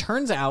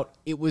turns out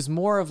it was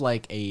more of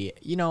like a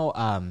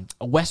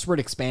westward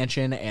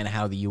expansion, and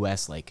how the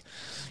U.S.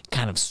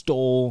 kind of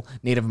stole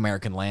Native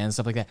American land,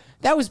 stuff like that.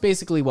 That was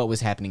basically what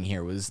was happening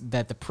here, was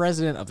that the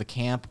president of the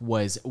camp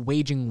was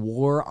waging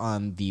war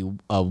on the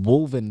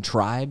Wolven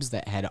tribes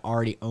that had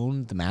already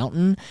owned the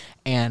mountain.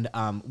 And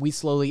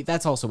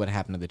that's also what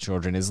happened to the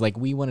children, is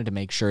we wanted to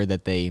make sure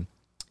that they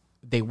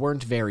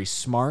weren't very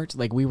smart.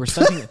 We were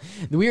stunting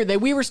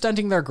we were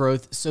stunting their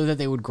growth so that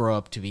they would grow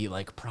up to be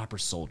proper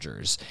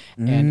soldiers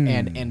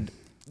and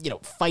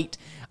fight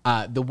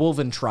the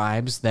Wolven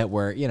tribes that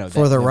were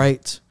For the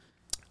right.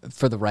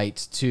 For the right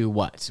to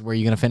what? Were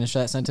you going to finish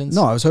that sentence?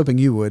 No, I was hoping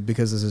you would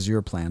because this is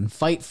your plan.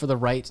 Fight for the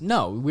right.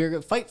 No, we're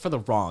going to fight for the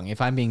wrong,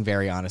 if I'm being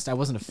very honest. I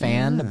wasn't a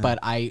fan, but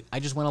I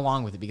just went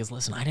along with it because,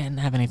 listen, I didn't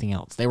have anything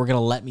else. They were going to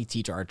let me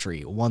teach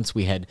archery once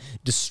we had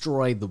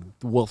destroyed the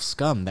wolf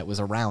scum that was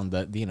around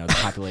the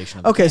population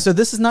of the Okay, so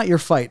this is not your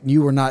fight.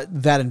 You were not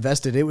that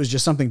invested. It was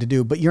just something to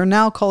do. But you're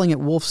now calling it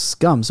wolf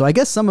scum. So I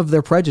guess some of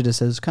their prejudice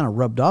has kind of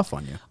rubbed off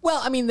on you. Well,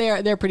 I mean,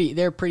 they're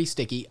pretty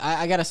sticky.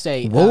 I got to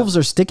say. Wolves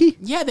are sticky?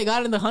 Yeah, they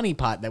got in the honey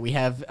pot that we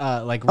have,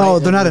 Oh,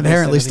 they're not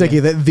inherently sticky.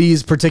 That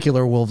these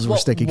particular wolves were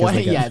sticky.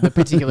 The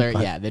particular,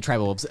 the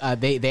tribal wolves.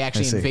 They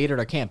actually see. invaded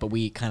our camp, but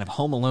we kind of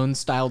Home Alone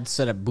styled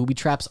set up booby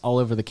traps all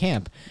over the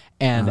camp.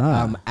 And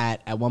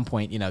at one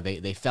point,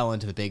 they fell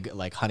into the big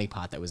honey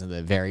pot that was in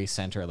the very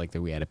center.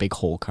 We had a big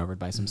hole covered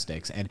by some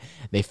sticks, and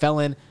they fell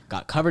in,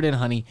 got covered in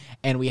honey,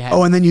 and we had.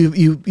 Oh, and then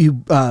you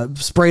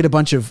sprayed a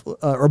bunch of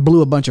or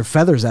blew a bunch of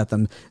feathers at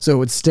them so it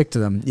would stick to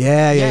them.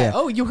 Yeah.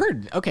 Oh, you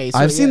heard? Okay, so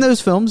I've seen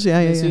those films.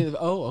 Yeah.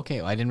 Oh, okay.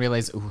 Well, I didn't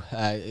realize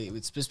it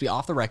was supposed to be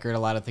off the record. A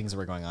lot of things that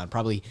were going on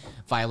probably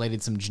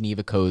violated some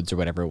Geneva codes or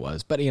whatever it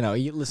was. But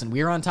listen,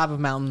 we were on top of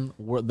a mountain.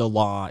 The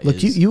law.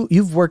 Look, is,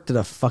 you've worked at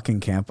a fucking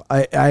camp.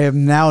 I am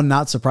now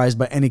not surprised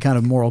by any kind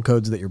of moral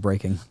codes that you're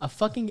breaking.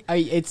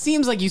 It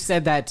seems like you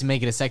said that to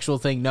make it a sexual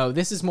thing. No,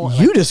 this is more.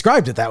 You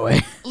described it that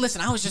way.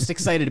 Listen, I was just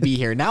excited to be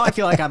here. Now I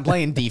feel like I'm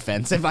playing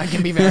defense, if I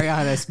can be very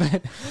honest.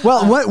 But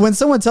well, when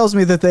someone tells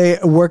me that they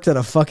worked at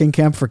a fucking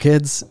camp for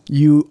kids,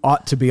 you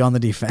ought to be on the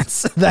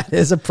defense. That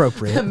is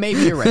appropriate.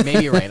 Maybe you're right.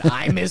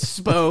 I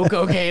misspoke.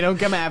 Okay, don't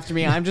come after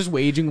me. I'm just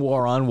waging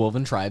war on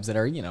Wolven tribes that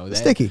are,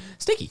 Sticky.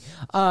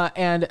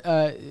 And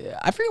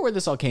I forget where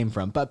this all came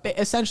from, but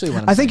essentially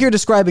what I'm I think saying, you're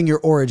describing your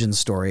origin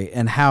story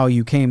and how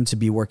you came to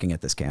be working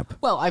at this camp.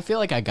 well, I feel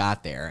like I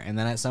got there, and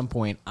then at some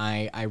point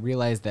I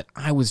realized that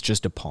I was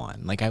just a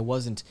pawn.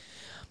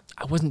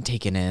 I wasn't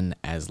taken in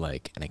as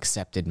like an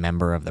accepted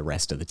member of the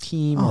rest of the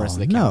team or as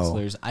the no.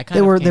 counselors. I kind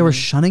They were in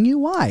shunning you.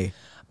 Why?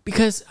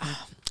 because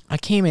I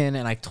came in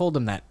and I told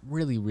them that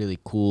really, really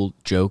cool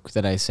joke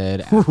that I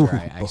said after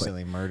I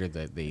accidentally murdered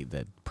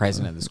the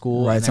president of the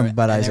school. Right, And something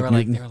about Isaac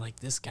Newton. They were like,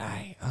 this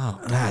guy. Oh,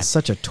 God. That's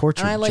such a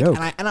tortured And I joke.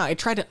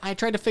 I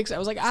tried to fix it. I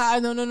was like,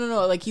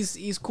 no, like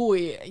he's cool,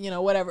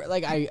 whatever.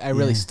 Like I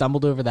really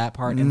stumbled over that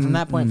part, and from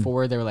that point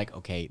forward, they were like,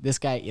 okay, this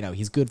guy,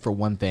 he's good for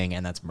one thing,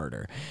 and that's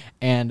murder.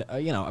 And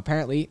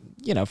apparently,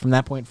 from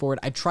that point forward,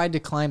 I tried to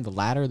climb the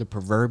ladder, the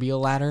proverbial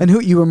ladder. And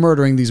you were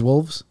murdering these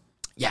wolves?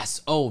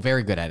 Yes. Oh,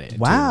 very good at it. too.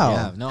 Wow.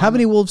 Yeah. No, How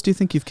many wolves do you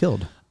think you've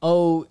killed?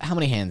 Oh, how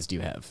many hands do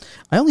you have?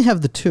 I only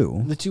have the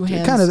 2. The 2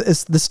 hands? Kind of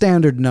it's the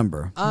standard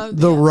number.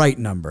 The yeah. right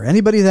number.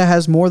 Anybody that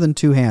has more than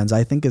 2 hands,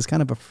 I think, is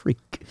kind of a freak.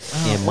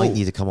 And might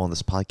need to come on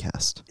this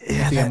podcast. Do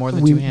you have more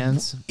than 2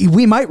 hands?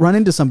 We might run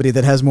into somebody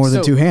that has more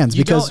than 2 hands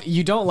because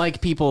you don't like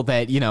people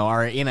that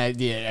are in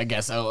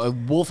a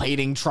wolf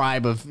hating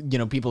tribe of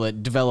people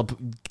that develop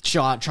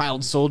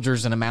child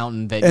soldiers in a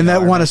mountain that that want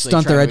to eventually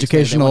stunt try their to expand.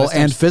 They educational wanna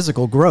stunt and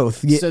physical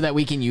growth. so that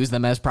we can use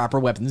them as proper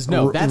weapons.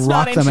 No, that's rock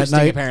not them at interesting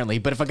night. apparently.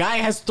 But if a guy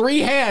has 3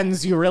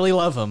 hands, you really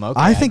love him. Okay,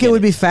 I think it get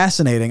would be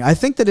fascinating. I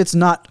think that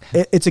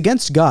it's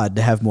against God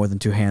to have more than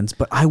 2 hands,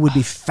 but I would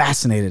be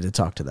fascinated to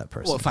talk to that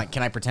person. Well, fine.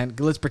 Can I pretend?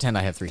 Let's pretend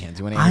I have 3 hands.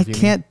 You want to I interview me?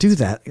 can't do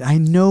that. I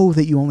know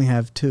that you only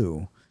have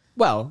 2.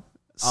 Well,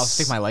 I'll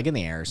stick my leg in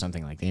the air or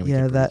something like that. We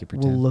Yeah, could- we that could will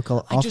pretend. look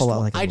an awful lot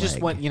like a I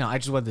just leg.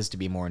 want this to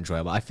be more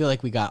enjoyable. I feel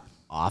like we got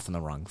off on the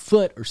wrong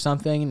foot or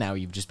something. And now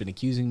you've just been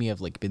accusing me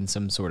of been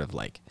some sort of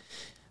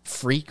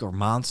freak or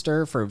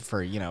monster for.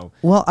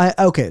 Well,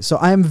 so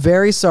I am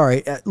very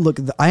sorry. Look,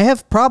 I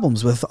have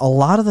problems with a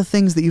lot of the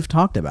things that you've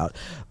talked about,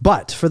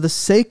 but for the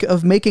sake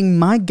of making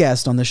my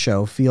guest on the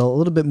show feel a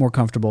little bit more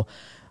comfortable,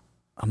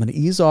 I'm going to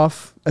ease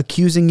off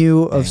accusing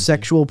you of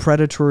sexual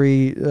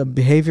predatory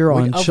behavior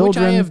on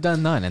children. Which I have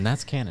done none, and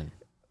that's canon.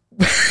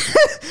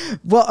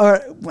 Well,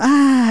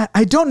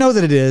 I don't know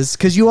that it is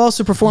because you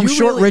also perform You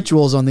short really-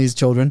 rituals on these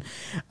children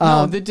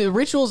No, the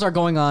rituals are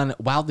going on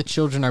while the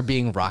children are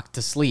being rocked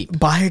to sleep.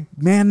 by a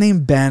man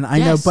named Ben. I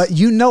know, Yes. but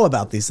you know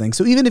about these things.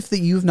 So even if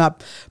you've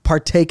not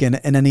partaken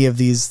in any of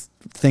these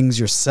things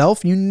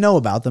yourself, you know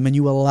about them and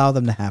you will allow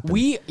them to happen.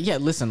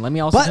 Listen, let me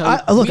also But tell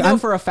you, look, we know I'm-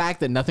 for a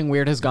fact that nothing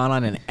weird has gone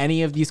on in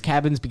any of these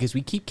cabins because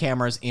we keep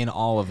cameras in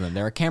all of them.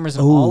 There are cameras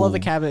in all of the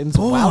cabins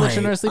while the boy.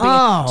 children are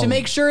sleeping to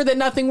make sure that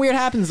nothing weird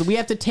happens. We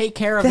have to take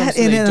care of them That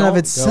so in they and don't of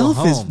itself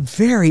go is home.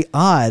 very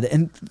odd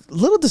and a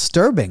little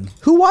disturbing.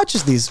 Who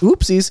watches these?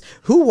 Oopsies.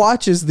 Who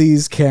watches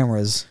these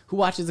cameras? Who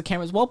watches the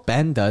cameras? Well,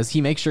 Ben does.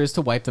 He makes sure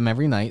to wipe them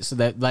every night so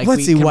that What's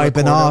we he can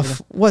wiping record over off?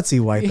 them. What's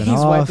he wiping He's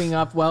off? wiping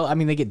up. Well, I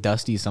mean, they get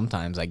dusty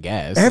sometimes, I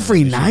guess.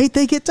 Every There's- night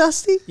they get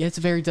dusty? Yeah, it's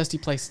a very dusty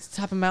place. It's the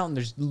top of a mountain.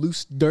 There's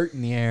loose dirt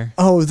in the air.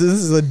 Oh, this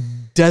is a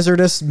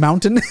desertous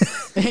mountain?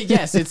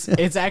 Yes,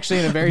 it's actually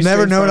in a very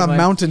Never strange known part a of life.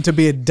 mountain to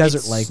be a desert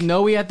It's like.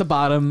 snowy at the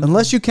bottom.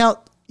 Unless you count,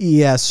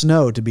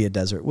 snow to be a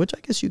desert, which I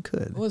guess you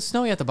could. Well, it's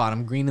snowy at the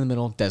bottom, green in the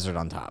middle, desert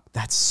on top.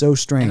 That's so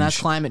strange. And that's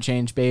climate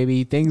change,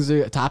 baby. Things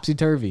are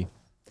topsy-turvy.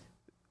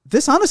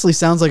 This honestly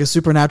sounds like a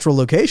supernatural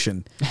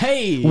location.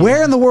 Hey!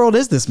 Where in the world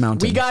is this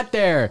mountain? We got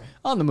there.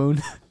 On the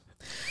moon.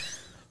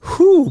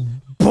 Whew,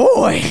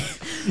 boy.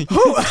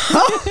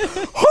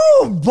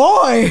 Oh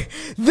boy.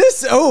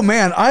 Oh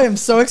man, I am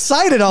so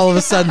excited all of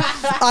a sudden.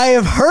 I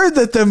have heard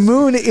that the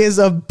moon is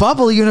a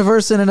bubble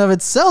universe in and of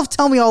itself.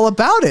 Tell me all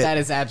about it. That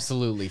is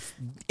absolutely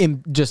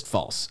just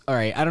false. All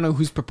right, I don't know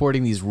who's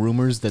purporting these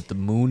rumors that the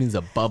moon is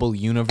a bubble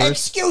universe.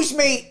 Excuse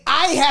me,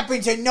 I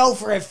happen to know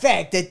for a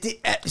fact that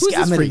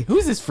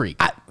Who's this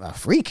freak? A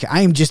freak.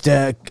 I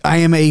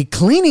am a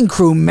cleaning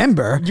crew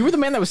member. You were the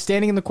man that was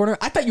standing in the corner?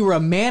 I thought you were a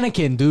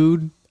mannequin,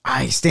 dude.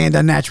 I stand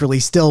unnaturally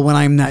still when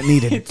I'm not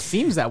needed. It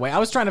seems that way. I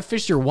was trying to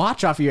fish your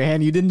watch off of your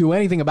hand. You didn't do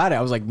anything about it.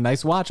 I was like,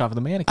 nice watch off of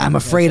the mannequin. I'm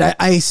afraid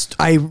I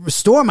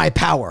store my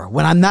power.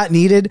 When I'm not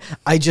needed,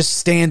 I just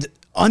stand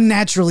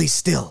unnaturally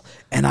still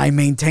and I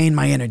maintain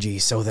my energy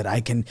so that I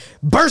can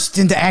burst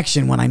into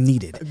action when I'm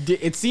needed.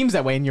 It seems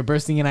that way, and you're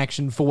bursting in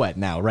action for what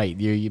now, right?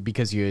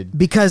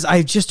 Because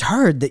I've just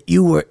heard that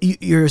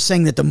you're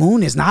saying that the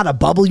moon is not a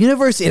bubble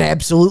universe. It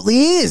absolutely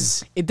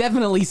is. It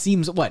definitely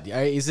seems. What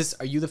is this?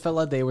 Are you the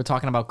fella they were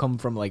talking about? Come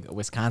from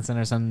Wisconsin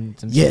or some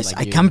Yes, shit?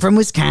 I come from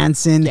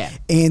Wisconsin, Yeah.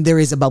 and there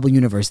is a bubble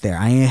universe there.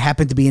 I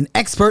happen to be an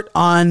expert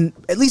on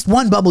at least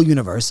one bubble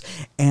universe,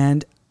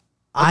 and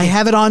I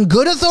have it on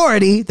good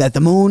authority that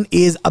the moon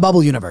is a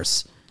bubble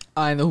universe.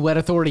 And what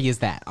authority is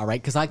that? All right,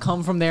 because I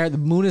come from there. The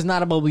moon is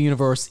not a bubble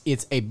universe.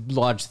 It's a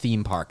large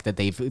theme park that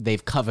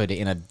they've covered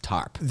in a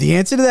tarp. The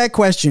answer to that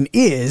question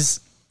is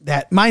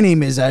that my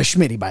name is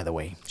Schmitty, by the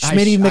way.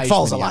 Schmitty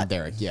McFallsalot.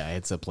 Derek. Yeah,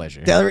 it's a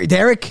pleasure.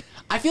 Derek.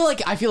 I feel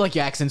like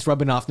your accent's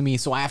rubbing off to me,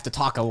 so I have to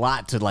talk a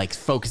lot to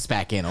focus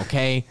back in.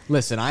 Okay,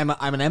 listen, I'm an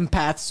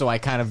empath, so I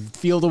kind of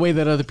feel the way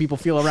that other people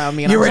feel around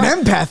me. And You're an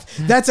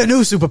empath. That's a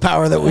new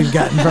superpower that we've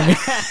gotten from you.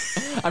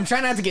 I'm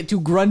trying not to get too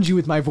grungy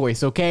with my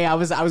voice. Okay, I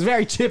was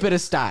very chip at a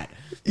start.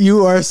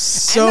 You are And now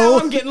so.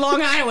 I'm getting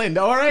Long Island.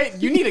 All right,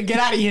 you need to get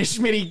out of here,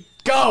 Schmitty.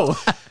 Go.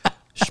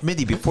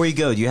 Schmitty, before you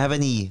go, do you have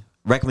any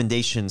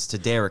recommendations to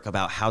Derek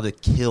about how to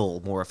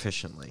kill more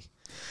efficiently?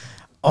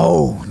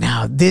 Oh,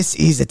 now this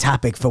is a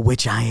topic for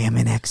which I am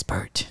an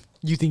expert.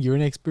 You think you're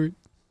an expert?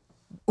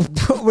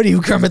 What are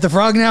you, Kermit the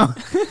Frog now?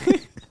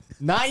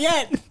 Not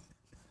yet.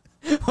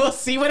 We'll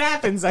see what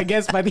happens, I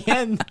guess, by the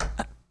end.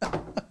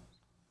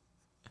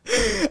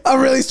 I'm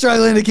really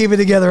struggling to keep it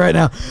together right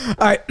now.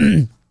 All right.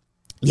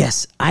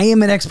 Yes, I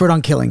am an expert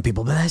on killing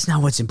people, but that's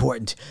not what's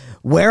important.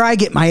 Where I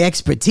get my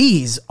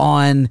expertise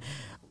on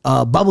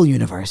bubble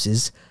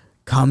universes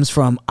comes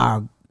from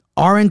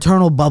our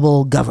internal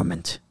bubble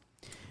government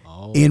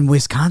in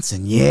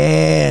Wisconsin.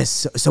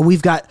 Yes. So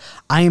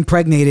I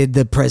impregnated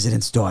the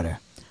president's daughter.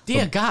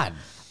 Dear God.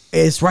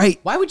 It's right.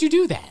 Why would you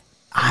do that?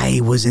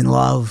 I was in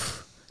love.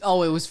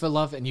 Oh, it was for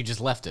love, and you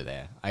just left her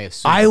there, I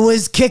assume. I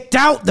was kicked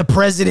out. The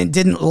president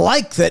didn't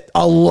like that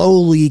a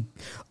lowly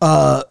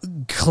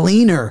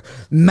cleaner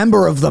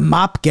member of the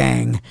mop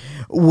gang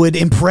would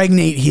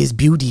impregnate his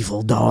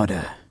beautiful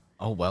daughter.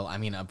 Oh, well, I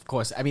mean, of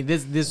course. I mean,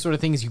 this sort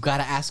of thing is you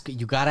gotta ask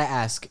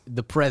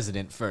the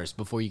president first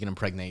before you can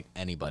impregnate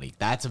anybody.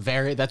 That's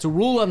a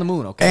rule on the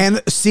moon, okay?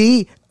 And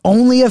see,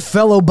 only a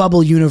fellow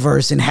bubble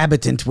universe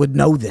inhabitant would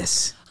know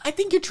this. I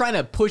think you're trying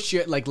to push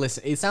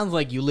listen, it sounds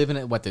like you live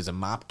in there's a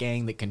mop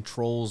gang that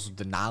controls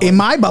the knowledge. In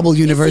my bubble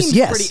universe,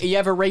 yes. You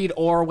ever raid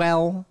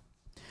Orwell?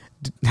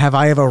 Have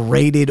I ever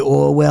raided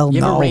Orwell?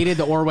 You No. ever raided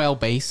the Orwell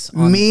base?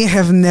 Me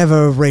have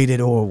never raided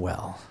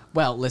Orwell.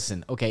 Well,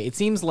 listen, okay, it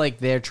seems like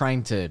they're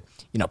trying to,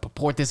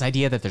 purport this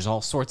idea that there's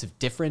all sorts of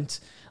different,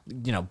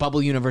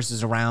 bubble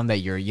universes around that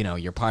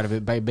you're part of a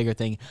bigger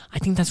thing. I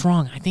think that's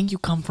wrong. I think you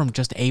come from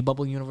just a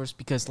bubble universe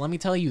because let me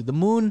tell you, the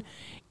moon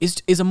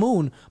is a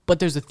moon, but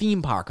there's a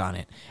theme park on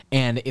it.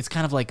 And it's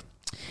kind of like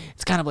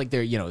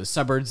there, the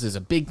suburbs, there's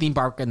a big theme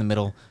park in the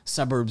middle,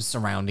 suburbs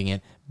surrounding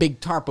it, big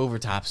tarp over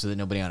top so that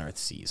nobody on Earth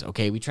sees.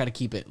 Okay, we try to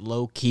keep it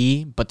low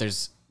key, but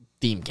there's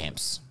theme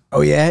camps.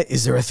 Oh, yeah?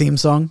 Is there a theme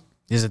song?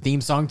 There's a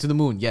theme song to the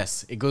moon.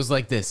 Yes, it goes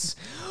like this.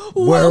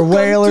 We're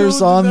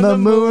whalers on the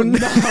moon.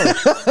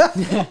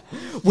 No.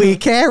 We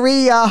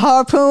carry a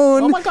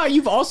harpoon. Oh my God,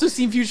 you've also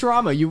seen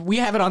Futurama. We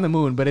have it on the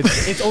moon, but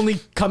it's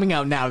only coming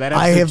out now. That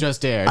episode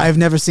just aired. I've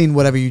never seen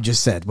whatever you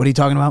just said. What are you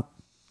talking about?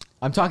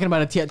 I'm talking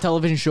about a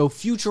television show,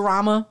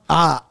 Futurama.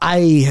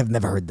 I have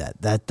never heard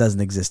that. That doesn't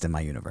exist in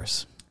my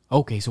universe.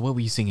 Okay, so what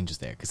were you singing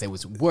just there? Because it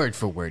was word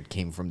for word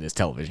came from this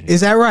television.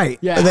 Is that right?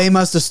 Yeah. They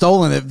must have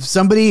stolen it.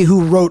 Somebody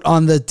who wrote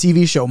on the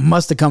TV show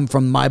must have come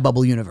from my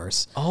bubble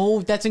universe.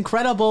 Oh, that's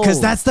incredible. Because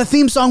that's the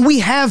theme song we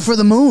have for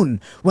the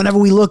moon. Whenever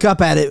we look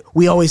up at it,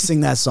 we always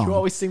sing that song. You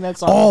always sing that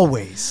song?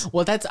 Always.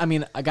 Well,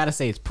 I got to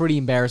say, it's pretty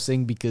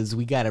embarrassing because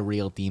we got a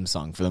real theme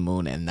song for the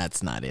moon, and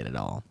that's not it at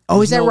all.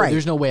 Oh, is that right?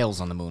 There's no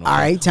whales on the moon. Okay? All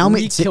right, tell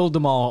me. We killed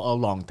them all a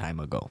long time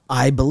ago.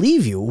 I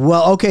believe you.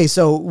 Well, okay,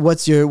 so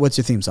what's your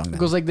theme song then? It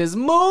goes like this.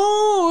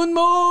 Moon,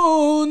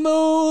 moon,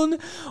 moon,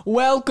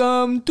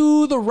 welcome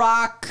to the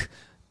rock.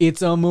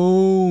 It's a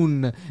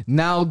moon.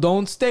 Now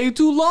don't stay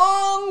too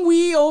long.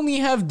 We only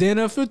have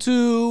dinner for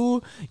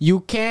two. You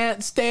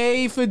can't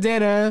stay for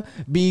dinner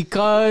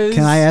because...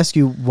 Can I ask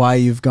you why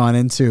you've gone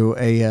into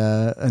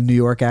a New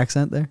York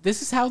accent there?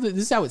 This is how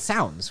it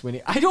sounds.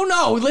 I don't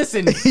know.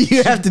 Listen.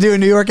 You have to do a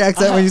New York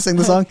accent when you sing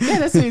the song?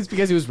 Yeah, it's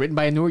because it was written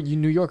by a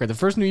New Yorker. The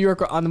first New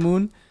Yorker on the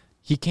moon.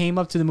 He came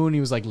up to the moon and he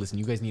was like, listen,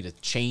 you guys need to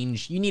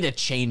change. You need to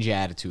change your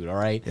attitude, all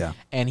right? Yeah.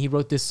 And he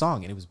wrote this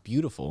song and it was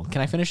beautiful. Can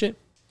I finish it?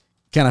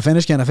 Can I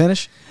finish?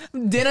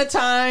 Dinner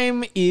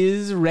time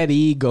is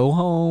ready. Go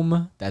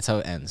home. That's how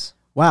it ends.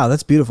 Wow,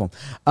 that's beautiful.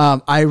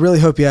 I really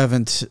hope you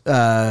haven't,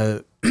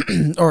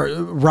 or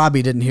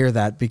Robbie didn't hear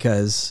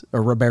that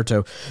or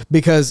Roberto,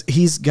 because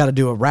he's got to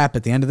do a rap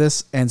at the end of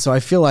this. And so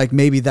I feel like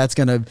maybe that's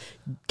going to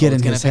get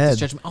in his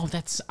head. Oh,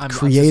 I'm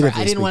creatively so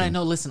sorry. I didn't want to speaking.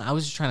 know. Listen, I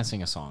was just trying to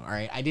sing a song. All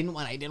right. I didn't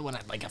want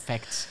to like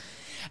affect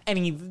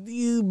any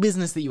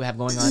business that you have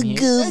going on here.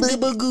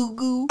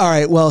 All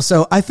right, well,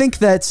 so I think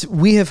that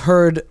we have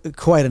heard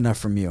quite enough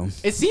from you.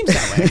 It seems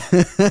that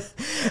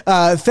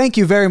way. Thank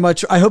you very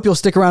much. I hope you'll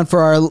stick around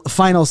for our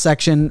final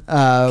section.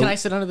 Can I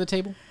sit under the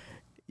table?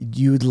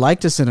 You'd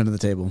like to sit under the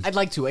table. I'd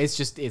like to. It's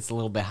a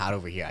little bit hot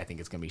over here. I think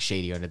it's going to be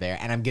shady under there.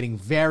 And I'm getting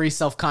very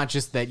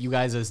self-conscious that you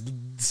guys are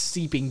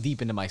seeping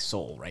deep into my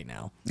soul right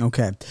now.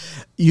 Okay.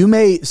 You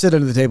may sit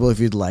under the table if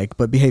you'd like,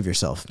 but behave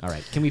yourself. All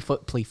right. Can we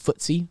play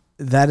footsie?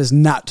 That is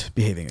not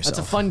behaving yourself.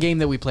 That's a fun game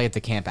that we play at the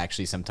camp,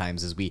 actually,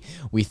 sometimes, is we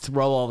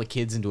throw all the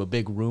kids into a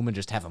big room and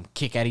just have them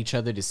kick at each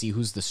other to see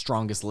who's the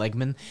strongest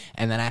legman.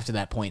 And then after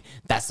that point,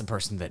 that's the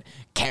person that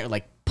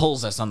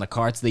pulls us on the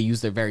carts. They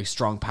use their very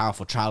strong,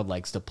 powerful child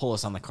legs to pull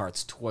us on the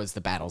carts towards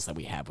the battles that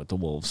we have with the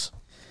wolves.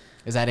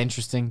 Is that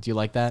interesting? Do you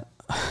like that?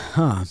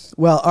 Huh.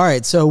 Well, all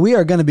right. So we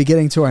are going to be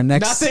getting to our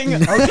next... Nothing?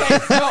 Okay.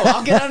 No,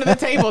 I'll get under the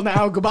table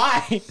now.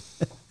 Goodbye.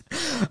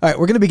 All right,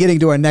 we're going to be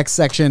getting to our next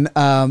section,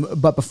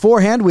 but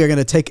beforehand, we are going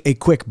to take a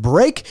quick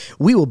break.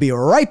 We will be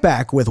right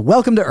back with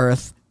Welcome to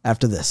Earth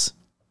after this.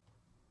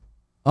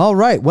 All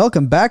right,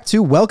 welcome back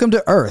to Welcome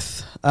to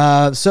Earth.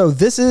 So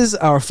this is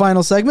our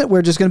final segment.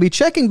 We're just going to be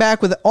checking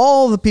back with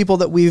all the people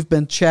that we've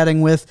been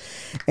chatting with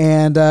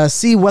and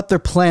see what their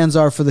plans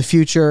are for the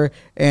future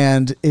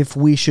and if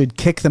we should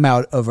kick them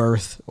out of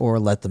Earth or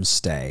let them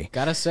stay.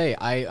 Gotta say,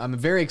 I'm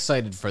very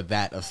excited for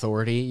that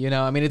authority. You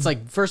know, I mean, it's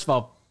like, first of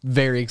all,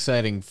 very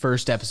exciting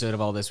first episode of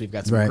all this. We've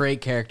got some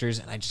great characters,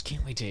 and I just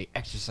can't wait to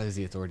exercise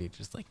the authority to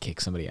just like kick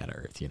somebody out of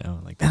Earth, you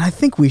know? Like, and I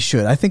think we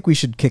should. I think we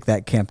should kick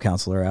that camp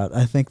counselor out.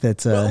 I think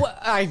that...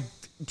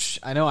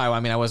 I know. I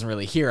mean, I wasn't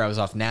really here. I was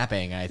off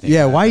napping, I think.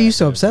 Yeah, why are you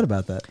so upset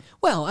about that?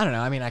 Well, I don't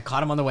know. I mean, I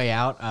caught him on the way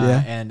out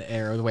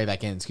or the way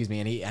back in, excuse me,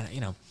 and he, you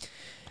know...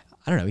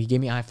 I don't know. He gave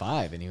me a high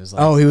five, and he was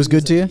like, "Oh, he was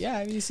good to you." Yeah,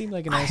 I mean, he seemed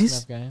like a nice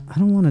enough guy. I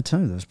don't want to tell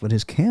you this, but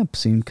his camp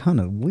seemed kind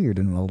of weird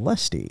and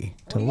molesty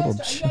to little.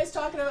 Are you guys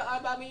talking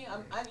about me?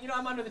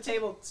 I'm under the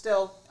table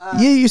still.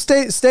 Yeah, you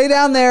stay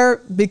down there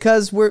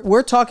because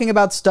we're talking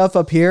about stuff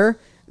up here,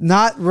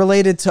 not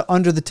related to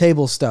under the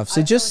table stuff.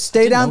 So just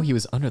stay down. Know he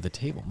was under the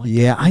table. My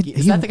yeah, God.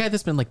 Is that the guy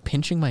that's been like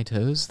pinching my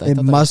toes?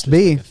 It must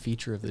be like a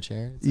feature of the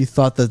chair. You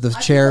thought that the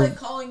chair. I feel like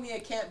calling me a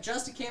camp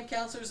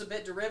counselor is a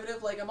bit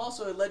derivative. Like I'm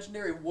also a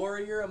legendary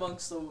warrior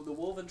amongst the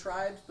Wolven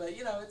tribes, but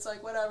you know it's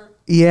like whatever.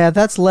 Yeah,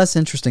 that's less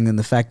interesting than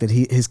the fact that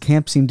his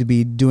camp seemed to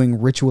be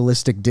doing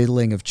ritualistic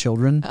diddling of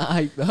children.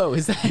 Is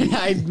that?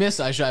 I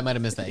might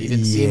have missed that. He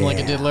didn't seem like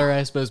a diddler,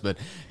 I suppose, but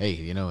hey,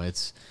 you know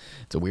it's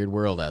a weird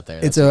world out there.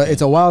 It's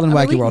a wild and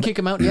wacky world. Kick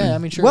him out. Yeah, I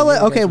mean, sure.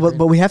 Well, okay,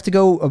 but we have to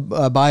go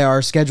by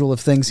our schedule of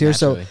things here.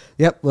 Naturally. So,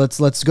 yep,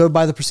 let's go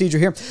by the procedure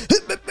here.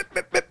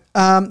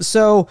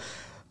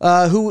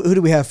 Who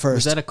do we have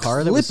first? Was that a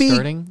car that was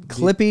starting?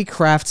 Clippy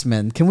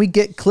Craftsman. Can we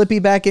get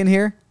Clippy back in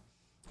here?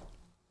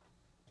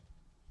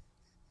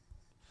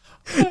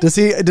 Does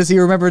he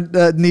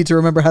remember need to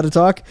remember how to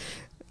talk?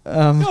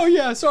 Oh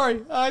yeah,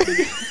 sorry. I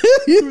think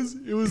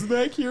it was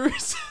back here.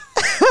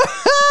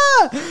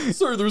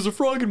 Sorry, there was a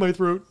frog in my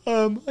throat.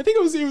 I think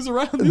it was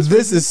around this.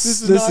 This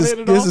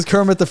is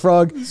Kermit the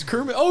Frog. This is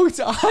Kermit. Oh,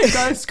 hi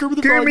guys, Kermit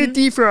the Frog. Kermit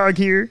the Frog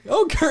here.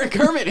 Oh,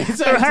 Kermit.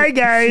 Hi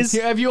guys.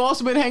 Have you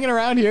also been hanging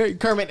around here,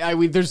 Kermit?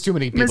 There's too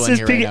many people in Mrs.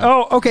 here Piggy. right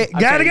now. Oh, okay.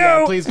 Gotta go.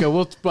 Yeah, please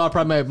go. I'll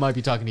probably might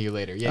be talking to you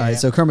later. Yeah. All right.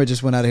 So Kermit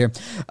just went out of here.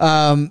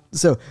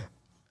 So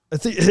I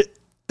think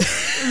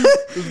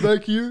it's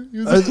back here.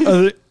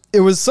 It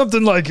was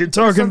something like you're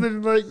talking.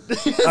 Something like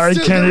I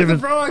can't even.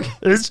 Frog.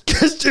 It's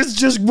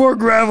just more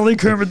gravelly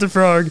Kermit the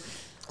Frog.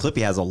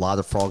 Clippy has a lot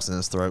of frogs in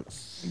his throat.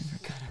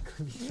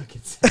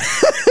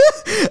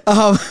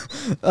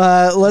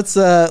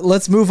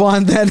 Let's move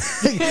on then.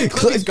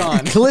 Clippy's gone.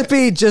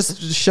 Clippy, just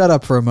shut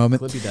up for a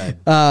moment. Clippy died.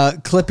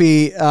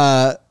 Clippy,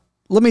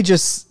 let me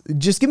just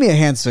give me a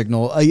hand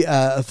signal,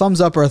 a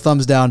thumbs up or a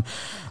thumbs down.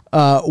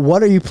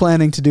 What are you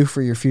planning to do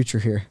for your future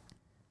here?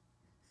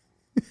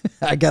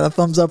 I got a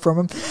thumbs up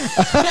from him.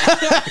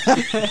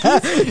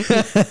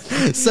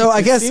 So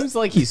I guess seems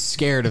like he's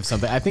scared of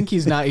something. I think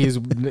he's not. He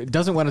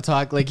doesn't want to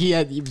talk. Like he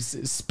was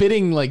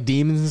spitting like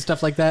demons and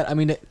stuff like that. I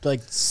mean,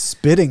 like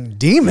spitting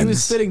demons. He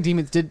was spitting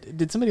demons.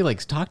 Did somebody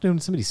like talk to him?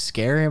 Did somebody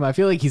scare him? I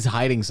feel like he's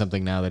hiding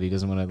something now that he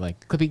doesn't want to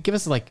like. Clippy, give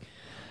us like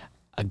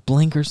a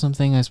blink or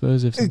something. I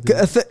suppose if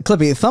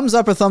Clippy, thumbs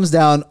up or thumbs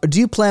down.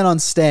 Do you plan on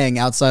staying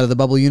outside of the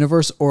bubble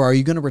universe, or are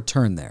you going to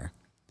return there?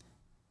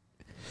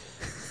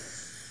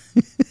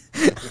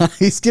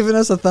 He's giving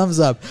us a thumbs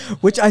up,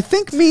 which I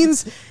think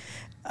means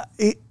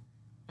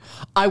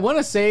I want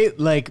to say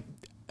like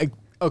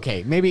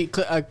okay, maybe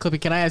Clippy,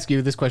 can I ask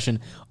you this question?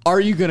 Are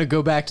you going to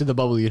go back to the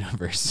bubble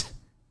universe?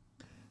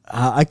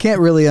 I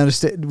can't really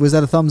understand. Was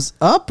that a thumbs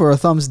up or a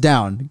thumbs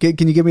down?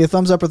 Can you give me a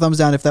thumbs up or thumbs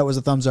down if that was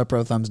a thumbs up or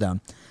a thumbs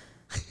down?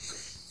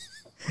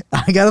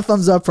 I got a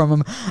thumbs up from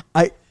him.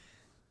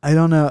 I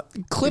don't know.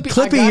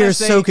 Clippy, you're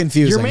so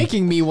confusing. You're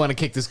making me want to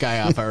kick this guy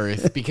off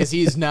Earth because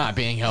he's not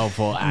being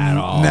helpful at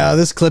all. No,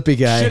 this Clippy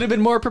guy. Should have been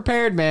more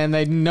prepared, man.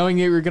 Knowing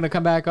you were going to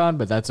come back on,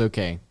 but that's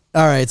okay.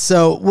 All right,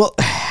 so, well...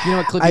 You know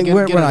what, Clippy,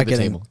 we're get not under the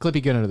getting, table.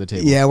 Clippy, get under the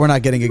table. Yeah, we're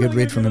not getting a good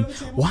read from him.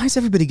 Why is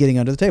everybody getting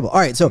under the table? All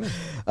right, so,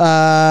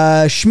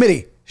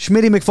 Schmitty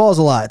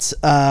McFallsalot.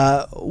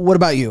 What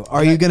about you?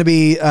 Are you going to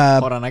be...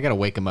 Hold on, I got to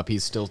wake him up.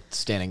 He's still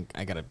standing.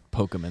 I got to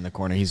poke him in the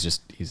corner. He's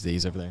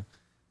over there.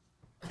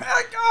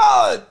 My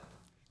God!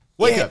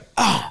 Wake up.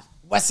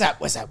 What's up?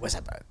 What's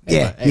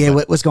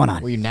What's going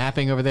on? Were you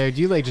napping over there?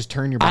 Do you like just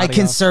turn your body I off?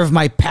 conserve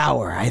my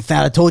power. I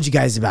thought I told you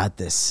guys about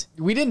this.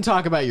 We didn't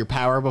talk about your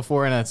power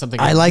before, and that's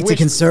something I like to wish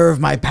conserve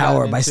we my had gotten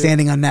power by into.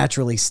 standing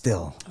unnaturally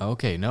still.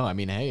 Okay, no, I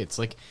mean, hey, it's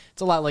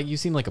a lot like you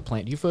seem like a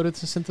plant. Do you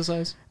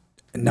photosynthesize?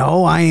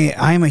 No, I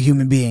am a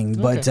human being,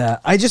 but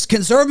I just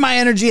conserve my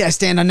energy. I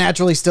stand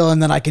unnaturally still,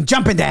 and then I can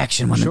jump into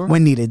action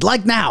when needed.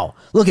 Like now.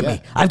 Look at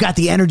me. I've got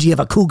the energy of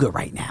a cougar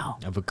right now.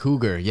 Of a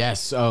cougar,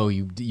 yes. Oh,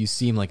 you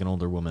seem like an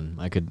older woman.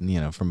 I could,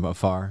 from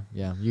afar.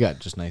 Yeah, you got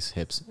just nice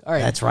hips. All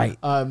right. That's right.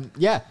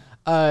 Yeah.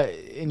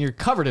 And you're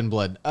covered in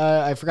blood.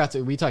 I forgot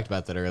we talked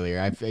about that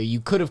earlier.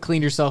 You could have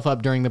cleaned yourself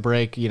up during the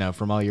break,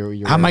 from all your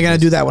How am I going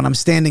to do that when I'm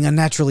standing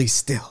unnaturally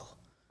still?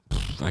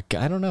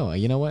 I don't know.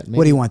 You know what? Maybe.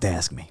 What do you want to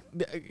ask me?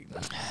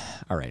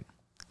 All right.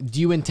 do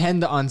you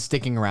intend on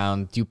sticking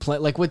around? Do you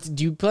plan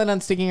do you plan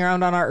on sticking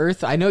around on our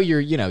Earth? I know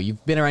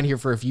you've been around here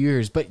for a few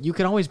years, but you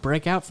can always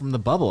break out from the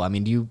bubble. I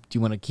mean, do you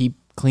want to keep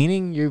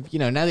cleaning?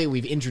 Now that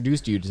we've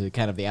introduced you to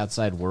kind of the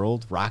outside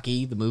world,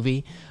 Rocky the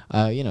movie,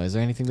 is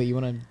there anything that you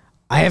want to?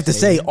 I have to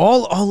say,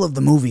 all of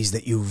the movies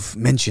that you've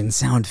mentioned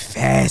sound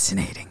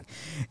fascinating,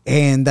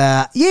 and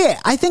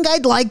I think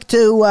I'd like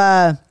to.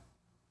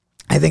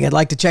 I think I'd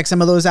like to check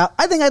some of those out.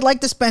 I think I'd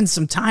like to spend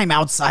some time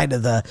outside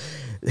of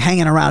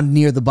hanging around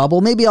near the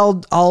bubble. Maybe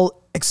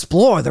I'll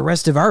explore the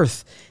rest of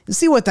Earth and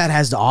see what that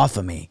has to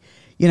offer me.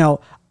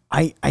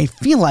 I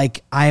feel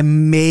like I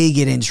may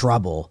get in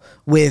trouble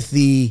with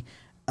the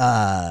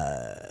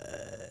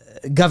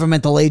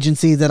governmental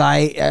agency that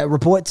I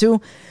report to.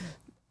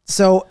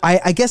 So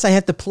I guess I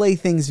have to play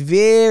things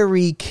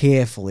very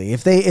carefully.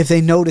 If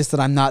they notice that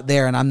I'm not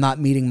there and I'm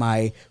not meeting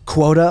my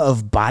quota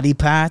of body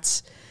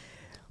parts.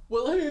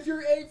 Well, hey, if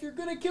you're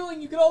good at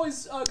killing, you can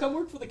always come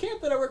work for the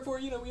camp that I work for.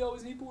 We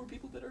always need more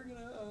people that are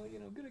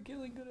good at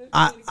killing, good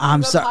at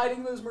I'm sorry.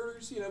 hiding those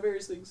murders.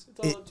 Various things. It's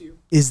all up to you.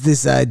 Is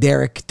this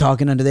Derek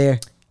talking under there?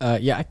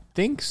 Yeah, I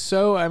think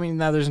so. I mean,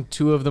 now there's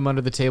two of them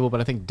under the table,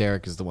 but I think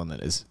Derek is the one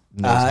that knows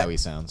how he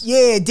sounds.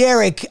 Yeah,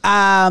 Derek.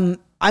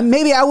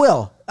 Maybe I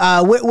will.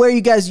 Where are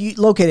you guys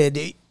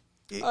located?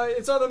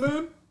 It's on the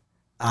moon.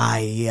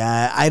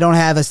 I don't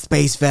have a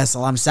space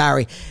vessel. I'm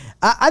sorry.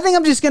 I think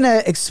I'm just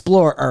gonna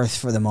explore Earth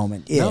for the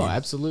moment. Yeah. No,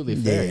 absolutely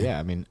fair. Yeah,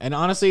 I mean, and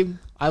honestly,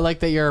 I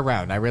like that you're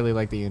around. I really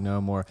like that you know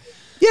more.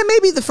 Yeah,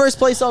 maybe the first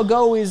place I'll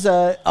go is.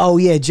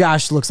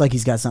 Josh looks like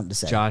he's got something to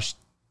say. Josh,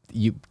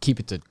 you keep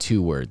it to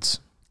 2 words.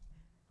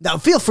 Now,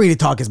 feel free to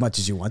talk as much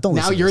as you want. Don't.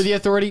 Now listen to you're this. the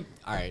authority.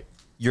 All right.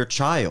 Your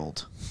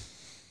child.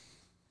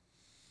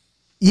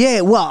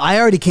 Yeah, well, I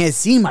already can't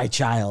see my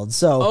child,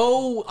 so.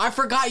 Oh, I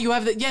forgot you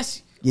have the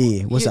yes.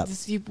 Yeah. What's up?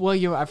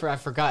 I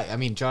forgot. I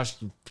mean, Josh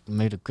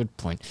made a good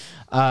point.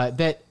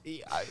 That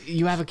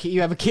you have a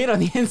kid on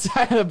the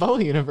inside of the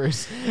bubble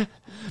universe.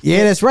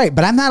 Yeah, that's right.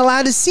 But I'm not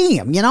allowed to see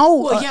him.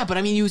 Well, yeah, but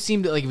I mean, you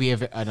seem to we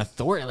have an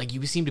authority. Like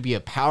you seem to be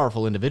a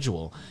powerful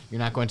individual. You're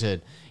not going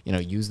to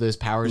use those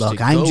powers to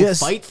go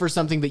fight for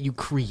something that you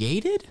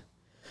created.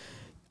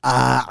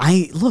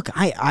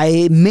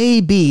 I may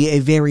be a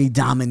very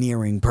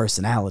domineering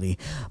personality,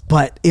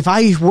 but if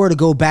I were to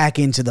go back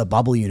into the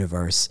bubble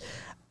universe,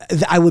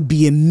 I would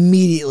be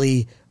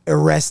immediately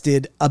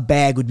arrested. A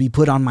bag would be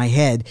put on my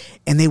head,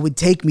 and they would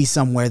take me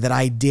somewhere that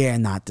I dare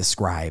not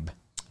describe.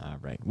 All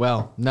right.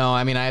 Well, no,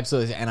 I mean, I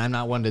absolutely, and I'm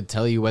not one to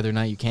tell you whether or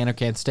not you can or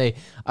can't stay.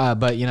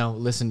 But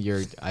listen,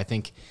 I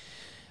think.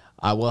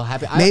 Well,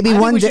 happy. Maybe I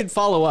think one we day should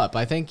follow up.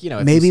 I think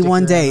if maybe you stick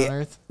one around day, on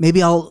Earth.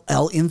 maybe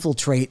I'll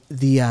infiltrate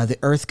the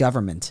Earth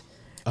government.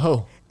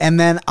 Oh, and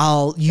then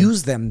I'll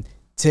use them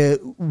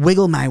to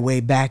wiggle my way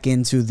back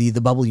into the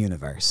bubble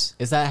universe.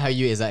 Is that how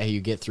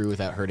you get through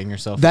without hurting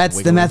yourself? That's the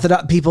Wiggling?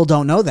 method. People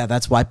don't know that.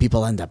 That's why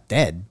people end up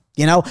dead.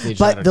 just But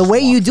gotta the just way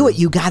you walk do through. it,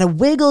 you gotta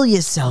wiggle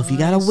yourself. You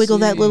gotta wiggle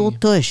that little see.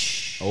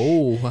 tush.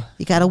 Oh,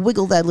 You gotta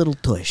wiggle that little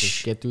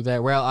tush. get through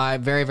that. Well,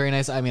 very, very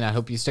nice. I mean, I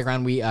hope you stick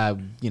around. We, we're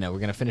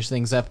gonna finish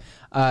things up.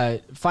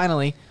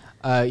 Finally,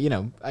 I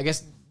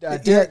guess.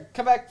 Derek,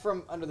 come back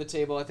from under the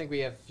table. I think we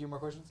have a few more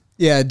questions.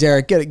 Yeah,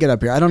 Derek, get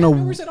up here. I don't know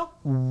No worries at all.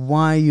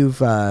 why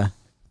you've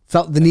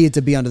felt the need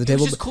to be under the It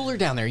table. was just cooler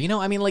down there,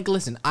 I mean,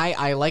 listen,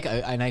 I like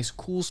a nice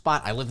cool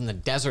spot. I live in the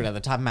desert at the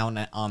top of a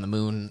mountain on the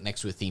moon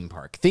next to a theme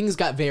park. Things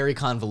got very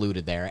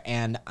convoluted there,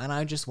 and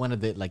I just wanted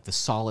the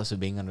solace of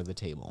being under the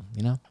table,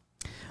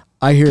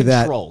 I hear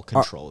that.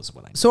 Control is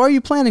what I mean. So, are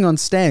you planning on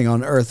staying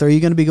on Earth, or are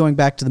you going to be going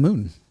back to the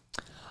moon?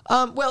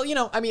 Well,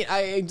 I mean,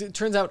 it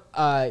turns out,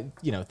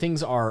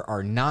 things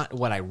are not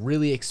what I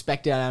really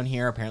expected down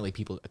here. Apparently,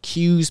 people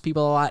accuse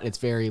people a lot. It's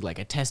very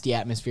a testy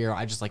atmosphere.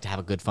 I just like to have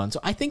a good fun. So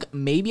I think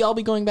maybe I'll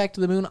be going back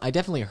to the moon. I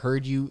definitely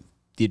heard you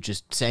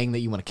just saying that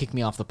you want to kick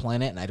me off the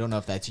planet, and I don't know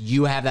if that's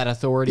you have that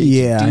authority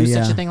to do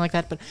such a thing like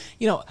that. But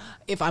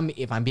if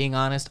I'm being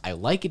honest, I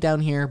like it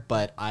down here,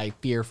 but I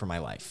fear for my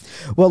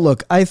life. Well,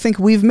 look, I think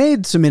we've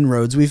made some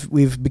inroads.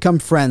 We've become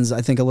friends, I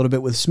think, a little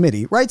bit with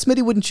Schmitty. Right,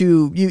 Schmitty? Wouldn't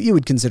you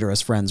would consider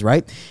us friends,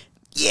 right?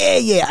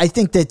 Yeah. I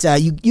think that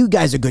you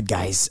guys are good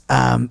guys.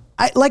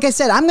 Like I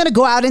said, I'm going to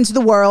go out into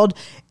the world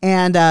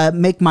and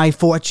make my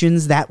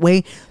fortunes that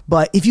way.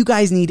 But if you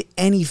guys need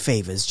any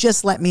favors,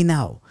 just let me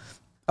know.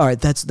 All right,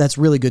 that's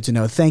really good to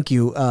know. Thank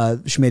you,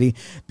 Schmitty,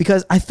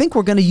 because I think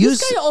we're going to use...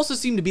 This guy also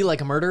seemed to be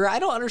like a murderer. I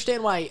don't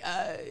understand why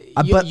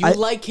you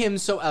like him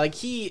so... I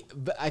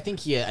think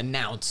he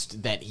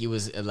announced that he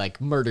was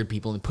murdered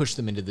people and pushed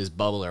them into this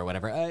bubble or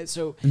whatever.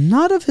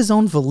 Not of his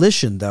own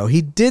volition, though.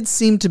 He did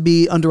seem to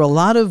be under a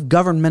lot of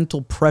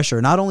governmental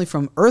pressure, not only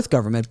from Earth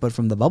government, but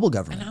from the bubble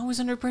government. And I was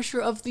under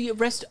pressure of the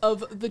rest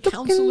of the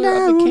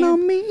councilor of the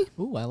camp. Me.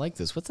 Ooh, I like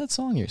this. What's that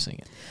song you're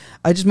singing?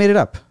 I just made it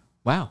up.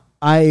 Wow.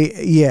 I'm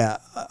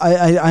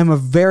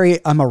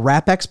a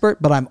rap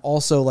expert, but I'm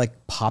also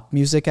pop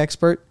music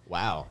expert.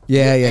 Wow.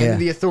 Yeah. And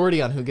the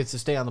authority on who gets to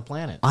stay on the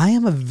planet. I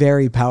am a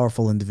very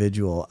powerful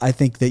individual. I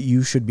think that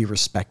you should be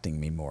respecting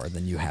me more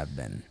than you have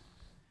been.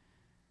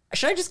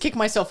 Should I just kick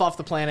myself off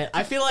the planet?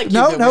 I feel like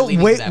No, we're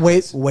leading to that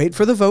place. wait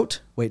for the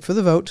vote. Wait for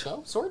the vote.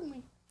 Oh,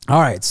 certainly. All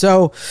right.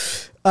 So,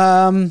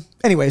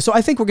 anyway, so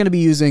I think we're going to be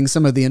using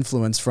some of the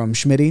influence from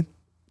Schmitty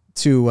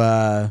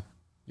to.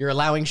 You're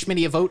allowing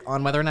Schmitty a vote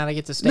on whether or not I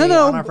get to stay.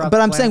 No, on our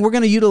but I'm saying we're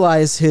going to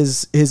utilize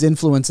his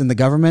influence in the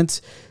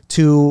government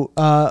to.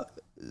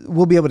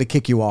 We'll be able to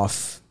kick you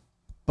off,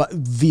 but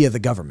via the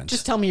government.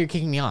 Just tell me you're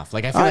kicking me off.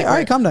 Like I feel All like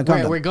right, calm down.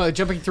 We're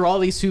jumping through all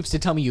these hoops to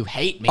tell me you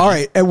hate me. All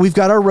right, and we've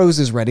got our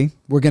roses ready.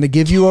 We're going to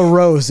give you a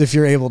rose if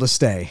you're able to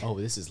stay. Oh,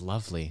 this is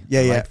lovely.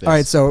 Yeah, I yeah. like this. All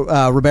right,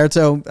 so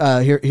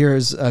Roberto,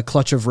 here's a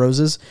clutch of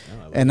roses,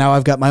 and now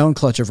I've got my own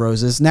clutch of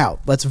roses. Now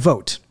let's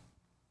vote.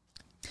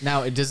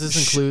 Now, does this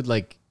include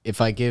like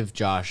if I give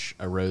Josh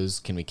a rose,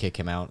 can we kick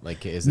him out?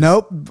 Like, is this,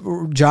 Nope,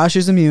 Josh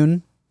is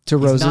immune to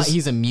He's roses. not,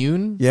 he's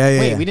immune. Yeah, yeah,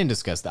 Wait, yeah. we didn't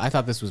discuss that. I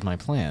thought this was my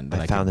plan. That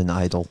I found an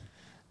idol.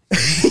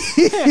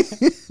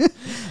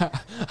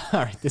 All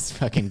right, this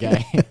fucking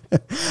guy.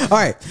 All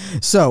right,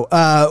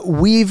 so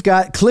we've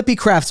got Clippy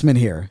Craftsman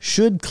here.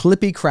 Should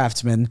Clippy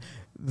Craftsman,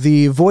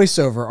 the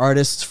voiceover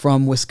artist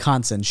from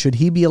Wisconsin, should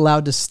he be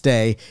allowed to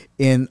stay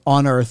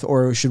on Earth,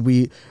 or should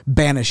we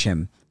banish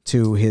him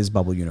to his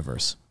bubble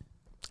universe?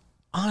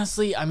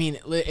 Honestly, I mean,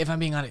 if I'm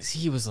being honest,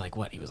 he was like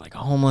what? He was like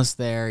homeless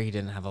there. He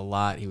didn't have a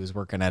lot. He was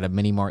working at a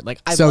mini mart.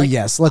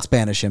 Yes, let's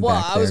banish him. Well,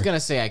 back I was there.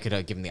 gonna say I could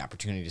give him the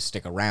opportunity to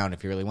stick around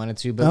if he really wanted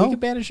to, but we could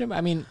banish him.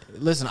 I mean,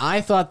 listen,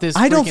 I thought this.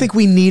 I don't think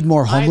we need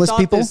more homeless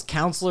people. This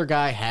counselor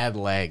guy had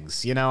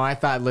legs. You know, I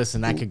thought,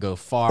 listen, that could go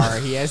far.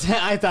 He has.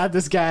 I thought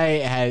this guy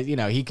had. You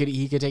know, he could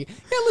take.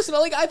 Yeah, listen,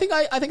 like I think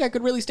I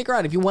could really stick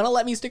around. If you want to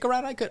let me stick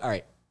around, I could. All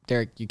right,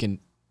 Derek, you can.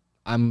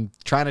 I'm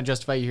trying to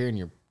justify you here, and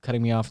you're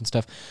cutting me off and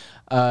stuff.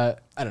 I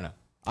don't know.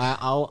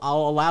 I'll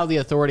allow the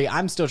authority.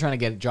 I'm still trying to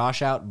get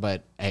Josh out,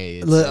 but hey,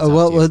 it's up to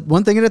you.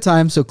 One thing at a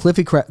time. So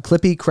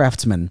Clippy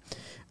Craftsman,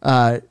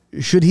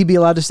 should he be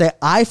allowed to stay?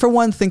 I, for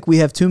one, think we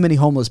have too many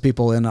homeless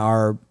people in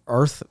our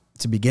Earth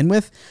to begin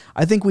with.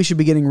 I think we should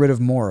be getting rid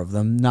of more of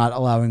them, not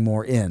allowing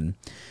more in.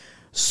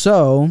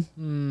 So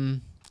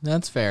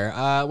That's fair.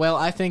 Well,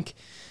 I think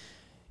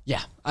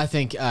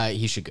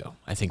he should go.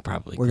 I think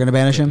probably we're gonna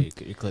banish him.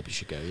 Clippy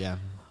should go. Yeah.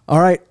 All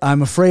right.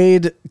 I'm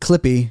afraid,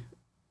 Clippy,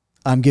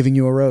 I'm giving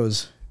you a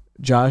rose,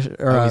 Josh.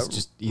 Or,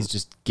 he's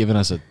just giving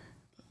us a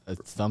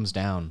thumbs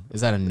down.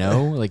 Is that a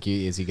no? Like,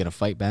 is he gonna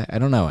fight back? I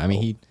don't know. I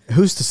mean,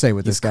 who's to say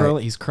with this guy?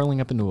 He's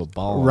curling up into a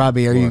ball.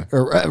 Robbie,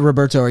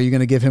 Roberto? Are you going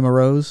to give him a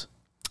rose?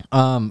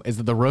 Is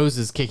it the rose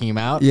is kicking him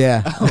out?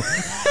 Yeah.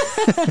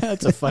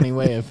 That's a funny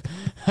way of.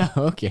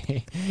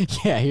 Okay.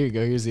 Yeah. Here you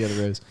go. Here's the other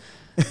rose.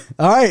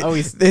 All right. Oh,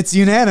 it's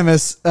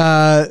unanimous.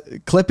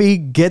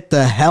 Clippy, get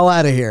the hell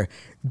out of here.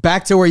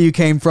 Back to where you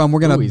came from. We're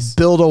going to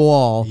build a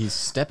wall. He's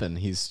stepping.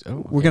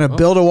 We're going to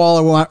build a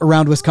wall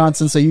around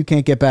Wisconsin so you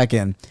can't get back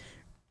in.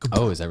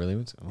 Oh, is that really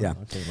what's? Oh, Yeah.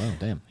 Okay. Well,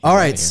 damn. All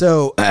right,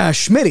 so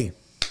Schmitty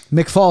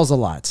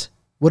McFallsalot.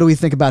 What do we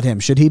think about him?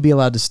 Should he be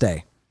allowed to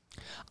stay?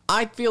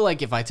 I feel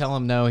like if I tell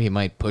him no, he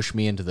might push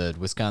me into the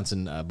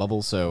Wisconsin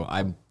bubble. So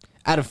I'm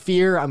out of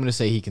fear. I'm going to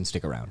say he can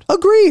stick around.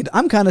 Agreed.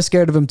 I'm kind of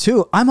scared of him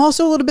too. I'm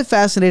also a little bit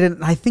fascinated,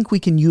 and I think we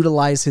can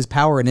utilize his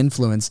power and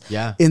influence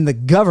in the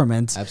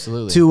government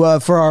Absolutely.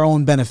 to for our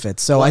own benefit.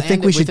 So Well, I think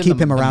and we should within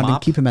keep him the around and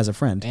mop- keep him as a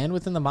friend. And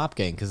within the Mop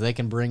Gang, because they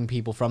can bring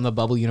people from the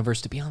bubble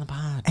universe to be on the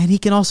pod. And he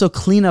can also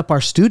clean up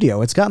our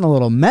studio. It's gotten a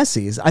little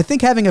messy. I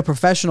think having a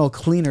professional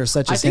cleaner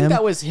such I as think him.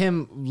 that was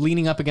him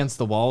leaning up against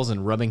the walls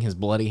and rubbing his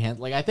bloody hand.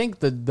 Like, I think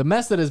the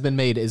mess that has been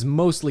made is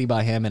mostly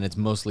by him, and it's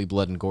mostly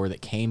blood and gore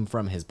that came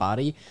from his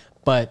body.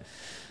 But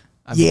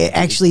I mean, yeah,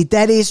 actually,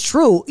 that is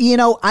true. You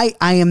know, I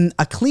am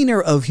a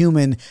cleaner of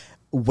human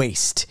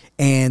waste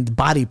and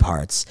body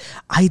parts.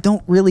 I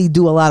don't really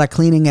do a lot of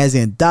cleaning as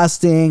in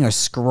dusting or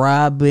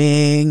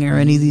scrubbing or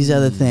any of these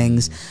other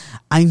things.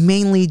 I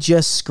mainly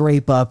just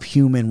scrape up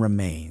human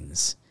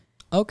remains.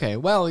 okay,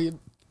 well,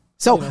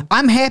 So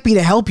I'm happy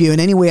to help you in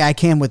any way I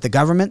can with the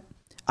government.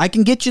 I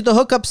can get you the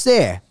hookups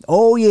there.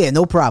 Oh, yeah,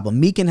 no problem.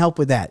 Me can help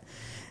with that.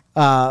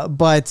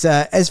 But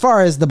as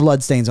far as the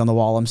bloodstains on the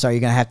wall, I'm sorry,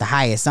 you're going to have to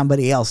hire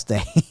somebody else to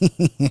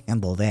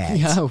handle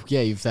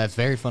that. that's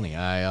very funny.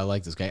 I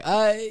like this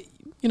guy.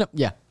 You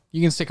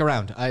can stick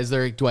around.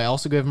 Do I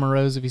also give him a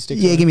rose if he sticks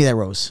Yeah, around? give me that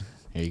rose.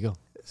 Here you go.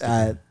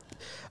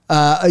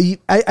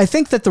 I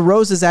think that the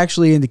roses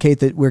actually indicate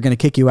that we're going to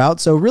kick you out.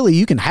 So really,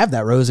 you can have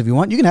that rose if you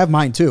want. You can have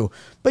mine too,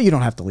 but you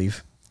don't have to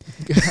leave.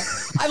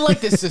 I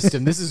like this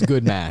system. This is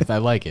good math. I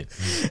like it.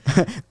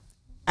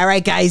 All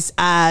right, guys.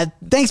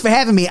 Thanks for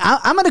having me.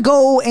 I'm going to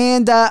go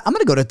and I'm going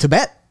to go to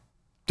Tibet.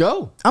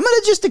 Go. I'm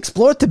going to just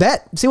explore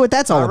Tibet, see what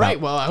that's all All about.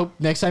 right. Well, I hope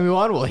next time you're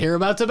on, we'll hear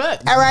about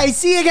Tibet. All right.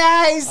 See you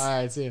guys. All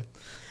right. See you.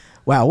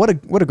 Wow. What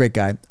a great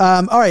guy.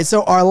 All right.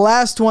 So our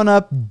last one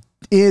up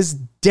is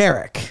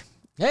Derek.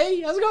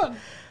 Hey, how's it going?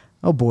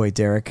 Oh boy,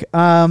 Derek.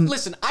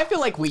 Listen, I feel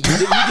like you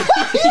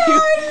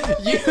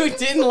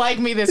didn't like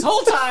me this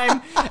whole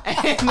time,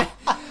 and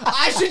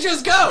I should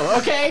just go,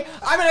 okay?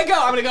 I'm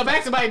gonna go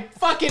back to my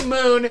fucking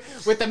moon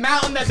with the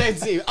mountain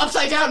that's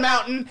upside down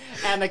mountain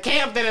and the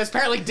camp that is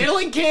apparently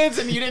diddling kids,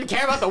 and you didn't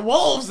care about the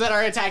wolves that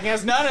are attacking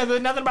us.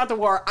 Nothing about the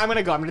war. I'm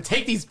gonna go. I'm gonna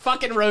take these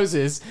fucking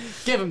roses.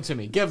 Give them to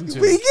me. Give me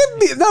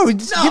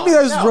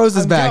those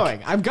roses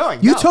back. I'm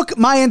going. You took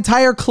my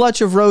entire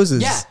clutch of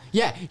roses.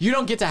 Yeah. You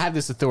don't get to have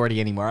this authority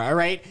anymore. All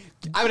right.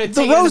 I'm gonna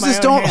take the roses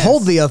don't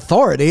hold the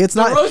authority. It's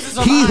not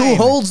he who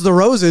holds the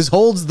roses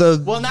holds the.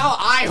 Well, now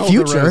I hold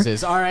future. the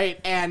roses. All right,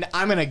 and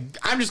I'm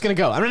just gonna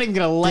go. I'm not even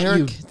gonna let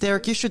you.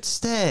 Derek, you should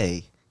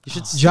stay. You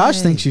should.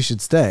 Josh thinks you should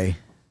stay.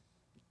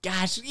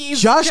 Gosh,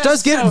 Josh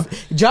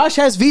Josh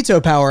has veto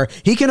power.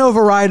 He can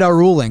override our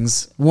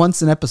rulings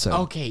once an episode.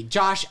 Okay,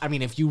 Josh. I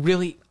mean, if you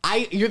really,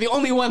 you're the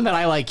only one that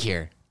I like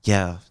here.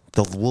 Yeah,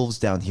 the wolves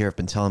down here have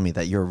been telling me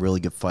that you're a really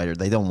good fighter.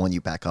 They don't want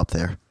you back up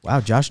there.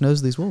 Wow, Josh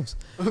knows these wolves.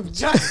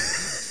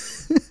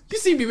 Josh, you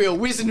seem to be a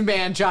wizened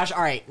man, Josh.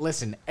 All right,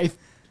 listen.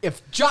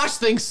 If Josh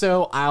thinks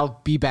so, I'll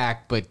be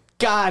back. But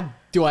God,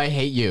 do I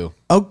hate you?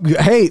 Oh,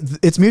 hey,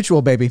 it's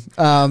mutual, baby.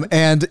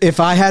 And if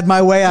I had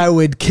my way, I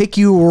would kick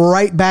you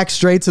right back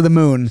straight to the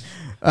moon.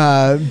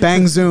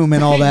 Bang zoom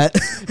and all that.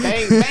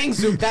 Bang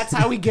zoom. That's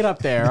how we get up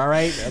there. All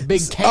right, a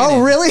big cannon.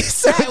 Oh, really?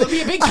 Yeah, it would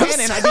be a big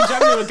cannon. I'd be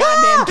jumping into a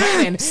goddamn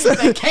cannon.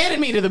 They cannon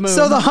me to the moon.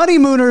 So the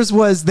honeymooners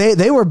was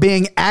they were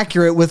being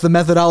accurate with the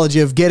methodology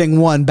of getting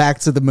one back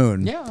to the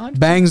moon. Yeah, 100%.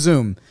 Bang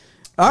zoom.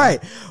 All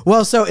right.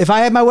 Well, so if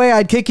I had my way,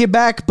 I'd kick you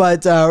back,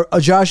 but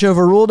Josh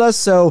overruled us.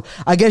 So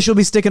I guess you'll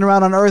be sticking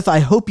around on Earth. I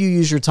hope you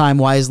use your time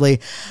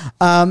wisely.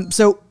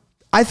 So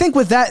I think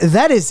with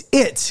that is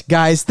it,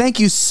 guys. Thank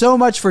you so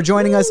much for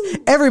joining us.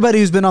 Everybody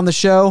who's been on the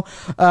show.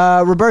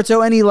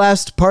 Roberto, any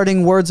last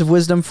parting words of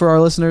wisdom for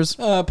our listeners?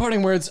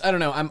 Parting words. I don't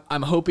know.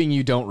 I'm hoping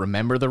you don't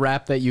remember the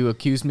rap that you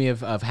accused me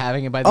of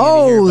having it by the end of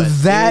the year. Oh,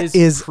 that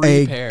is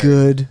a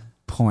good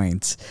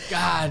point.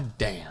 God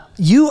damn.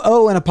 You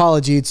owe an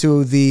apology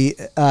to the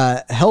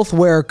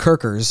healthware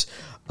Kirkers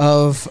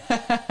of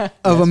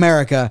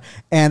America,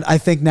 and I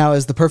think now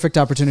is the perfect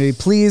opportunity.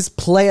 Please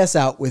play us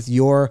out with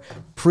your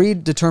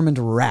predetermined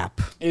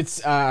rap.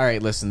 It's all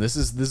right. Listen, this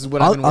is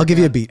what I've been I'll give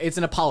you a on. beat. It's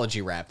an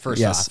apology rap.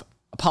 First Yes. off,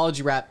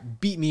 apology rap.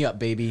 Beat me up,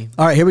 baby.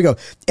 All right, here we go.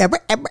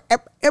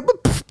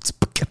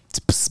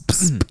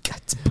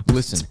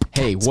 Listen,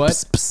 hey,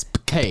 what?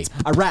 Hey,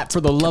 I rap for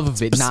the love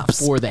of it, not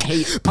for the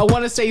hate. I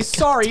want to say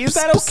sorry. Is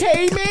that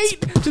okay, mate?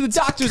 To the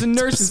doctors and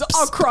nurses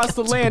all across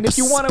the land, if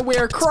you want to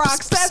wear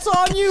Crocs, that's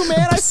on you,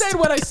 man. I said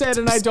what I said,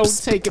 and I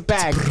don't take it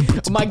back.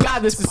 Oh my God,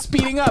 this is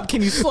speeding up.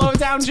 Can you slow it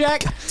down,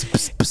 Jack?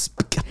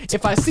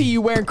 If I see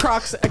you wearing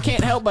Crocs, I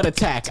can't help but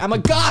attack. I'm a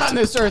god on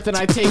this earth, and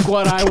I take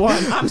what I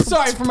want. I'm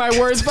sorry for my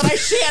words, but I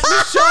shan't be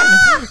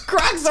shunned.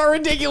 Crocs are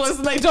ridiculous,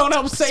 and they don't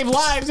help save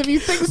lives. If you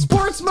think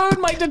sports mode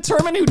might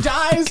determine who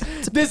dies,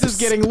 this is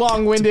getting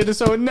long-winded,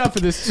 so enough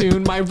of this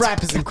tune. My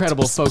rap is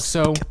incredible, folks,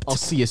 so I'll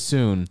see you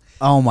soon.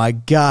 Oh my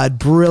God,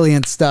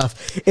 brilliant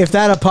stuff. If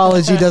that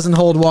apology doesn't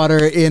hold water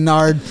in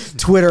our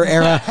Twitter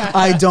era,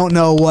 I don't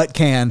know what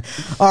can.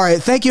 All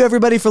right, thank you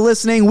everybody for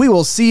listening. We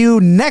will see you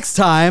next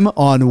time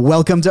on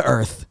Welcome to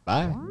Earth.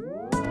 Bye.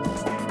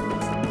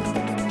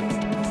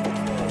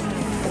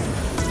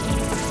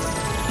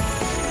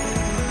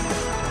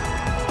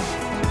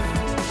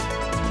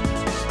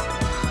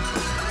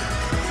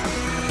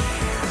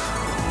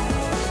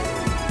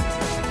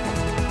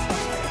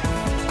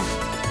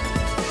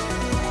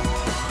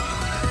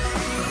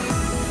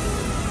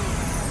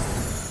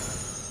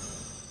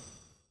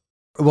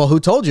 Well,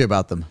 who told you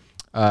about them?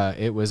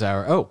 It was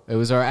our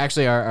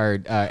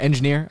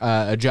engineer,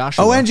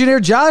 Joshua. Oh, engineer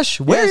Josh?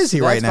 Where Yes, is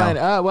he right that's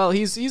now? fine. Well,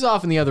 he's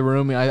off in the other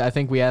room. I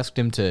think we asked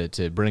him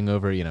to bring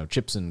over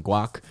chips and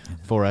guac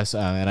for us,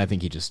 and I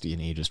think he just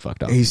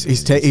fucked off.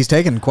 He's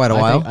taken quite a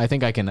while. I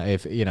think I can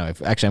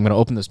if actually I'm going to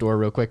open this door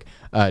real quick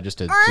just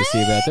to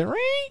see about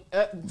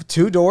that.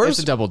 Two doors? It's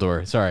a double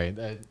door. Sorry,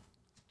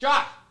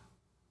 Josh.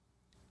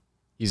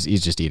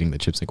 He's just eating the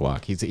chips and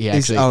guac. He's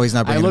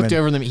not bringing I looked them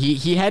in. over them.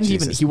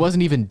 He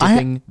wasn't even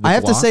dipping. I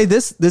have to guac. say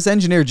this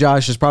engineer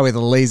Josh is probably the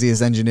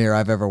laziest engineer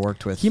I've ever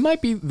worked with. He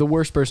might be the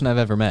worst person I've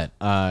ever met,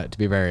 to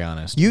be very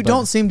honest. You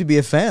don't seem to be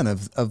a fan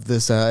of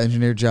this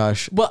engineer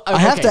Josh. Well, I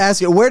have okay. to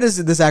ask you, where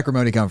does this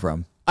acrimony come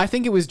from? I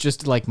think it was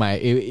just like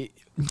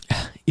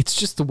it's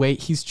just the way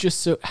he's just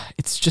so.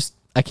 It's just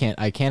I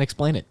can't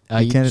explain it.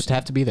 You just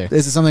have to be there.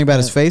 Is it something about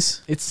his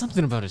face? It's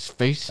something about his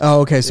face. Oh,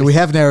 okay. So we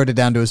have narrowed it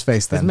down to his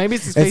face then. Maybe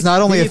it's his face. It's not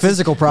only Maybe a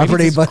physical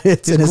property, but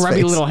it's in his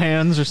grubby face. little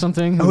hands or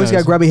something. Oh, he's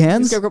got grubby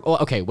hands?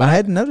 Okay. I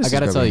hadn't noticed I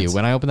gotta his tell grubby you, hands.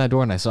 when I opened that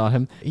door and I saw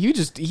him, he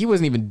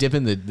wasn't even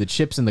dipping the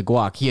chips in the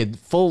guac. He had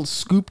full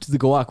scooped the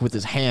guac with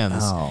his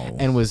hands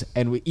and was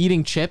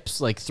eating chips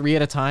like 3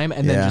 at a time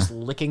and then just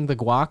licking the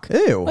guac.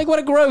 Ew. Like what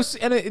a gross.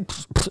 And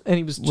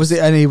he was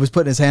and he was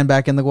putting his hand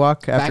back in the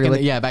guac after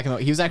back in the,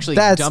 he was actually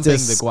That's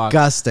dumping the guac.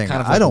 disgusting. kind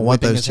of I don't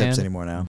want whipping those his chips hand. anymore now.